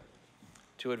turn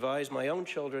to advise my own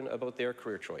children about their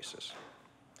career choices.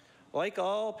 Like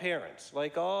all parents,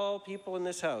 like all people in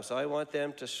this House, I want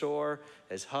them to soar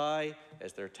as high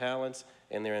as their talents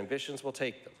and their ambitions will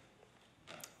take them.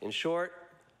 In short,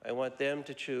 I want them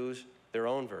to choose their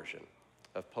own version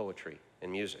of poetry and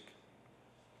music.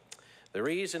 The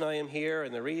reason I am here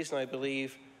and the reason I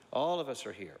believe all of us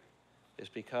are here is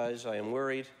because I am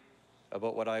worried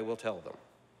about what I will tell them.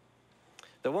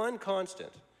 The one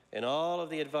constant in all of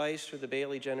the advice through the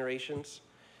Bailey generations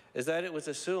is that it was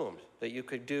assumed that you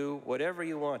could do whatever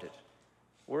you wanted,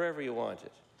 wherever you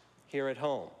wanted, here at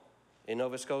home, in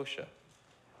Nova Scotia.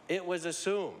 It was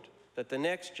assumed that the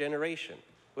next generation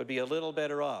would be a little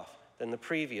better off than the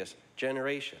previous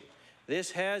generation.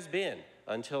 This has been,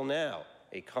 until now,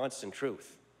 a constant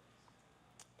truth.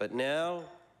 But now,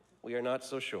 we are not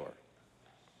so sure.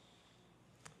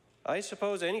 I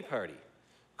suppose any party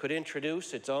could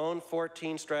introduce its own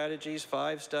 14 strategies,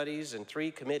 5 studies, and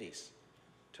 3 committees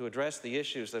to address the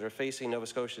issues that are facing Nova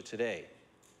Scotia today.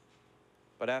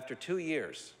 But after 2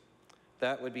 years,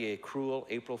 that would be a cruel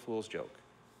April Fool's joke.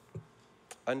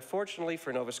 Unfortunately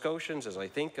for Nova Scotians, as I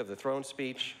think of the throne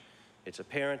speech, it's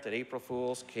apparent that April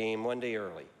Fools came one day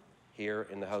early here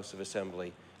in the House of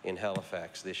Assembly in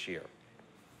Halifax this year.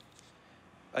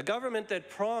 A government that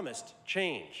promised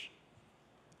change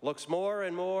looks more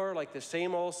and more like the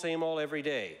same old every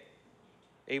day.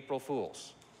 April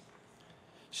Fools.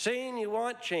 Saying you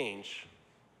want change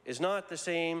is not the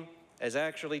same as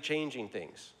actually changing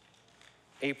things.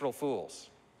 April Fools.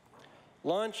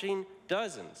 Launching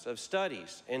dozens of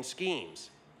studies and schemes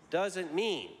doesn't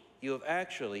mean you have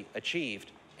actually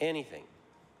achieved anything.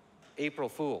 April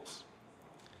Fools.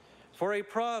 For a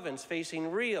province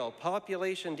facing real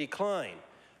population decline,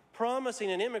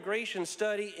 promising an immigration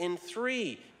study in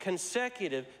 3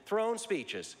 consecutive throne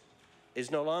speeches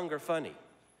is no longer funny.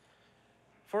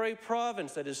 For a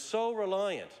province that is so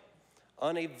reliant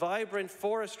on a vibrant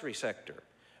forestry sector,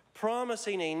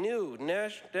 promising a new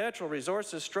natural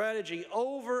resources strategy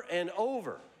over and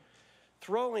over,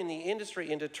 throwing the industry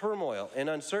into turmoil and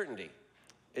uncertainty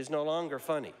is no longer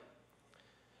funny.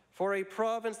 For a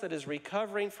province that is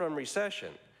recovering from recession,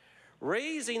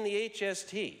 raising the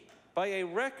HST by a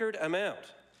record amount,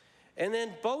 and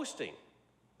then boasting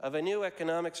of a new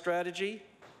economic strategy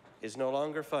is no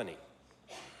longer funny.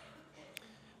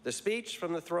 The speech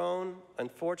from the throne,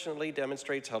 unfortunately,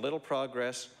 demonstrates how little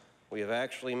progress we have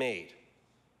actually made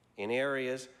in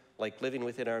areas like living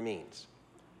within our means,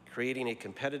 creating a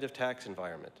competitive tax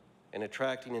environment, and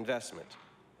attracting investment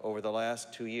over the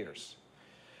last 2 years.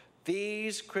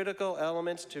 These critical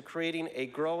elements to creating a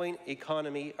growing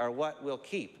economy are what will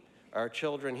keep our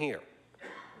children here.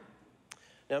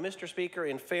 Now, Mr. Speaker,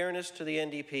 in fairness to the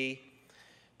NDP,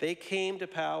 they came to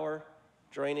power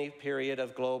during a period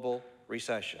of global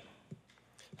recession.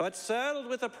 But saddled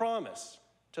with a promise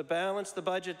to balance the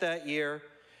budget that year,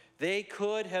 they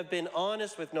could have been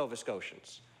honest with Nova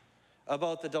Scotians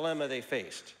about the dilemma they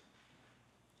faced.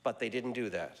 But they didn't do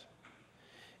that.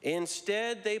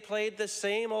 Instead, they played the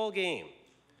same old game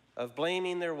of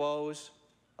blaming their woes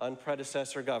on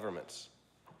predecessor governments.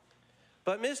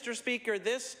 But, Mr. Speaker,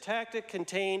 this tactic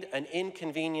contained an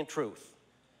inconvenient truth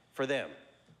for them.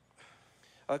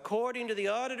 According to the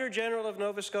Auditor General of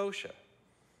Nova Scotia,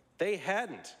 they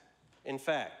hadn't, in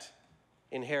fact,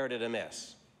 inherited a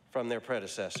mess from their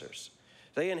predecessors.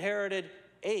 They inherited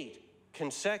 8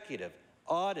 consecutive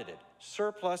audited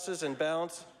surpluses and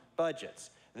balanced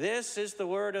budgets. This is the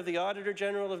word of the Auditor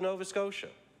General of Nova Scotia.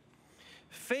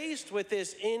 Faced with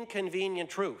this inconvenient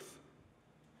truth,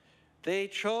 they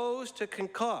chose to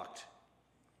concoct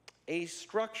a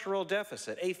structural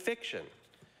deficit, a fiction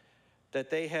that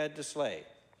they had to slay.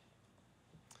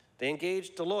 They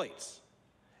engaged Deloitte,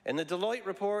 and the Deloitte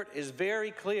report is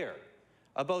very clear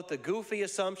about the goofy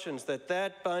assumptions that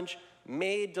that bunch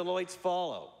made Deloitte's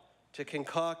follow to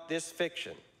concoct this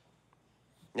fiction.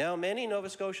 Now, many Nova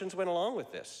Scotians went along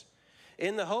with this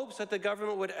in the hopes that the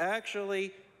government would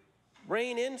actually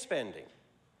rein in spending,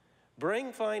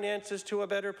 bring finances to a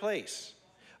better place.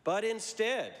 But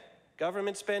instead,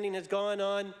 government spending has gone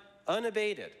on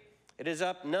unabated. It is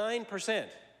up 9%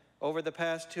 over the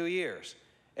past 2 years,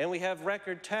 and we have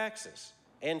record taxes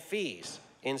and fees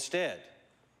instead.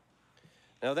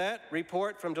 Now, that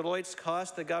report from Deloitte's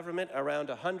cost the government around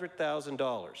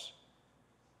 $100,000.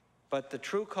 But the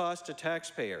true cost to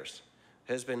taxpayers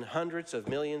has been hundreds of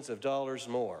millions of dollars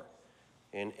more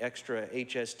in extra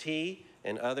HST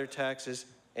and other taxes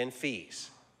and fees.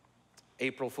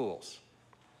 April Fools.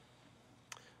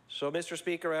 So, Mr.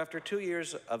 Speaker, after 2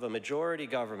 years of a majority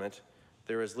government,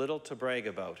 there is little to brag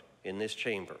about in this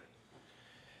chamber.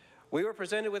 We were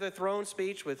presented with a throne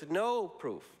speech with no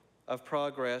proof of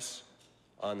progress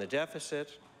on the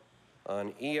deficit, on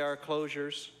ER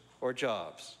closures, or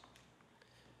jobs.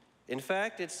 In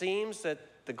fact, it seems that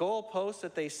the goalposts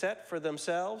that they set for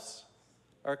themselves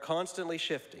are constantly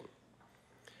shifting.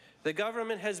 The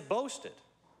government has boasted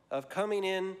of coming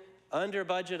in under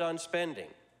budget on spending,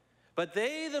 but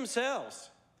they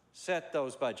themselves set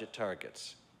those budget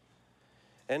targets.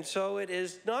 And so it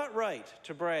is not right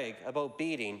to brag about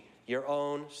beating your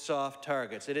own soft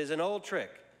targets. It is an old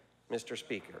trick, Mr.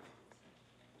 Speaker.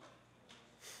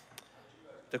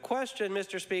 The question,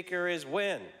 Mr. Speaker, is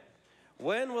when?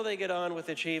 When will they get on with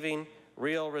achieving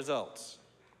real results?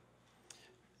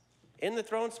 In the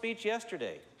throne speech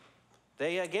yesterday,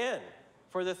 they again,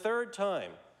 for the 3rd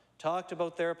time, talked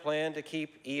about their plan to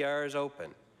keep ERs open.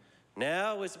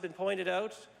 Now, as has been pointed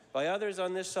out by others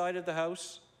on this side of the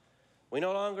House, we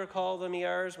no longer call them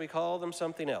ERs, we call them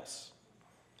something else.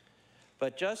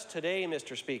 But just today,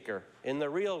 Mr. Speaker, in the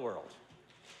real world,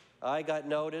 I got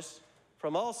notice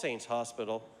from All Saints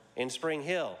Hospital in Spring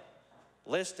Hill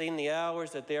listing the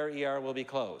hours that their ER will be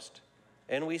closed.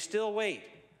 And we still wait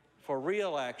for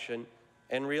real action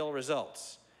and real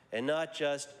results, and not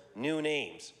just new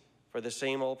names for the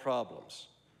same old problems.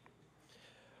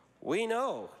 We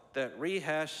know that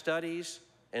rehashed studies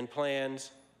and plans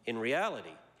in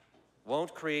reality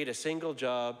won't create a single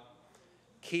job,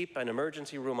 keep an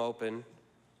emergency room open,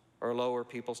 or lower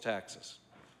people's taxes.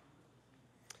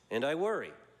 And I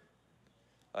worry,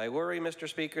 Mr.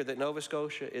 Speaker, that Nova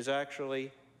Scotia is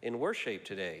actually in worse shape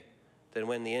today than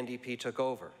when the NDP took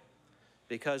over,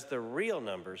 because the real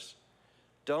numbers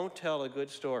don't tell a good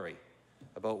story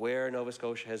about where Nova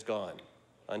Scotia has gone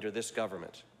under this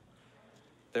government.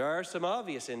 There are some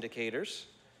obvious indicators.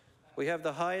 We have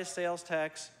the highest sales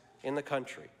tax in the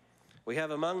country. We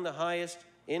have among the highest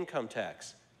income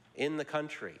tax in the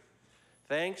country.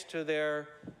 Thanks to their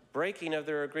breaking of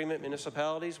their agreement,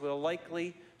 municipalities will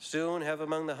likely soon have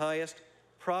among the highest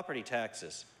property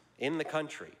taxes in the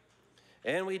country.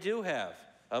 And we do have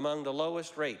among the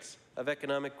lowest rates of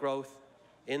economic growth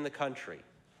in the country.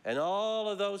 And all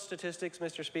of those statistics,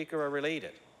 Mr. Speaker, are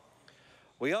related.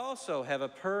 We also have a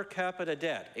per capita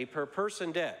debt, a per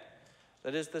person debt,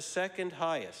 that is the second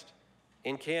highest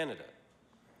in Canada.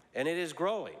 And it is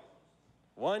growing.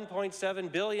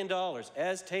 $1.7 billion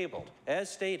as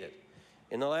stated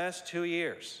in the last 2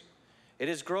 years. It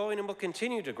is growing and will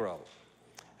continue to grow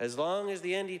as long as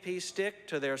the NDP stick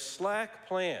to their slack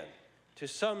plan to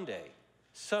someday,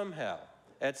 somehow,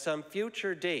 at some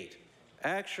future date,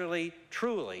 actually,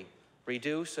 truly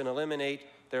reduce and eliminate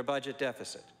their budget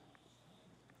deficit.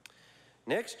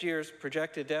 Next year's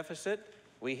projected deficit,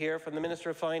 we hear from the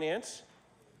Minister of Finance,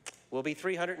 will be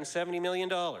 $370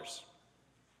 million.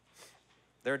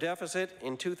 Their deficit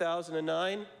in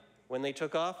 2009, when they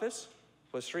took office,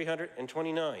 was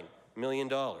 $329 million.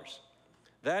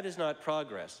 That is not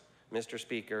progress, Mr.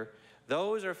 Speaker.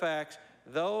 Those are facts.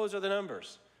 Those are the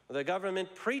numbers. The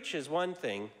government preaches one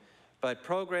thing, but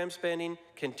program spending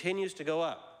continues to go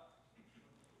up.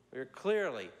 We're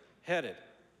clearly headed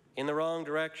in the wrong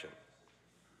direction.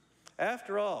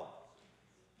 After all,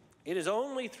 it is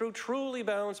only through truly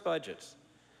balanced budgets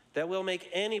that we'll make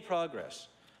any progress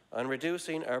on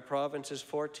reducing our province's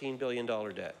 $14 billion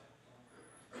debt.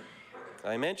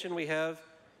 I mentioned we have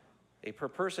a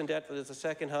per-person debt that is the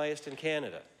second highest in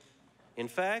Canada. In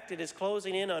fact, it is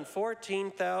closing in on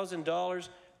 $14,000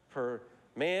 per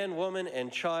man, woman,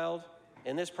 and child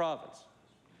in this province.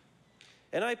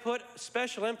 And I put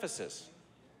special emphasis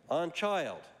on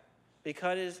child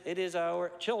because it is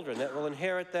our children that will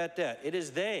inherit that debt. It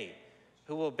is they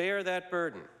who will bear that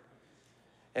burden.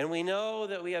 And we know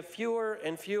that we have fewer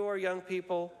and fewer young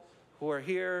people who are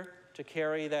here to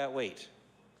carry that weight.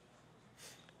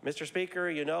 Mr. Speaker,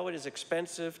 you know it is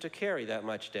expensive to carry that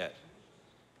much debt.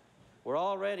 We're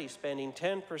already spending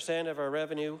 10% of our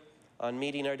revenue on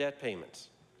meeting our debt payments.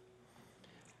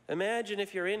 Imagine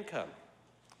if your income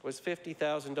was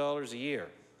 $50,000 a year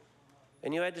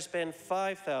and you had to spend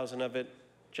 $5,000 of it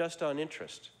just on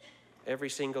interest every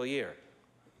single year.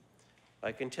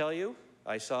 I can tell you,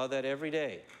 I saw that every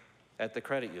day at the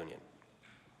credit union.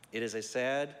 It is a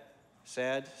sad,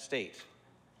 sad state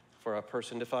for a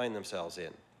person to find themselves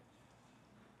in.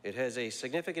 It has a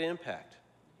significant impact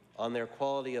on their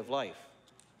quality of life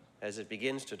as it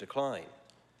begins to decline.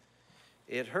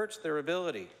 It hurts their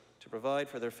ability to provide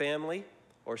for their family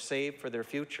or save for their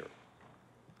future.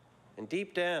 And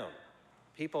deep down,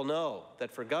 people know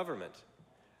that for government,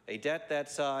 a debt that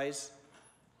size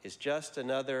is just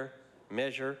another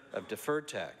measure of deferred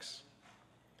tax.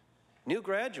 New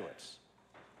graduates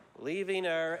leaving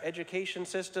our education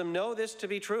system know this to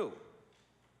be true,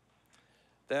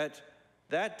 that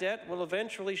debt will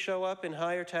eventually show up in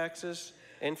higher taxes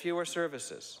and fewer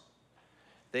services.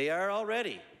 They are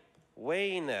already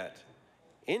weighing that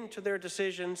into their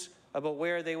decisions about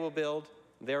where they will build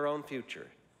their own future.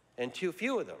 And too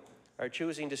few of them are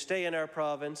choosing to stay in our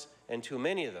province, and too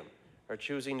many of them are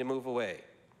choosing to move away.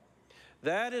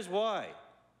 That is why,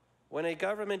 when a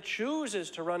government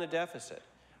chooses to run a deficit,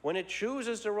 when it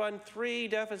chooses to run 3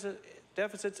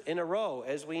 deficits in a row,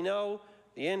 as we know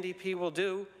the NDP will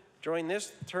do during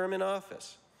this term in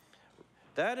office,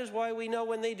 that is why we know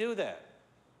when they do that,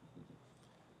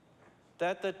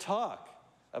 that the talk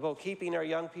about keeping our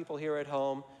young people here at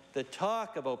home, the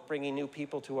talk about bringing new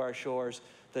people to our shores,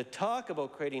 the talk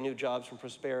about creating new jobs from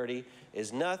prosperity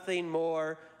is nothing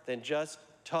more than just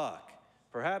talk.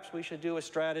 Perhaps we should do a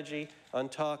strategy on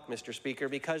talk, Mr. Speaker,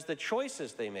 because the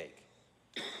choices they make,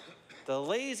 the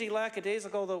lazy,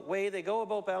 lackadaisical the way they go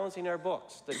about balancing our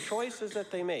books, the choices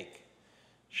that they make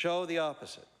show the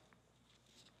opposite.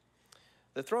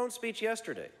 The throne speech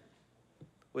yesterday,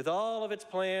 with all of its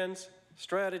plans,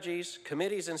 strategies,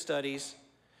 committees, and studies,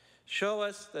 show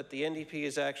us that the NDP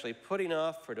is actually putting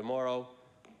off for tomorrow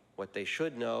what they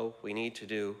should know we need to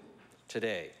do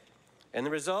today. And the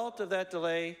result of that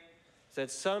delay is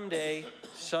that someday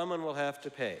someone will have to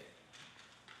pay.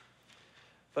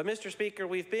 But, Mr. Speaker,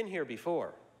 we've been here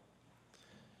before.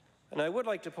 And I would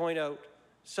like to point out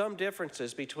some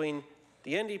differences between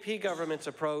the NDP government's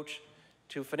approach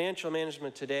to financial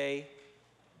management today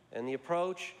and the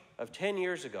approach of 10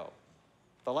 years ago,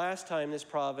 the last time this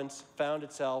province found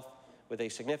itself with a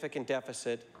significant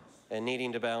deficit and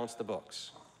needing to balance the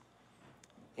books.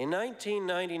 In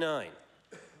 1999,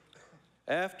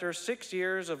 after 6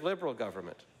 years of Liberal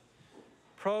government,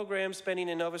 program spending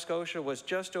in Nova Scotia was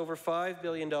just over $5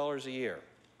 billion a year.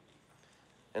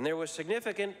 And there was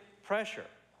significant pressure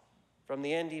from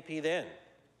the NDP then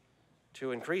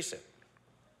to increase it.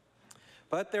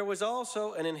 But there was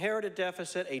also an inherited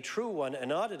deficit, a true one,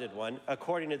 an audited one,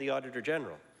 according to the Auditor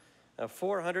General, of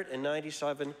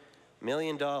 $497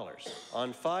 million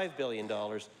on $5 billion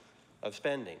of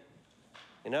spending.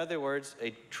 In other words,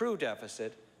 a true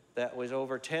deficit that was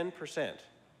over 10%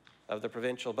 of the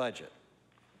provincial budget.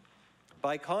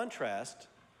 By contrast,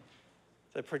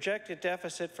 the projected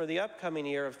deficit for the upcoming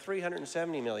year of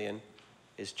 $370 million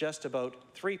is just about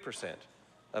 3%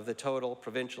 of the total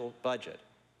provincial budget,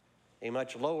 a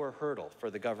much lower hurdle for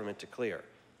the government to clear.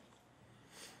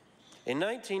 In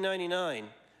 1999,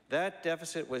 that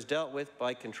deficit was dealt with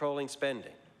by controlling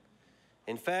spending.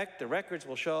 In fact, the records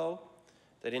will show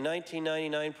that in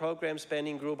 1999, program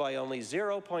spending grew by only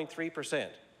 0.3%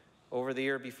 over the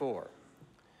year before.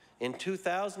 In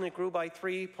 2000, it grew by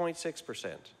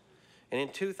 3.6%. And in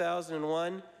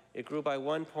 2001, it grew by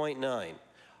 1.9%.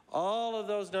 All of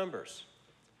those numbers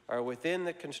are within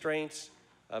the constraints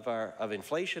of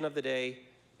inflation of the day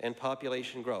and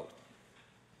population growth.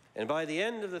 And by the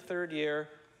end of the third year,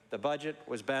 the budget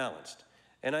was balanced.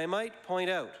 And I might point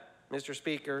out, Mr.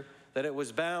 Speaker, that it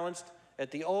was balanced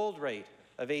at the old rate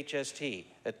of HST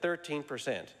at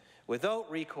 13%,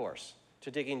 without recourse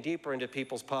to digging deeper into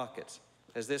people's pockets,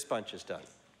 as this bunch has done.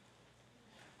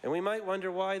 And we might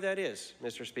wonder why that is,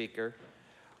 Mr. Speaker.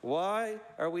 Why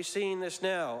are we seeing this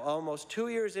now, almost 2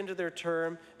 years into their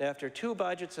term, and after 2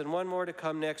 budgets and 1 more to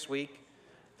come next week,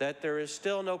 that there is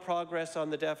still no progress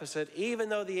on the deficit, even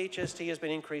though the HST has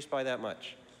been increased by that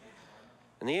much?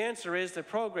 And the answer is that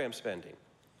program spending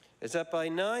is up by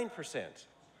 9%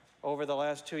 over the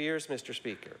last 2 years, Mr.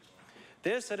 Speaker.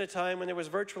 This at a time when there was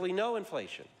virtually no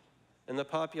inflation and the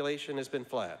population has been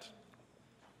flat.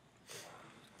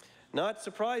 Not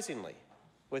surprisingly,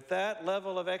 with that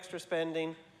level of extra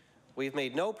spending, we've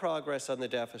made no progress on the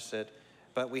deficit,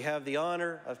 but we have the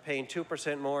honor of paying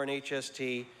 2% more in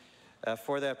HST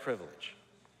for that privilege.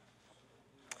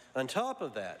 On top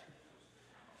of that,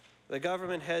 the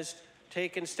government has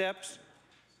taken steps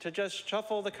to just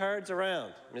shuffle the cards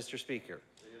around, Mr. Speaker.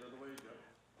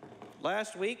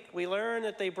 Last week, we learned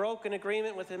that they broke an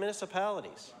agreement with the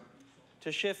municipalities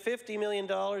to shift $50 million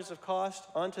of cost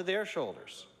onto their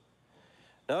shoulders.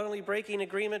 Not only breaking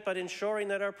agreement, but ensuring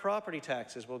that our property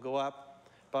taxes will go up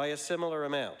by a similar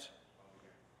amount.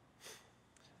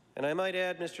 And I might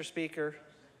add, Mr. Speaker,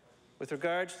 with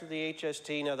regards to the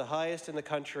HST, now the highest in the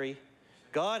country,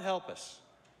 God help us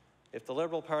if the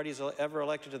Liberal Party is ever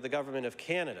elected to the Government of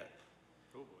Canada,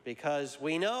 because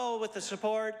we know with the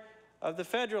support of the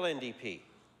federal NDP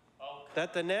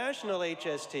that the national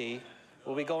HST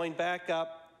will be going back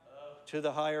up to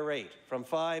the higher rate, from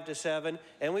 5 to 7,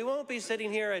 and we won't be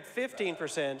sitting here at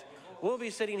 15%, we'll be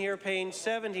sitting here paying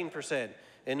 17%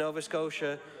 in Nova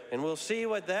Scotia, and we'll see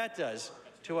what that does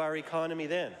to our economy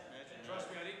then.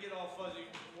 Trust me, I didn't get all fuzzy,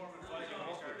 warm and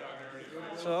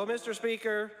fuzzy. So, Mr.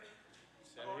 Speaker,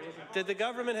 did the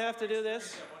government have to do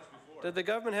this? Did the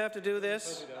government have to do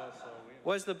this?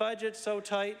 Was the budget so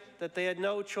tight that they had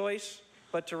no choice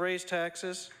but to raise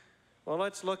taxes? Well,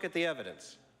 let's look at the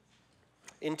evidence.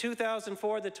 In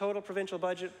 2004, the total provincial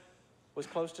budget was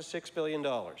close to $6 billion.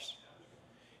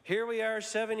 Here we are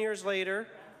 7 years later,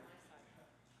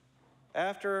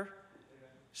 after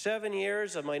 7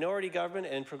 years of minority government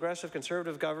and progressive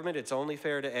conservative government, it's only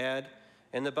fair to add,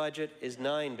 and the budget is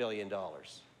 $9 billion,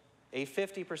 a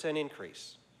 50%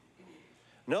 increase.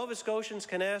 Nova Scotians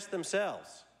can ask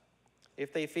themselves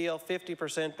if they feel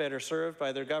 50% better served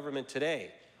by their government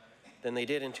today than they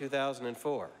did in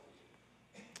 2004.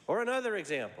 Or another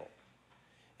example,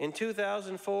 in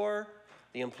 2004,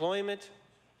 the employment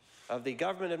of the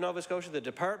government of Nova Scotia, the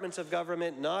departments of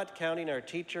government, not counting our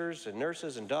teachers and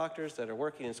nurses and doctors that are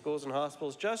working in schools and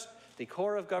hospitals, just the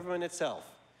core of government itself,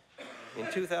 in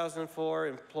 2004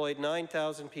 employed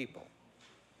 9,000 people.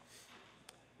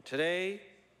 Today,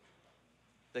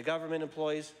 the government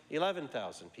employs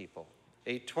 11,000 people,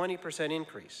 a 20%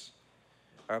 increase.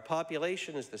 Our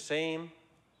population is the same,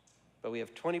 but we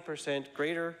have 20%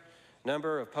 greater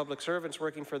number of public servants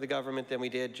working for the government than we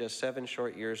did just 7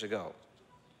 short years ago.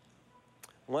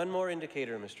 One more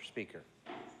indicator, Mr. Speaker.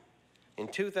 In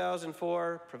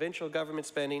 2004, provincial government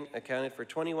spending accounted for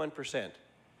 21%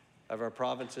 of our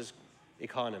province's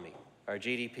economy, our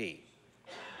GDP.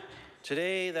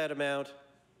 Today, that amount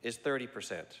is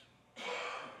 30%.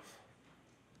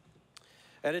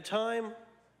 At a time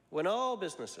when all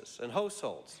businesses and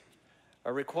households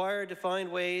are required to find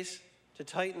ways to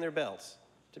tighten their belts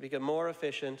to become more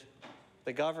efficient,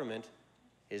 the government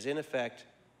is in effect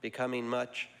becoming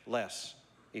much less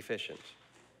efficient.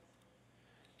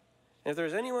 And if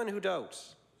there's anyone who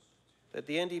doubts that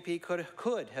the NDP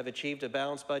could have achieved a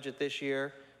balanced budget this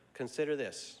year, consider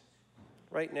this.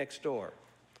 Right next door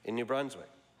in New Brunswick,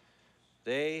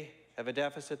 they have a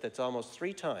deficit that's almost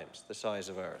 3 times the size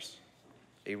of ours,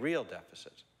 a real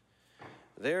deficit.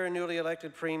 Their newly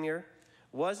elected premier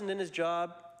wasn't in his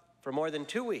job for more than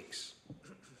 2 weeks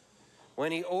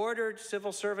when he ordered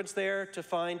civil servants there to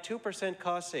find 2%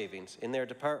 cost savings in their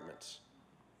departments.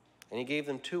 And he gave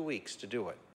them 2 weeks to do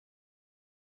it.